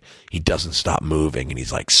just like he doesn't stop moving, and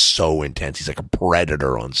he's like so intense. He's like a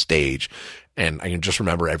predator on stage, and I can just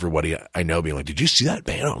remember everybody I know being like, "Did you see that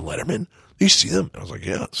band on Letterman? Did you see them?" And I was like,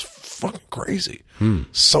 "Yeah, it's fucking crazy,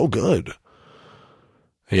 so good."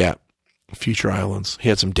 Yeah, Future Islands. He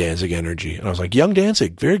had some Danzig energy, and I was like, "Young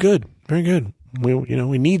Danzig, very good, very good."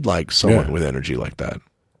 We need like someone with energy like that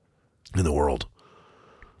in the world.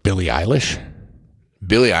 Billie Eilish.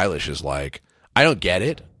 Billie Eilish is like. I don't get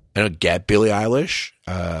it. I don't get Billie Eilish,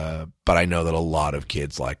 but I know that a lot of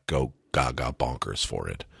kids like go gaga bonkers for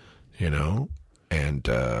it, And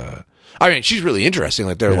I mean, she's really interesting.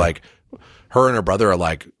 Like they're like, her and her brother are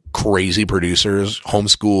like crazy producers,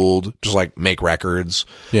 homeschooled, just like make records.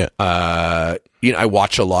 Yeah. I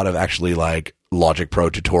watch a lot of actually like Logic Pro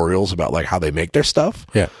tutorials about like how they make their stuff.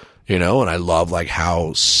 Yeah. And I love like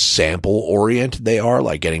how sample oriented they are,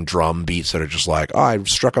 like getting drum beats that are just like, oh, I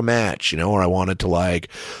struck a match, or I wanted to like,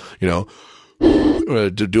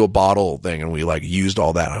 to do a bottle thing. And we like used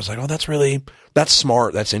all that. I was like, oh, that's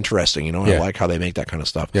smart. That's interesting. I like how they make that kind of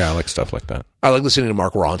stuff. Yeah. I like stuff like that. I like listening to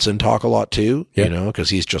Mark Ronson talk a lot too, cause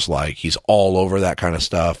he's just like, he's all over that kind of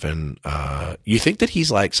stuff. And, you think that he's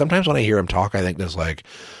like, sometimes when I hear him talk, I think there's like,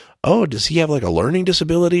 oh, does he have like a learning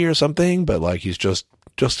disability or something? But like, he's just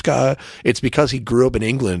got, it's because he grew up in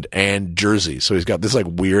England and Jersey. So he's got this like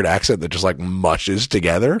weird accent that just like mushes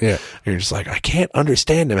together. Yeah. And you're just like, I can't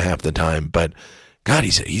understand him half the time, but God,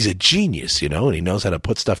 he's a genius, and he knows how to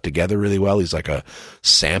put stuff together really well. He's like a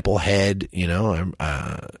sample head,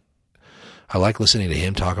 I like listening to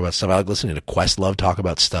him talk about stuff. I like listening to Questlove talk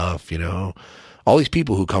about stuff, all these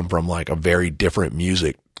people who come from like a very different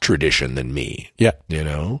music tradition than me. Yeah.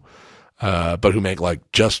 But who make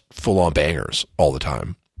like just full on bangers all the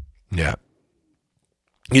time. Yeah.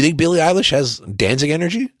 You think Billie Eilish has Danzig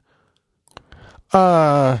energy?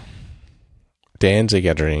 Danzig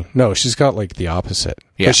energy. No, she's got like the opposite.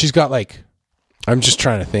 Yeah. But she's got like, I'm just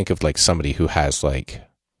trying to think of like somebody who has like,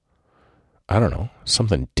 I don't know,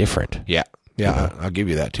 something different. Yeah. Yeah, I'll give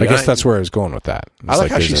you that too. I guess that's where I was going with that. I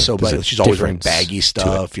like how she's so bad. She's always wearing baggy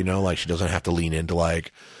stuff, like she doesn't have to lean into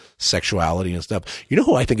like sexuality and stuff. You know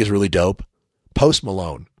who I think is really dope? Post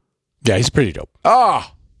Malone. Yeah, he's pretty dope. Oh,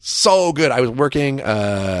 so good. I was working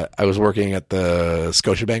at the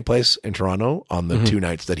Scotiabank place in Toronto on the 2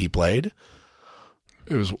 nights that he played.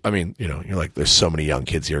 It was, I mean, you're like, there's so many young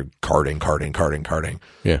kids here carding.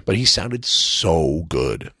 Yeah. But he sounded so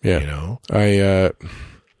good. Yeah.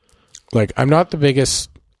 I'm not the biggest,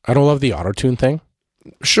 I don't love the auto-tune thing.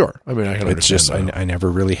 Sure. I mean, I can understand. It's just, I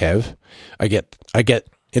never really have. I get,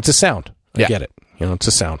 it's a sound. I get it. It's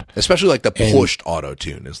a sound. Especially like the pushed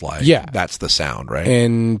auto-tune is like, that's the sound, right?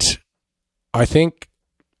 And I think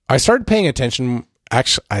I started paying attention,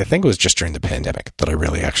 actually, I think it was just during the pandemic that I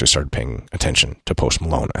really actually started paying attention to Post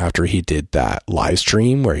Malone after he did that live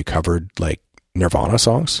stream where he covered like Nirvana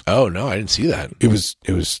songs. Oh no, I didn't see that. It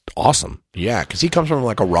was awesome. Yeah, because he comes from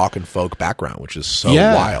like a rock and folk background, which is so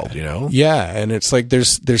wild, Yeah, and it's like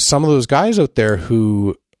there's some of those guys out there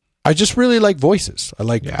who I just really like voices. I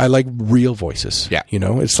like real voices. Yeah,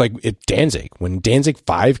 it's like Danzig. When Danzig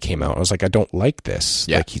 5 came out, I was like, I don't like this.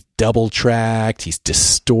 Yeah, like he's double tracked, he's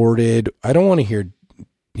distorted. I don't want to hear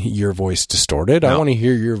your voice distorted. I want to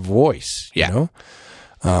hear your voice, you know?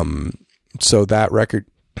 So that record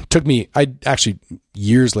took me, I actually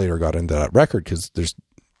years later got into that record because there's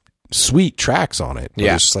sweet tracks on it.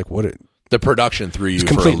 Yeah. It's just like the production threw you it's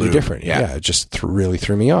for a completely loop. different. Yeah. It just really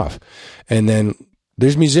threw me off. And then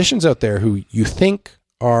there's musicians out there who you think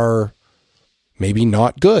are maybe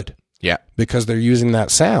not good. Yeah. Because they're using that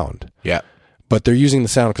sound. Yeah. But they're using the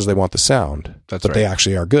sound because they want the sound. That's but right. they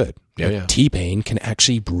actually are good. Yeah, Like yeah. T-Pain can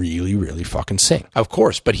actually really, really fucking sing. Of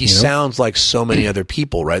course, but he sounds like so many other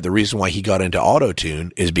people, right? The reason why he got into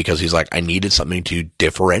autotune is because he's like, I needed something to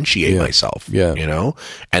differentiate myself, Yeah. you know?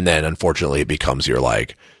 And then unfortunately it becomes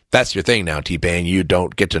that's your thing now, T-Pain. You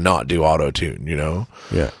don't get to not do autotune, you know?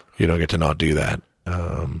 Yeah. You don't get to not do that.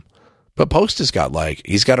 But Post has got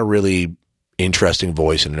he's got a really interesting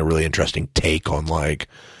voice and a really interesting take on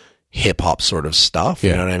hip hop sort of stuff.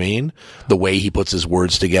 You know what I mean? The way he puts his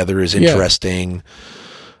words together is interesting.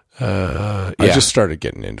 I just started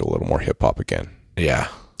getting into a little more hip hop again. Yeah.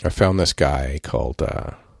 I found this guy called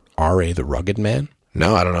R.A. the Rugged Man.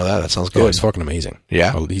 No, I don't know that. That sounds Oh, good. he's fucking amazing.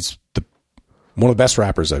 Yeah. He's one of the best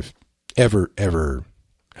rappers I've ever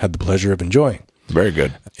had the pleasure of enjoying. Very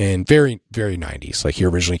good. And very, very 90s. Like he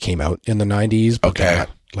originally came out in the 90s, but Okay.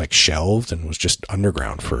 got shelved and was just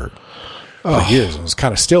underground for years. And was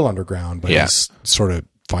kind of still underground, but he's sort of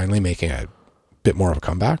finally making a bit more of a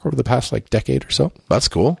comeback over the past decade or so. That's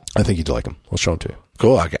cool. I think you'd like him. We'll show him to you.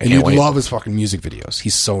 Cool. And you'd love his fucking music videos.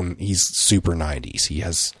 He's super 90s. He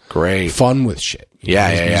has Great. fun with shit. His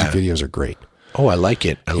music videos are great. Oh, I like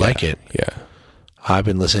it. I like it. Yeah. I've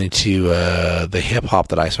been listening to the hip hop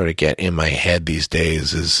that I sort of get in my head these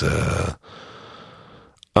days is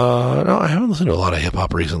no, I haven't listened to a lot of hip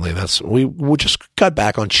hop recently. We just got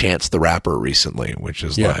back on Chance the Rapper recently, which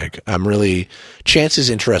is Chance is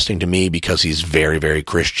interesting to me because he's very, very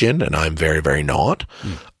Christian and I'm very, very not.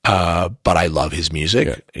 But I love his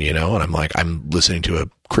music, you know, and I'm listening to a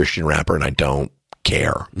Christian rapper and I don't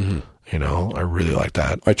care. Mm-hmm. You know, I really like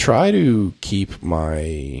that. I try to keep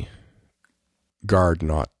my guard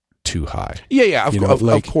not too high. Yeah,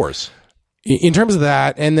 of course. In terms of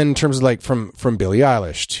that, and then in terms of from Billie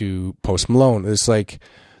Eilish to Post Malone,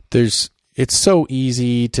 it's so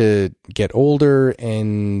easy to get older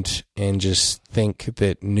and just think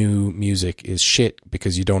that new music is shit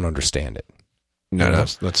because you don't understand it. No,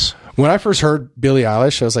 that's when I first heard Billie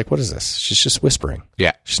Eilish, I was like, what is this? She's just whispering.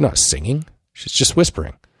 Yeah. She's not singing. She's just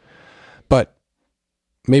whispering. But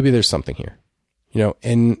maybe there's something here, you know,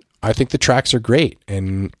 and I think the tracks are great.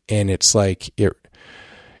 And it's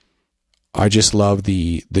I just love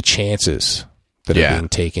the chances that are being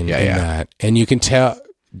taken in that. And you can tell,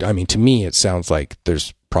 I mean, to me, it sounds like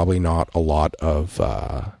there's probably not a lot of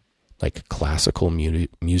classical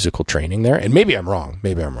musical training there. And maybe I'm wrong.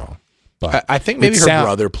 But I think maybe her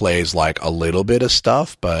brother plays a little bit of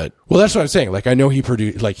stuff, but well, that's what I'm saying. I know he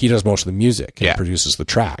he does most of the music and produces the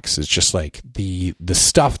tracks. It's just the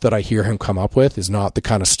stuff that I hear him come up with is not the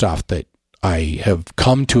kind of stuff that I have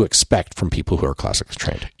come to expect from people who are classically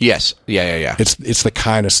trained. Yes. Yeah. It's the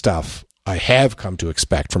kind of stuff I have come to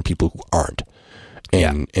expect from people who aren't.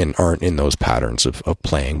 And aren't in those patterns of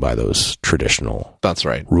playing by those traditional That's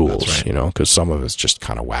right. rules, That's right. you know, because some of it's just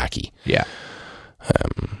kind of wacky. Yeah.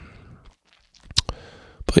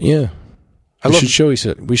 But yeah, we should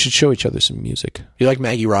show each other some music. You like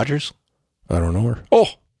Maggie Rogers? I don't know her. Oh,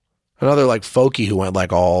 another folky who went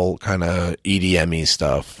all kind of EDM-y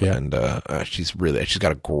stuff. Yeah. And she's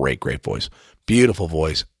got a great voice. Beautiful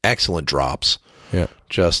voice. Excellent drops. Yeah.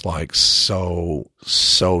 Just so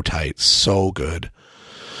tight. So good.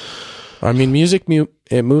 I mean, music,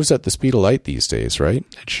 it moves at the speed of light these days, right?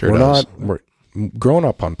 It sure does. We're growing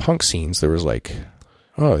up on punk scenes. There was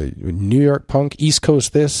New York punk, East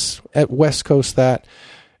Coast this, at West Coast that.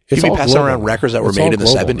 You'd be passing around records that were made in the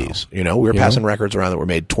 70s. Now. You know, we were passing records around that were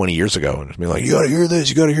made 20 years ago, and it's being you got to hear this,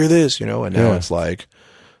 you got to hear this, you know. And now it's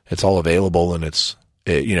it's all available, and it's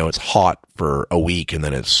hot for a week, and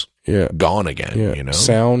then it's gone again. Yeah. You know,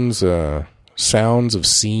 sounds of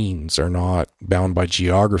scenes are not bound by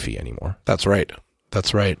geography anymore. That's right.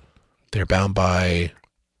 They're bound by.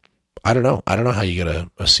 I don't know how you get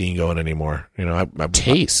a scene going anymore. You know,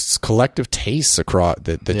 tastes, collective tastes across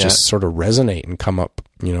that just sort of resonate and come up,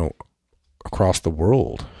 you know, across the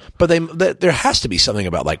world. But there has to be something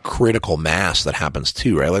about critical mass that happens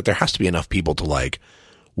too, right? There has to be enough people to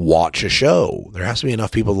watch a show. There has to be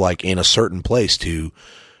enough people in a certain place to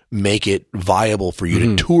make it viable for you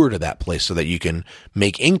to tour to that place so that you can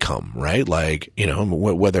make income, right?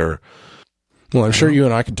 whether. Well, I'm sure you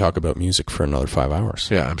and I could talk about music for another 5 hours.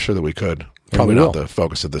 Yeah, I'm sure that we could. Probably we not will. the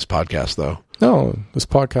focus of this podcast, though. No, this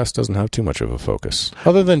podcast doesn't have too much of a focus,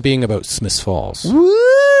 other than being about Smiths Falls. Woo!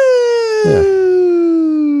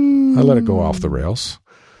 I let it go off the rails.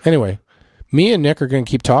 Anyway, me and Nick are going to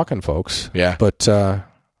keep talking, folks. Yeah. But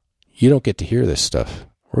you don't get to hear this stuff.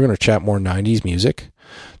 We're going to chat more 90s music.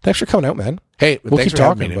 Thanks for coming out, man. Hey, We'll thanks keep for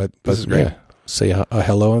having talking, me. but This is great. Yeah, say a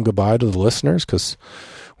hello and goodbye to the listeners, because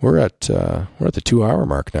we're at the 2-hour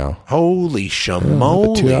mark now. Holy The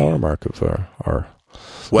shamoly. 2-hour mark of our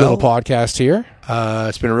little podcast here.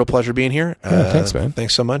 It's been a real pleasure being here. Thanks, man.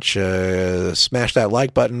 Thanks so much. Smash that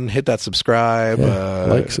like button, hit that subscribe.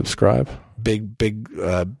 Like, subscribe.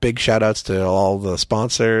 Big shout outs to all the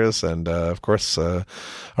sponsors, and of course a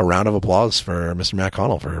round of applause for Mr. Matt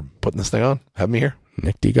Connell for putting this thing on, having me here.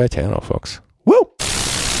 Nick DiGaetano, folks. Woo!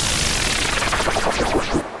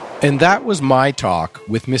 And that was my talk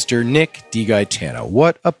with Mr. Nick DiGaetano.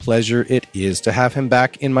 What a pleasure it is to have him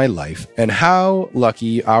back in my life, and how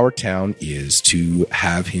lucky our town is to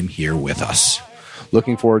have him here with us.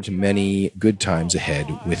 Looking forward to many good times ahead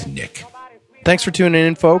with Nick. Thanks for tuning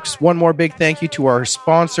in, folks. One more big thank you to our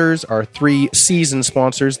sponsors, our 3 season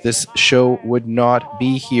sponsors. This show would not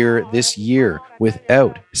be here this year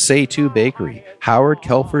without Say To Bakery, Howard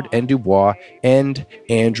Kelford and Dubois, and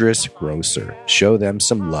Andrus Grocer. Show them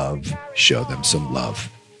some love. Show them some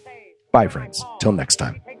love. Bye, friends. Till next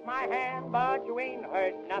time. Take my hand, but you ain't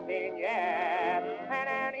heard nothing yet.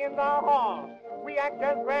 And in the hall, we act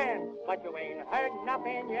just grand, but you ain't heard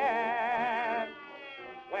nothing yet.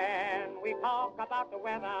 When we talk about the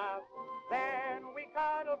weather, then we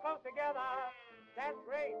cuddle close together. That's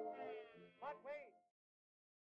great. But wait.